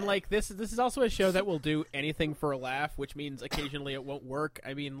 and like this is also a show that will do anything for a laugh, which means occasionally it won't work.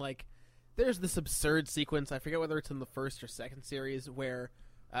 I mean, like, there's this absurd sequence, I forget whether it's in the first or second series, where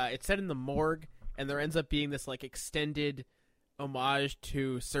it's set in the morgue, and there ends up being this like extended homage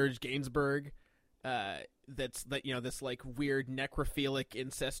to Serge Gainsbourg. This like weird necrophilic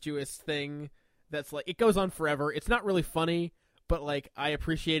incestuous thing that's like, it goes on forever. It's not really funny, but like I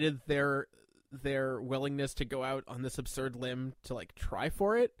appreciated their willingness to go out on this absurd limb to like try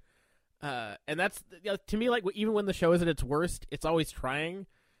for it. And that's, to me, like, even when the show is at its worst, it's always trying,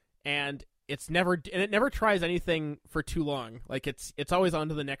 and it never tries anything for too long. Like it's always on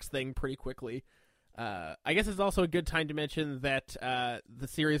to the next thing pretty quickly. I guess it's also a good time to mention that the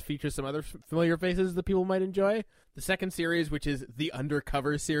series features some other familiar faces that people might enjoy. The second series, which is the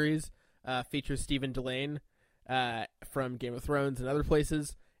Undercover series, features Stephen Delane from Game of Thrones and other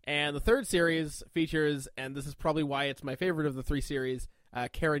places. And the third series features, and this is probably why it's my favorite of the 3 series,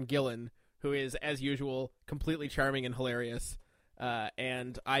 Karen Gillan, who is, as usual, completely charming and hilarious.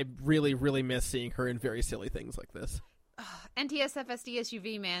 And I really, really miss seeing her in very silly things like this. NTSF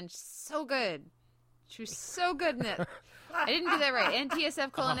SDSUV, man, so good. She was so good in it. I didn't do that right.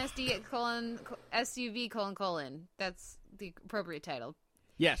 NTSF : SD : SUV : : That's the appropriate title.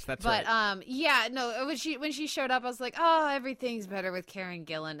 Yes, that's right. But yeah, no. When she showed up, I was like, oh, everything's better with Karen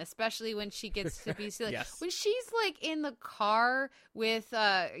Gillan, especially when she gets to be silly. Yes. When she's like in the car with,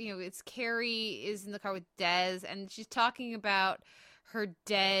 it's Carrie is in the car with Des, and she's talking about her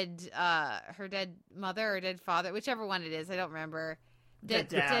dead mother or dead father, whichever one it is. I don't remember. Dead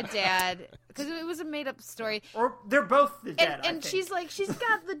dad, because it was a made-up story. Or they're both the dead. And she's like, she's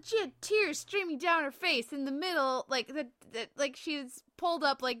got legit tears streaming down her face in the middle, like like she's pulled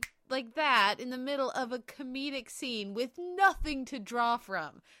up like that in the middle of a comedic scene with nothing to draw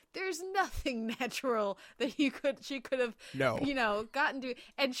from. There's nothing natural that she could have, gotten to,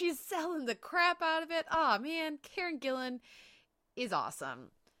 and she's selling the crap out of it. Oh man, Karen Gillan is awesome.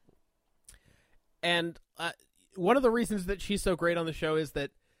 And one of the reasons that she's so great on the show is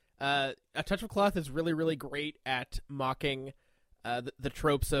that A Touch of Cloth is really, really great at mocking the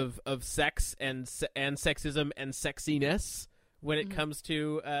tropes of sex and sexism and sexiness when it comes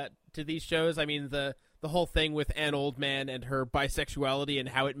to these shows. I mean, the whole thing with Ann Oldman and her bisexuality and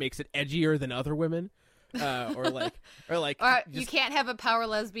how it makes it edgier than other women, or you can't have a power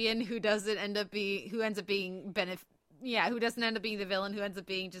lesbian who doesn't end up being who doesn't end up being the villain, who ends up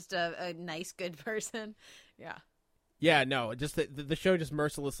being just a nice, good person. Yeah. Yeah, no, just the show just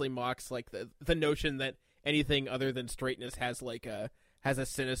mercilessly mocks like the notion that anything other than straightness has a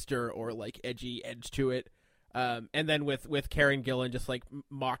sinister or like edgy edge to it. And then with Karen Gillan just like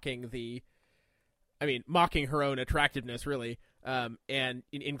mocking her own attractiveness, really, and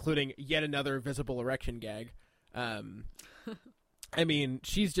including yet another visible erection gag. I mean,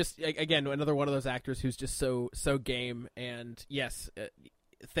 she's just, again, another one of those actors who's just so game. And yes,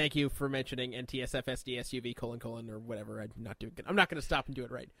 thank you for mentioning NTSF SDSUV : or whatever. I'm not going to stop and do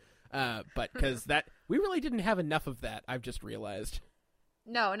it right. But because we really didn't have enough of that, I've just realized.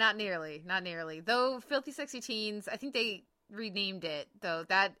 No, not nearly. Not nearly. Though Filthy Sexy Teens, I think they renamed it, though.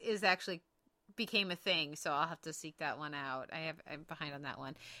 That is actually became a thing, so I'll have to seek that one out. I'm behind on that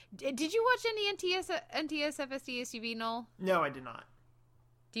one. Did you watch any NTSF SDSUV, Noel? No, I did not.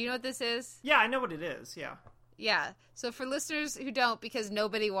 Do you know what this is? Yeah, I know what it is, yeah. Yeah, so for listeners who don't, because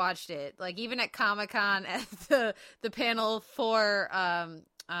nobody watched it, like even at Comic-Con at the panel for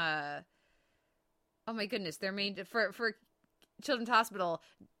oh my goodness, they're made for Children's Hospital,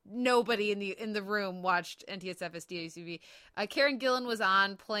 nobody in the room watched NTSF SDSUV. Karen Gillan was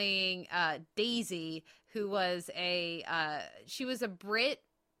on playing Daisy, who was she was a Brit.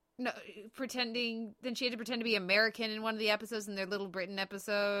 No, then she had to pretend to be American in one of the episodes in their Little Britain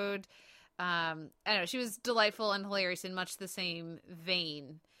episode. I don't know. She was delightful and hilarious in much the same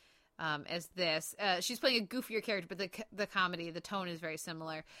vein as this. She's playing a goofier character, but the comedy, the tone is very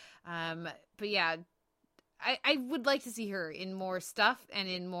similar. But yeah, I would like to see her in more stuff and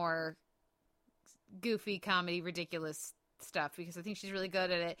in more goofy comedy, ridiculous stuff because I think she's really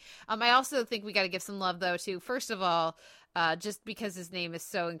good at it. I also think we got to give some love though to, first of all, just because his name is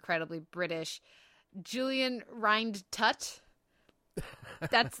so incredibly British, Julian Rhind-Tutt.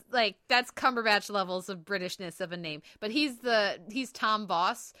 That's Cumberbatch levels of Britishness of a name. But he's Tom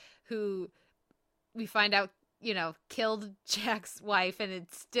Boss, who we find out, killed Jack's wife, and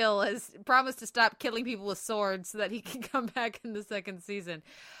it still has promised to stop killing people with swords so that he can come back in the second season.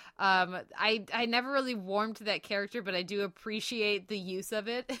 I never really warmed to that character, but I do appreciate the use of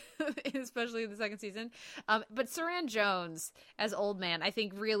it, especially in the second season. But Saran Jones as Old Man, I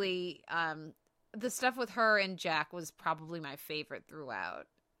think really, the stuff with her and Jack was probably my favorite throughout.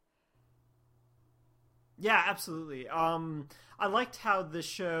 Yeah, absolutely. I liked how the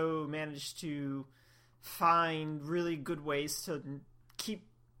show managed to find really good ways to keep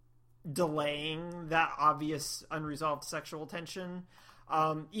delaying that obvious unresolved sexual tension.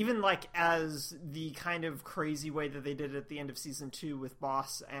 Even as the kind of crazy way that they did it at the end of season 2 with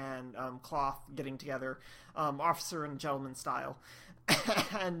Boss and Cloth getting together, officer and gentleman style.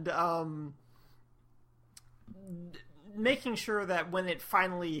 And making sure that when it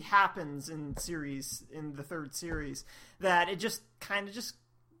finally happens in the third series, that it just kind of just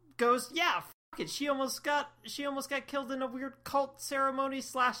goes, yeah, f*** it. She almost got killed in a weird cult ceremony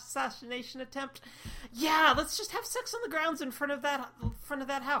 / assassination attempt. Yeah, let's just have sex on the grounds in front of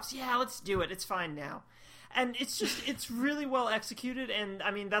that house. Yeah, let's do it. It's fine now. And it's really well executed, and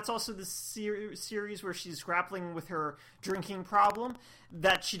I mean that's also the series where she's grappling with her drinking problem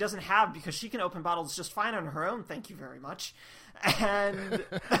that she doesn't have because she can open bottles just fine on her own. Thank you very much. And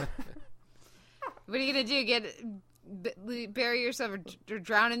what are you gonna do? Bury yourself or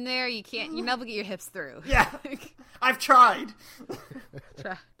drown in there? You can't. You never get your hips through. Yeah, I've tried.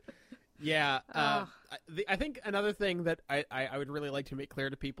 Yeah, I think another thing that I would really like to make clear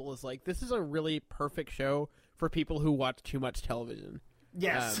to people is this is a really perfect show for people who watch too much television.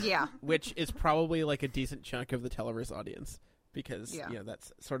 Yes. Yeah. Which is probably a decent chunk of the Televerse audience because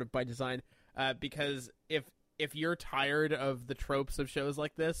that's sort of by design. Because if you're tired of the tropes of shows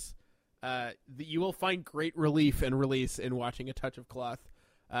like this, you will find great relief and release in watching A Touch of Cloth.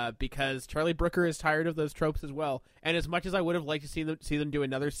 Because Charlie Brooker is tired of those tropes as well. And as much as I would have liked to see them do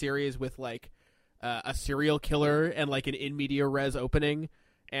another series with a serial killer and an in media res opening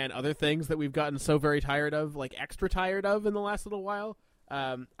and other things that we've gotten so very tired of, extra tired of in the last little while,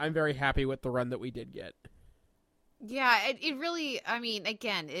 I'm very happy with the run that we did get. Yeah, it really. I mean,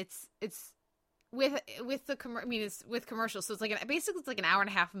 again, it's with commercials, so it's basically an hour and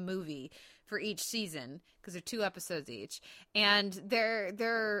a half movie for each season because they're 2 episodes each, and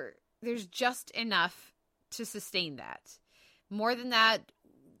there's just enough to sustain that. More than that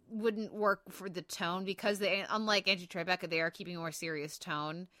wouldn't work for the tone because they, unlike Angie Tribeca, they are keeping a more serious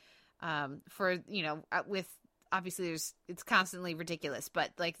tone. With obviously it's constantly ridiculous,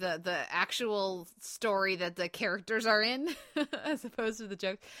 but the actual story that the characters are in as opposed to the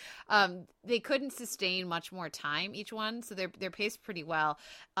jokes, they couldn't sustain much more time each one, so they're paced pretty well.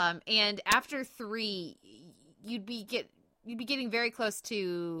 And after 3, you'd be getting very close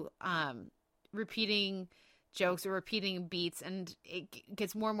to repeating jokes or repeating beats, and it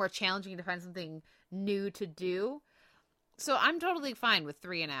gets more and more challenging to find something new to do. So I'm totally fine with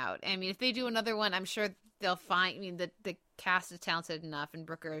 3 and out. I mean, if they do another one, I'm sure they'll find. I mean, the cast is talented enough, and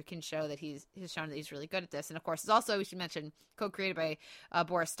Brooker can show that he's shown that he's really good at this. And of course, it's also, we should mention, co-created by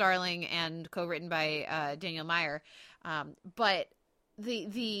Boris Starling and co-written by Daniel Meyer. But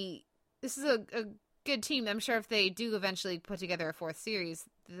this is a good team. I'm sure if they do eventually put together a 4th series,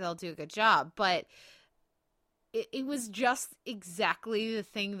 they'll do a good job. But it was just exactly the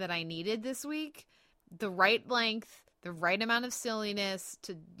thing that I needed this week. The right length, the right amount of silliness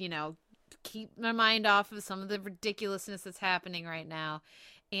to, keep my mind off of some of the ridiculousness that's happening right now.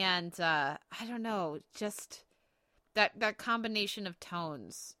 And I don't know, just that combination of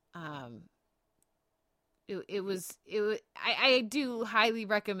tones. I do highly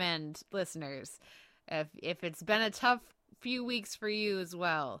recommend, listeners, if it's been a tough few weeks for you as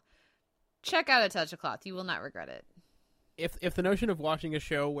well, check out A Touch of Cloth. You will not regret it. If the notion of watching a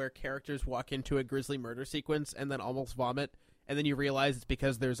show where characters walk into a grisly murder sequence and then almost vomit, and then you realize it's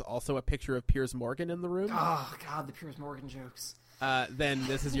because there's also a picture of Piers Morgan in the room. Oh, God, the Piers Morgan jokes. Then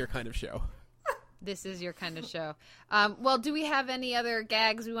this is your kind of show. This is your kind of show. Well, do we have any other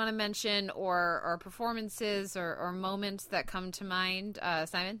gags we want to mention or performances or moments that come to mind?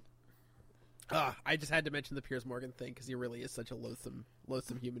 Simon? I just had to mention the Piers Morgan thing because he really is such a loathsome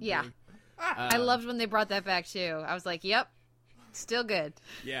human being. Yeah. I loved when they brought that back, too. I was like, yep, still good.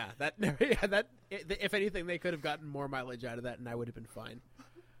 Yeah, that if anything, they could have gotten more mileage out of that, and I would have been fine.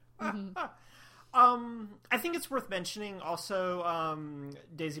 Mm-hmm. I think it's worth mentioning also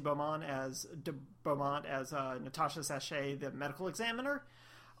Daisy Beaumont as Natasha Sachet, the medical examiner,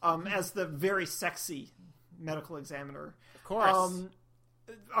 as the very sexy medical examiner. Of course.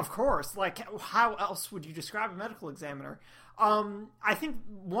 Of course. Like, how else would you describe a medical examiner? I think,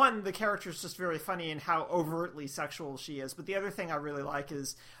 one, the character is just very funny in how overtly sexual she is. But the other thing I really like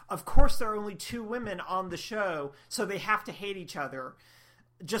is, of course, there are only 2 women on the show, so they have to hate each other.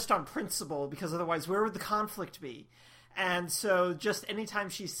 Just on principle, because otherwise where would the conflict be? And so just anytime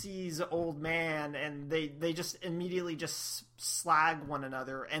she sees an old man and they just immediately just slag one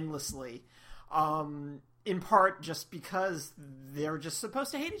another endlessly, in part just because they're just supposed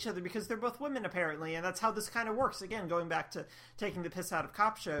to hate each other because they're both women apparently, and that's how this kind of works. Again, going back to taking the piss out of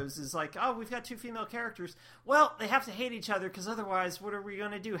cop shows is like, oh, we've got 2 female characters. Well, they have to hate each other because otherwise what are we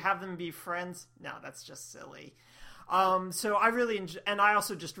going to do? Have them be friends? No, that's just silly. So I really and I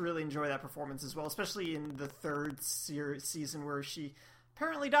also just really enjoy that performance as well, especially in the 3rd season where she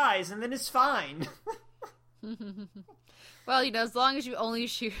apparently dies and then is fine. Well, as long as you only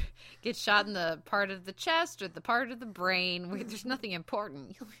get shot in the part of the chest or the part of the brain where there's nothing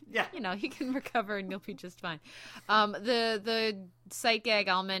important, yeah, you can recover and you'll be just fine. The sight gag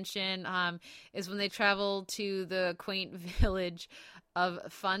I'll mention is when they travel to the quaint village of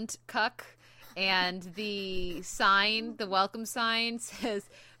Funtkuk. And the welcome sign says,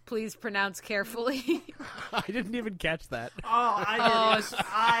 "Please pronounce carefully." I didn't even catch that. Oh, I did.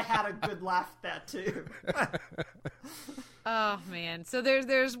 I had a good laugh at that too. Oh man! So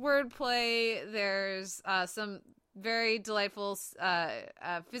there's wordplay. There's some very delightful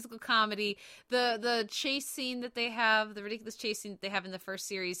physical comedy. The chase scene that they have, the ridiculous chase scene that they have in the first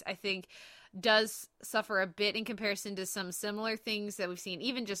series, I think, does suffer a bit in comparison to some similar things that we've seen,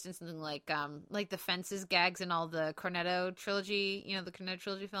 even just in something like the fences gags in all the Cornetto trilogy, the Cornetto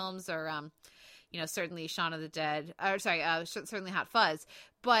trilogy films, or certainly Shaun of the Dead, certainly Hot Fuzz.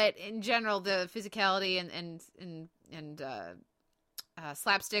 But in general, the physicality and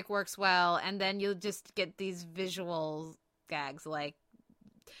slapstick works well, and then you'll just get these visual gags like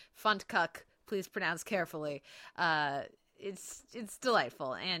Funtkuk, please pronounce carefully. It's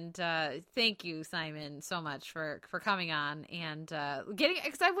delightful, and thank you, Simon, so much for coming on and getting,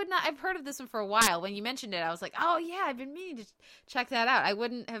 because I've heard of this one for a while. When you mentioned it, I was like, oh yeah, I've been meaning to check that out. I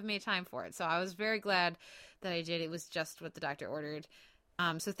wouldn't have made time for it, so I was very glad that I did. It was just what the doctor ordered.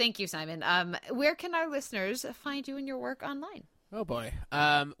 So thank you, Simon. Where can our listeners find you and your work online? Oh boy.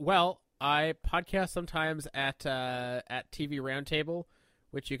 Well, I podcast sometimes at TV Roundtable,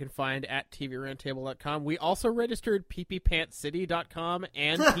 which you can find at tvroundtable.com. We also registered peepeepantscity.com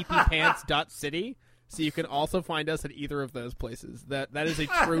and peepeepants.city, so you can also find us at either of those places. That is a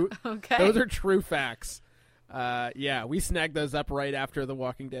true. Okay. Those are true facts. Yeah, we snagged those up right after the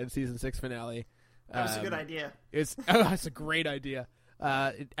Walking Dead season 6 finale. That was a good idea. It's a great idea.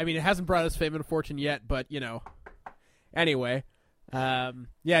 It hasn't brought us fame and fortune yet, but anyway.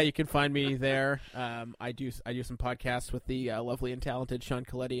 Yeah, you can find me there. I do some podcasts with the lovely and talented Sean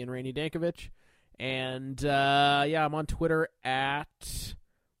Coletti and Rainey Dankovich, and I'm on Twitter at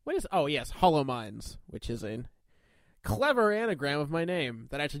Hollow Minds, which is a clever anagram of my name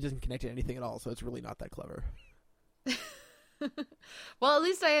that actually doesn't connect to anything at all, so it's really not that clever. Well, at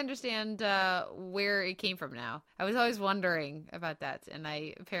least I understand where it came from now. I was always wondering about that, and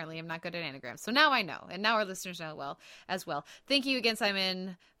I apparently am not good at anagrams. So now I know, and now our listeners know as well. Thank you again,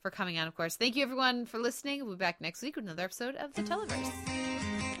 Simon, for coming on, of course. Thank you, everyone, for listening. We'll be back next week with another episode of The Televerse.